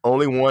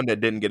only one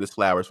that didn't get his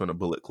flowers from the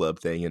Bullet Club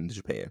thing in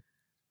Japan.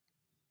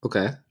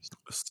 Okay.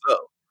 So,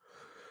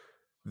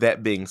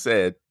 that being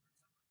said,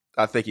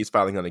 I think he's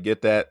finally going to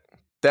get that.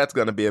 That's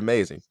going to be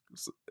amazing.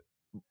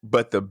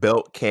 But the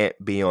belt can't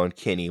be on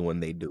Kenny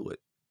when they do it.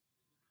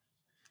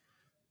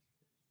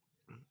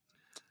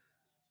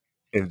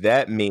 And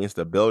that means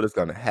the belt is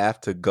going to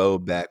have to go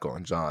back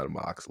on Jon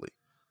Moxley.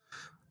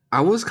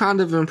 I was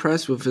kind of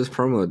impressed with his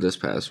promo this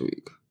past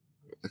week.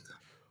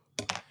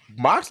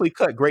 Moxley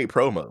cut great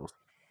promos.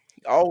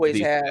 Always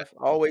have.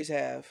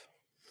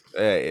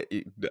 Hey,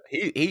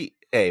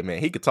 hey man,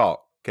 he could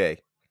talk. Okay.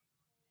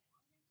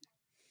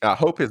 I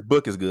hope his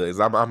book is good. 'Cause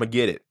I'm gonna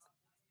get it,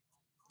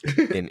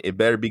 and it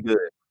better be good,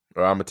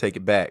 or I'm gonna take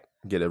it back,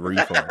 get a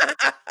refund.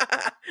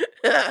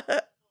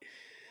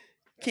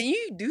 Can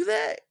you do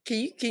that?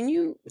 Can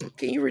you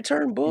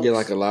return books? Get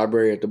like a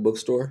library at the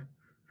bookstore.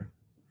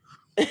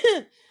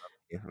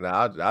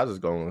 Nah, I just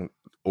gonna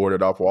order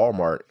it off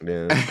Walmart.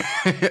 Then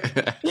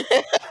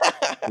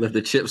let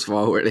the chips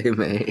fall where they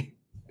may.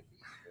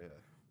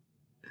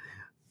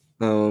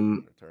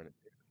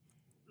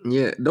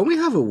 Yeah, don't we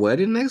have a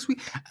wedding next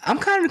week? I'm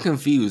kind of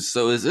confused.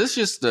 So is this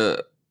just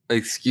a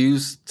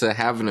excuse to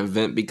have an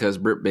event because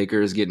Britt Baker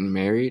is getting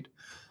married?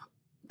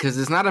 Because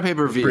it's not a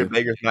pay-per-view. Britt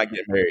Baker's not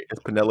getting married. It's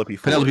Penelope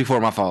Ford. Penelope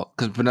Ford, my fault.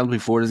 Because Penelope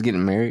Ford is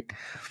getting married.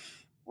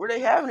 Where they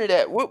having it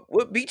at?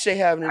 What beach they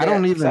having it at? I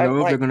don't even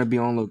know if they're going to be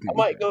on location. I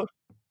might go.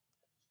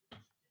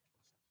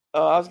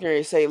 I was going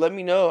to say, let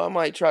me know. I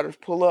might try to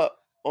pull up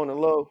on the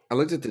low. I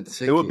looked at the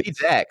tickets. It would be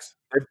Jax.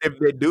 If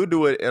they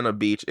do it in a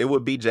beach, it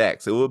would be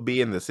Jax. It would be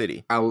in the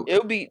city.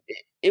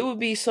 It would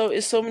be so.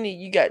 It's so many.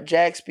 You got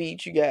Jax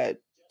Beach. You got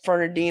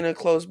Fernandina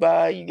close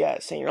by. You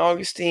got St.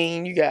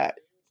 Augustine. You got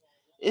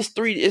it's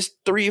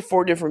three or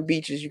four different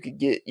beaches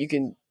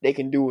they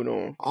can do it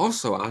on.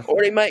 Also,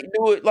 Or they might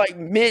do it like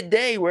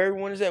midday where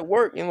everyone is at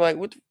work and like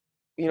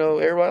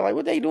everybody like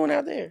what they doing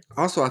out there.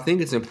 I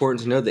think it's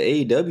important to know that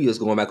AEW is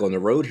going back on the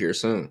road here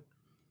soon.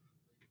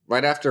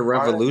 Right after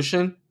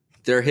Revolution,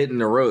 they're hitting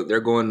the road. They're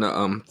going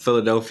to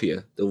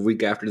Philadelphia the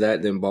week after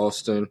that, then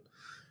Boston,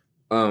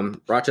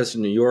 Rochester,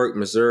 New York,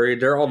 Missouri.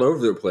 They're all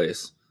over the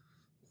place.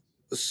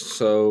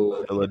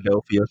 So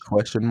Philadelphia ?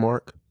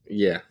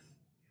 Yeah,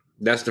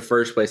 that's the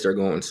first place they're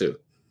going to.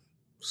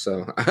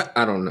 So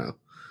I don't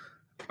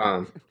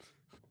know.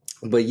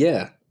 But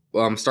yeah,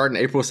 starting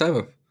April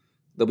 7th,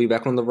 they'll be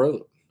back on the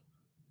road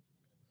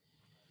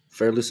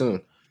fairly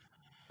soon.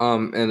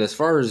 And as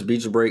far as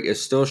Beach Break,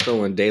 it's still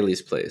showing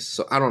Daly's Place.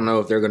 So I don't know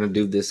if they're going to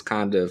do this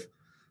kind of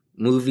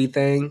movie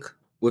thing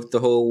with the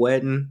whole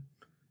wedding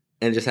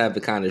and just have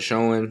it kind of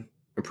showing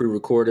and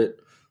pre-recorded,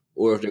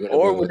 or if they're going to.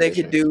 Or what they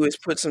could do is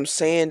put some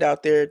sand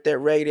out there at that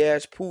ragged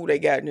ass pool they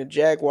got in the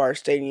Jaguar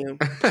Stadium.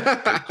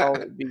 Call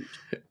it beach.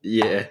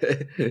 Yeah,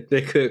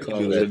 they could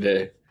call it a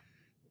day.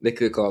 They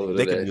could call it a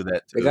day. They can do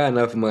that too. They got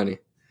enough money.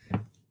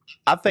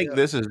 I think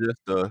this is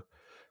just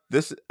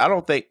I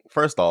don't think,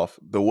 first off,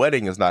 the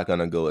wedding is not going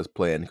to go as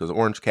planned because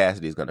Orange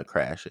Cassidy is going to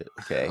crash it.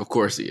 Okay, of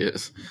course he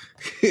is.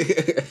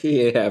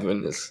 He ain't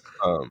having this.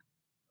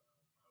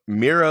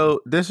 Miro,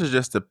 this is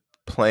just a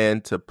plan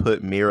to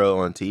put Miro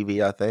on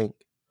TV, I think.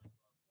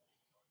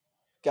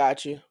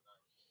 Gotcha.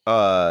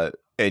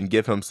 And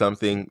give him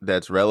something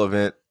that's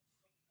relevant.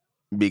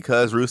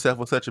 Because Rusev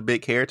was such a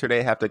big character,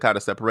 they have to kind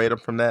of separate him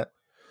from that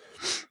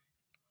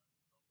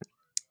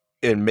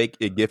and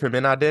give him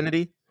an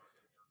identity.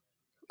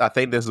 I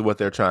think this is what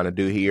they're trying to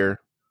do here.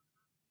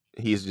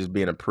 He's just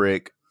being a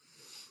prick.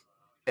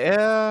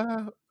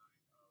 Sad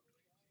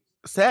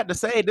to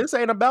say, this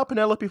ain't about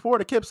Penelope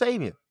Ford or Kip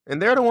Sabian. And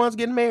they're the ones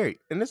getting married.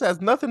 And this has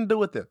nothing to do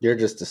with them. You're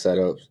just the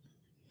setups.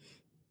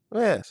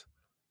 Yes.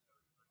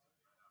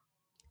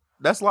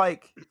 That's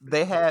like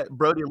they had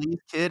Brody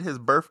Lee's kid, his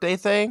birthday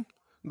thing.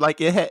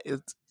 Like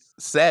it's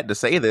sad to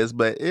say this,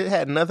 but it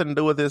had nothing to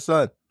do with his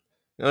son.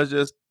 It was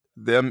just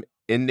them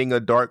ending a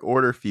Dark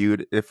Order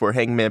feud for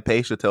Hangman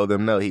Page to tell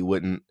them no, he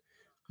wouldn't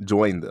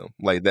join them.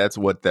 Like that's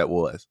what that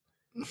was.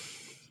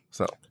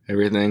 So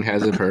everything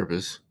has a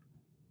purpose.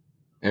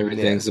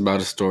 Everything's about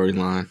a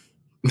storyline.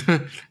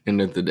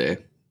 End of the day.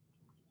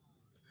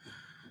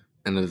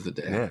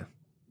 Yeah.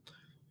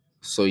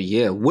 So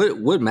yeah,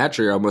 what match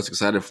are y'all most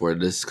excited for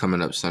this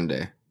coming up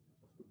Sunday?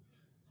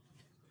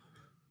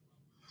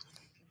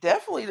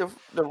 Definitely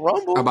the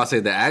Rumble. I'm about to say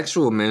the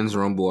actual men's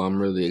Rumble.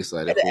 I'm really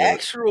excited for the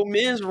actual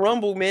men's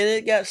Rumble, man.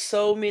 It got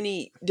so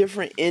many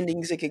different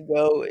endings it could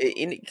go.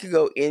 It could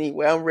go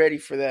anywhere. I'm ready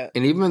for that.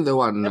 And even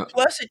though I know,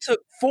 plus it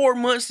took 4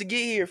 months to get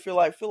here. Feel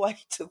like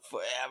it took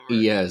forever.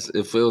 Yes,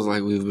 it feels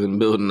like we've been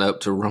building up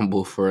to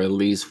Rumble for at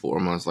least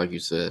 4 months, like you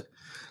said.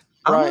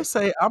 I'm gonna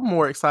say I'm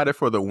more excited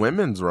for the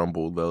women's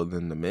Rumble though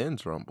than the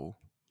men's Rumble.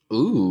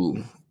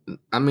 Ooh,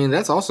 I mean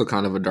that's also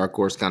kind of a dark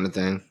horse kind of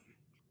thing.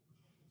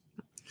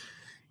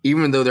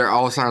 Even though there are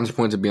all signs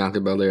point to Bianca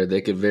Belair,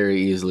 they could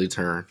very easily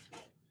turn.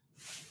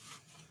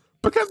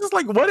 Because it's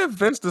like, what if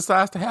Vince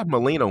decides to have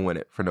Melina win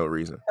it for no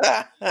reason?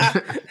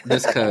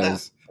 Just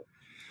because.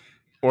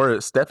 Or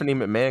Stephanie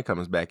McMahon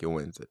comes back and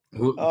wins it.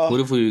 What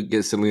if we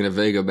get Selena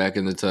Vega back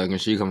in the tug and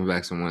she comes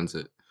back and wins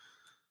it?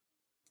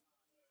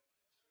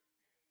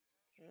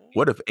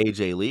 What if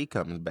AJ Lee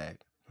comes back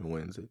and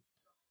wins it?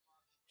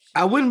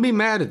 I wouldn't be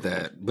mad at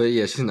that. But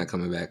yeah, she's not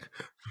coming back.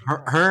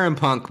 Her and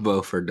Punk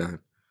both are done.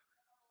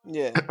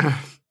 Yeah.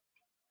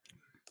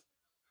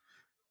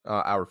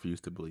 I refuse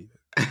to believe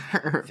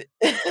it.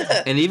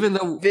 And even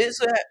though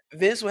Vince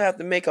would have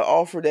to make an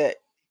offer that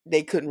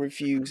they couldn't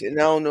refuse, and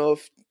I don't know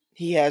if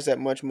he has that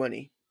much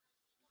money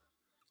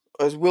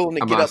or is willing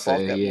to get up off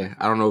that money.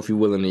 I don't know if he's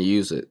willing to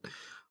use it.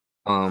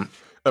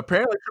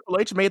 Apparently, Triple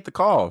H made the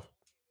call.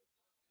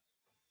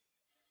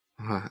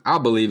 I'll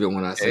believe it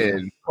when I see it.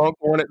 And Punk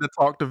wanted to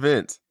talk to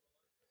Vince.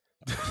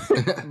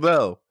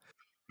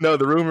 No,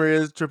 the rumor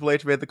is Triple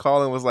H made the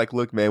call and was like,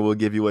 "Look, man, we'll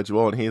give you what you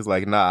want." And he's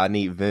like, "Nah, I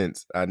need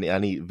Vince. I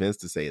need Vince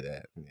to say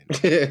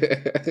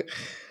that."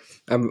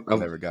 I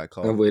never got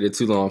called. I waited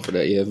too long for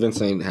that. Yeah,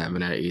 Vince ain't having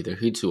that either.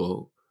 He too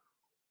old.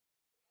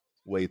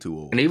 Way too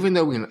old. And even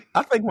though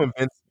I think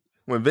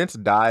when Vince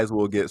dies,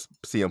 we'll get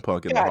CM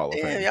Punk in the Hall of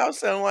Fame. Y'all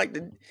sound like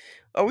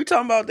are we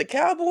talking about the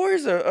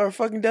Cowboys or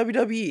fucking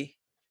WWE?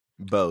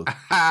 Both.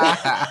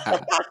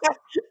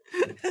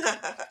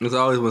 It's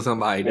always when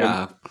somebody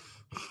dies.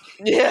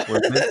 Yeah.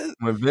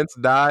 When Vince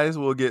dies,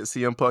 we'll get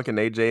CM Punk and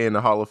AJ in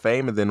the Hall of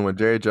Fame, and then when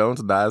Jerry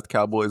Jones dies, the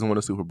Cowboys win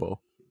a Super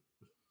Bowl.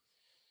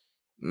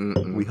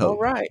 We hope. All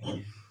right.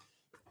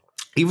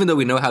 Even though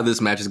we know how this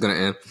match is going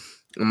to end,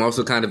 I'm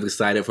also kind of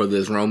excited for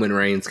this Roman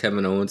Reigns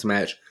Kevin Owens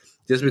match,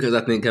 just because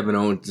I think Kevin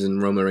Owens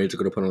and Roman Reigns are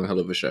going to put on a hell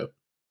of a show.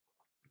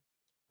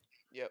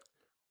 Yep.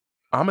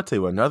 I'm gonna tell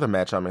you another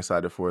match I'm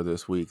excited for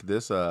this week.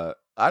 This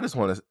I just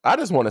want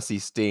to see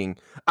Sting.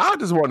 I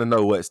just want to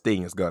know what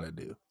Sting is gonna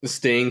do.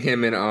 Sting,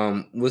 him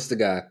and what's the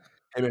guy?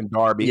 Him and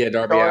Darby. Yeah,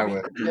 Darby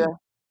Allin. Yeah.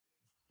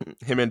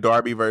 Him and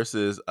Darby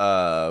versus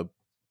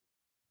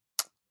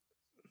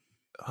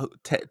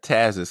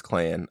Taz's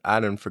clan. I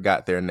done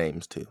forgot their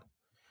names too.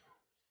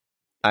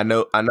 I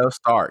know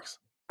Starks.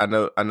 I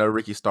know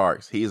Ricky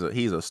Starks. He's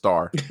a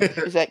star.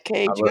 Is that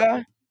Cage I love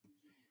guy?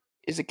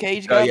 Is it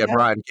Cage Oh guy? yeah, now?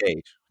 Brian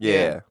Cage.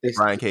 Yeah, They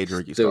Brian Cage and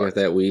Ricky still Starks.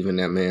 got that weave in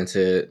that man's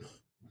head.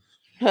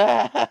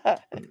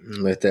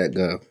 Let that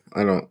go.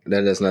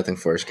 That does nothing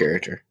for his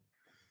character.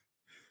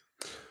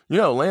 You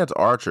know, Lance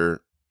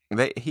Archer,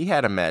 he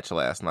had a match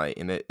last night,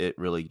 and it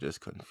really just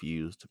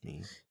confused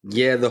me.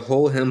 Yeah, the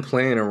whole him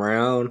playing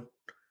around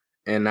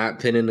and not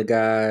pinning the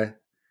guy.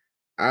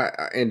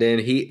 And then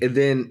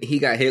he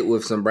got hit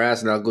with some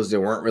brass knuckles that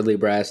weren't really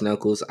brass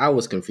knuckles. I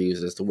was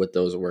confused as to what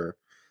those were.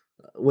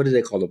 What did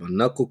they call them? A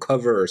knuckle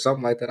cover or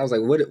something like that? I was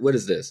like, what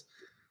is this?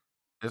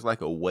 It's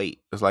like a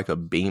weight. It's like a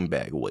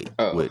beanbag weight,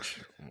 which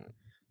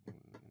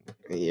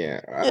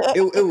yeah,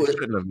 it was.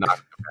 Shouldn't have knocked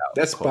him out.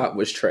 That spot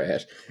was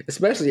trash,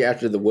 especially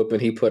after the whipping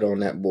he put on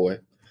that boy.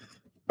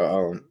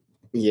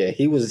 Yeah,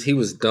 he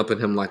was dumping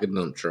him like a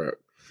dump truck,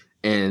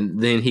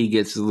 and then he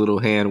gets a little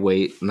hand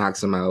weight,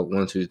 knocks him out.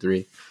 1, 2,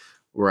 3.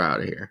 We're out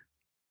of here.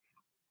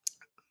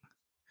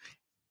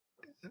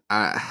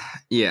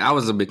 I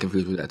was a bit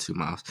confused with that too,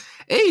 Miles.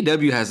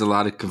 AEW has a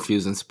lot of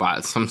confusing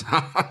spots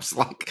sometimes.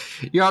 Like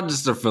y'all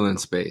just are filling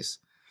space,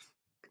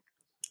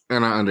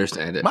 and I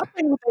understand it. My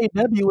thing with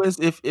AEW is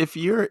if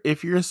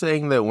you're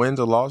saying that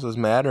wins or losses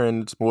matter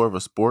and it's more of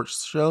a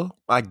sports show,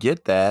 I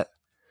get that.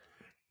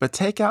 But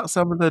take out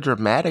some of the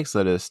dramatics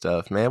of this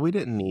stuff, man. We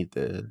didn't need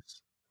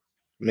this.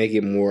 Make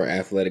it more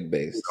athletic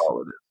based.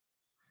 All of this.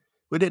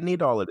 We didn't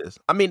need all of this.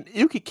 I mean,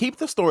 you could keep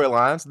the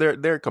storylines;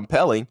 they're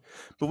compelling,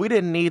 but we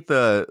didn't need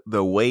the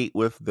weight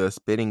with the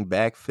spinning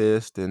back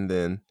fist, and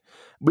then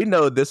we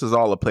know this is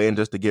all a plan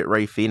just to get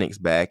Ray Phoenix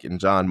back, and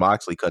John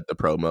Moxley cut the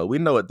promo. We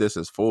know what this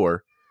is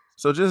for,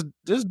 so just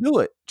do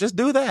it. Just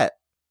do that.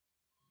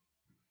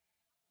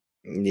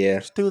 Yeah,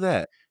 just do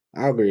that.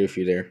 I agree with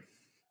you there.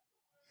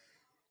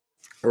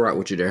 All right,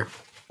 with you there.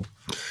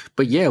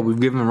 But yeah, we've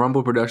given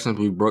Rumble Productions.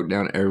 We broke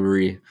down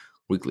every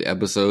weekly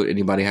episode.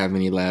 Anybody have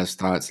any last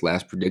thoughts,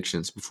 last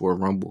predictions before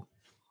Rumble?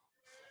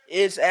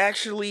 It's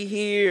actually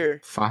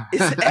here.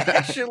 It's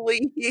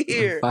actually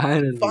here.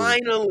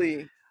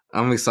 Finally.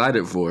 I'm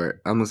excited for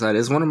it.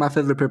 It's one of my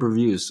favorite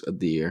pay-per-views of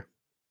the year.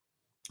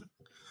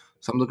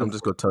 So I'm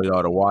just gonna tell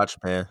y'all to watch,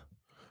 man.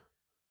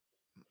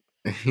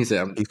 He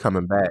said he's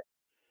coming back.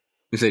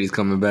 You said he's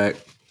coming back?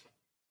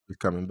 He's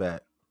coming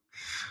back.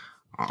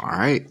 All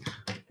right.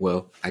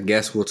 Well, I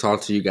guess we'll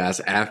talk to you guys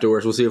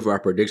afterwards. We'll see if our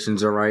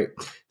predictions are right.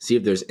 See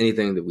if there's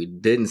anything that we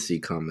didn't see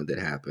coming that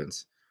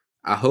happens.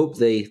 I hope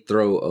they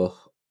throw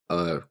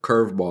a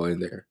curveball in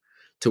there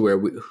to where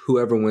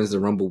whoever wins the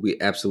Rumble, we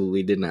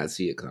absolutely did not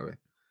see it coming.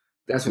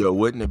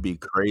 Wouldn't it be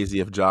crazy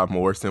if John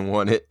Morrison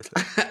won it?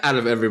 Out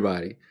of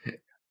everybody.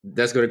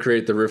 That's going to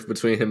create the rift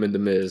between him and The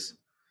Miz.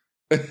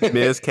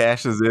 Miz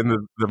cashes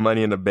in the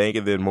Money in the Bank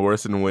and then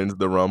Morrison wins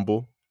the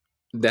Rumble.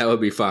 That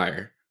would be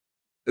fire.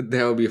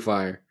 That would be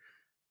fire.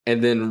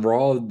 And then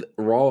Raw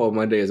on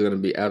Monday is going to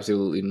be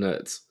absolutely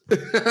nuts.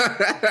 It's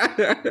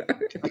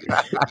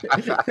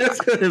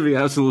going to be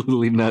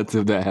absolutely nuts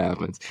if that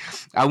happens.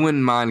 I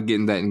wouldn't mind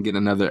getting that and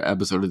getting another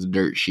episode of the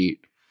Dirt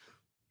Sheet.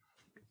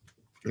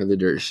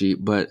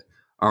 But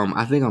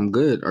I think I'm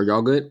good. Are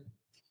y'all good?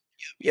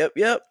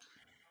 Yep.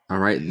 All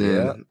right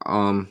then.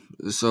 Yeah.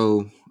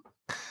 So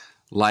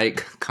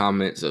like,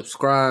 comment,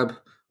 subscribe.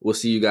 We'll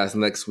see you guys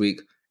next week.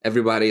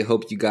 Everybody,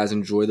 hope you guys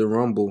enjoy the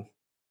Rumble.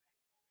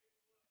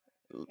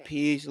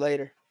 Peace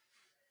later.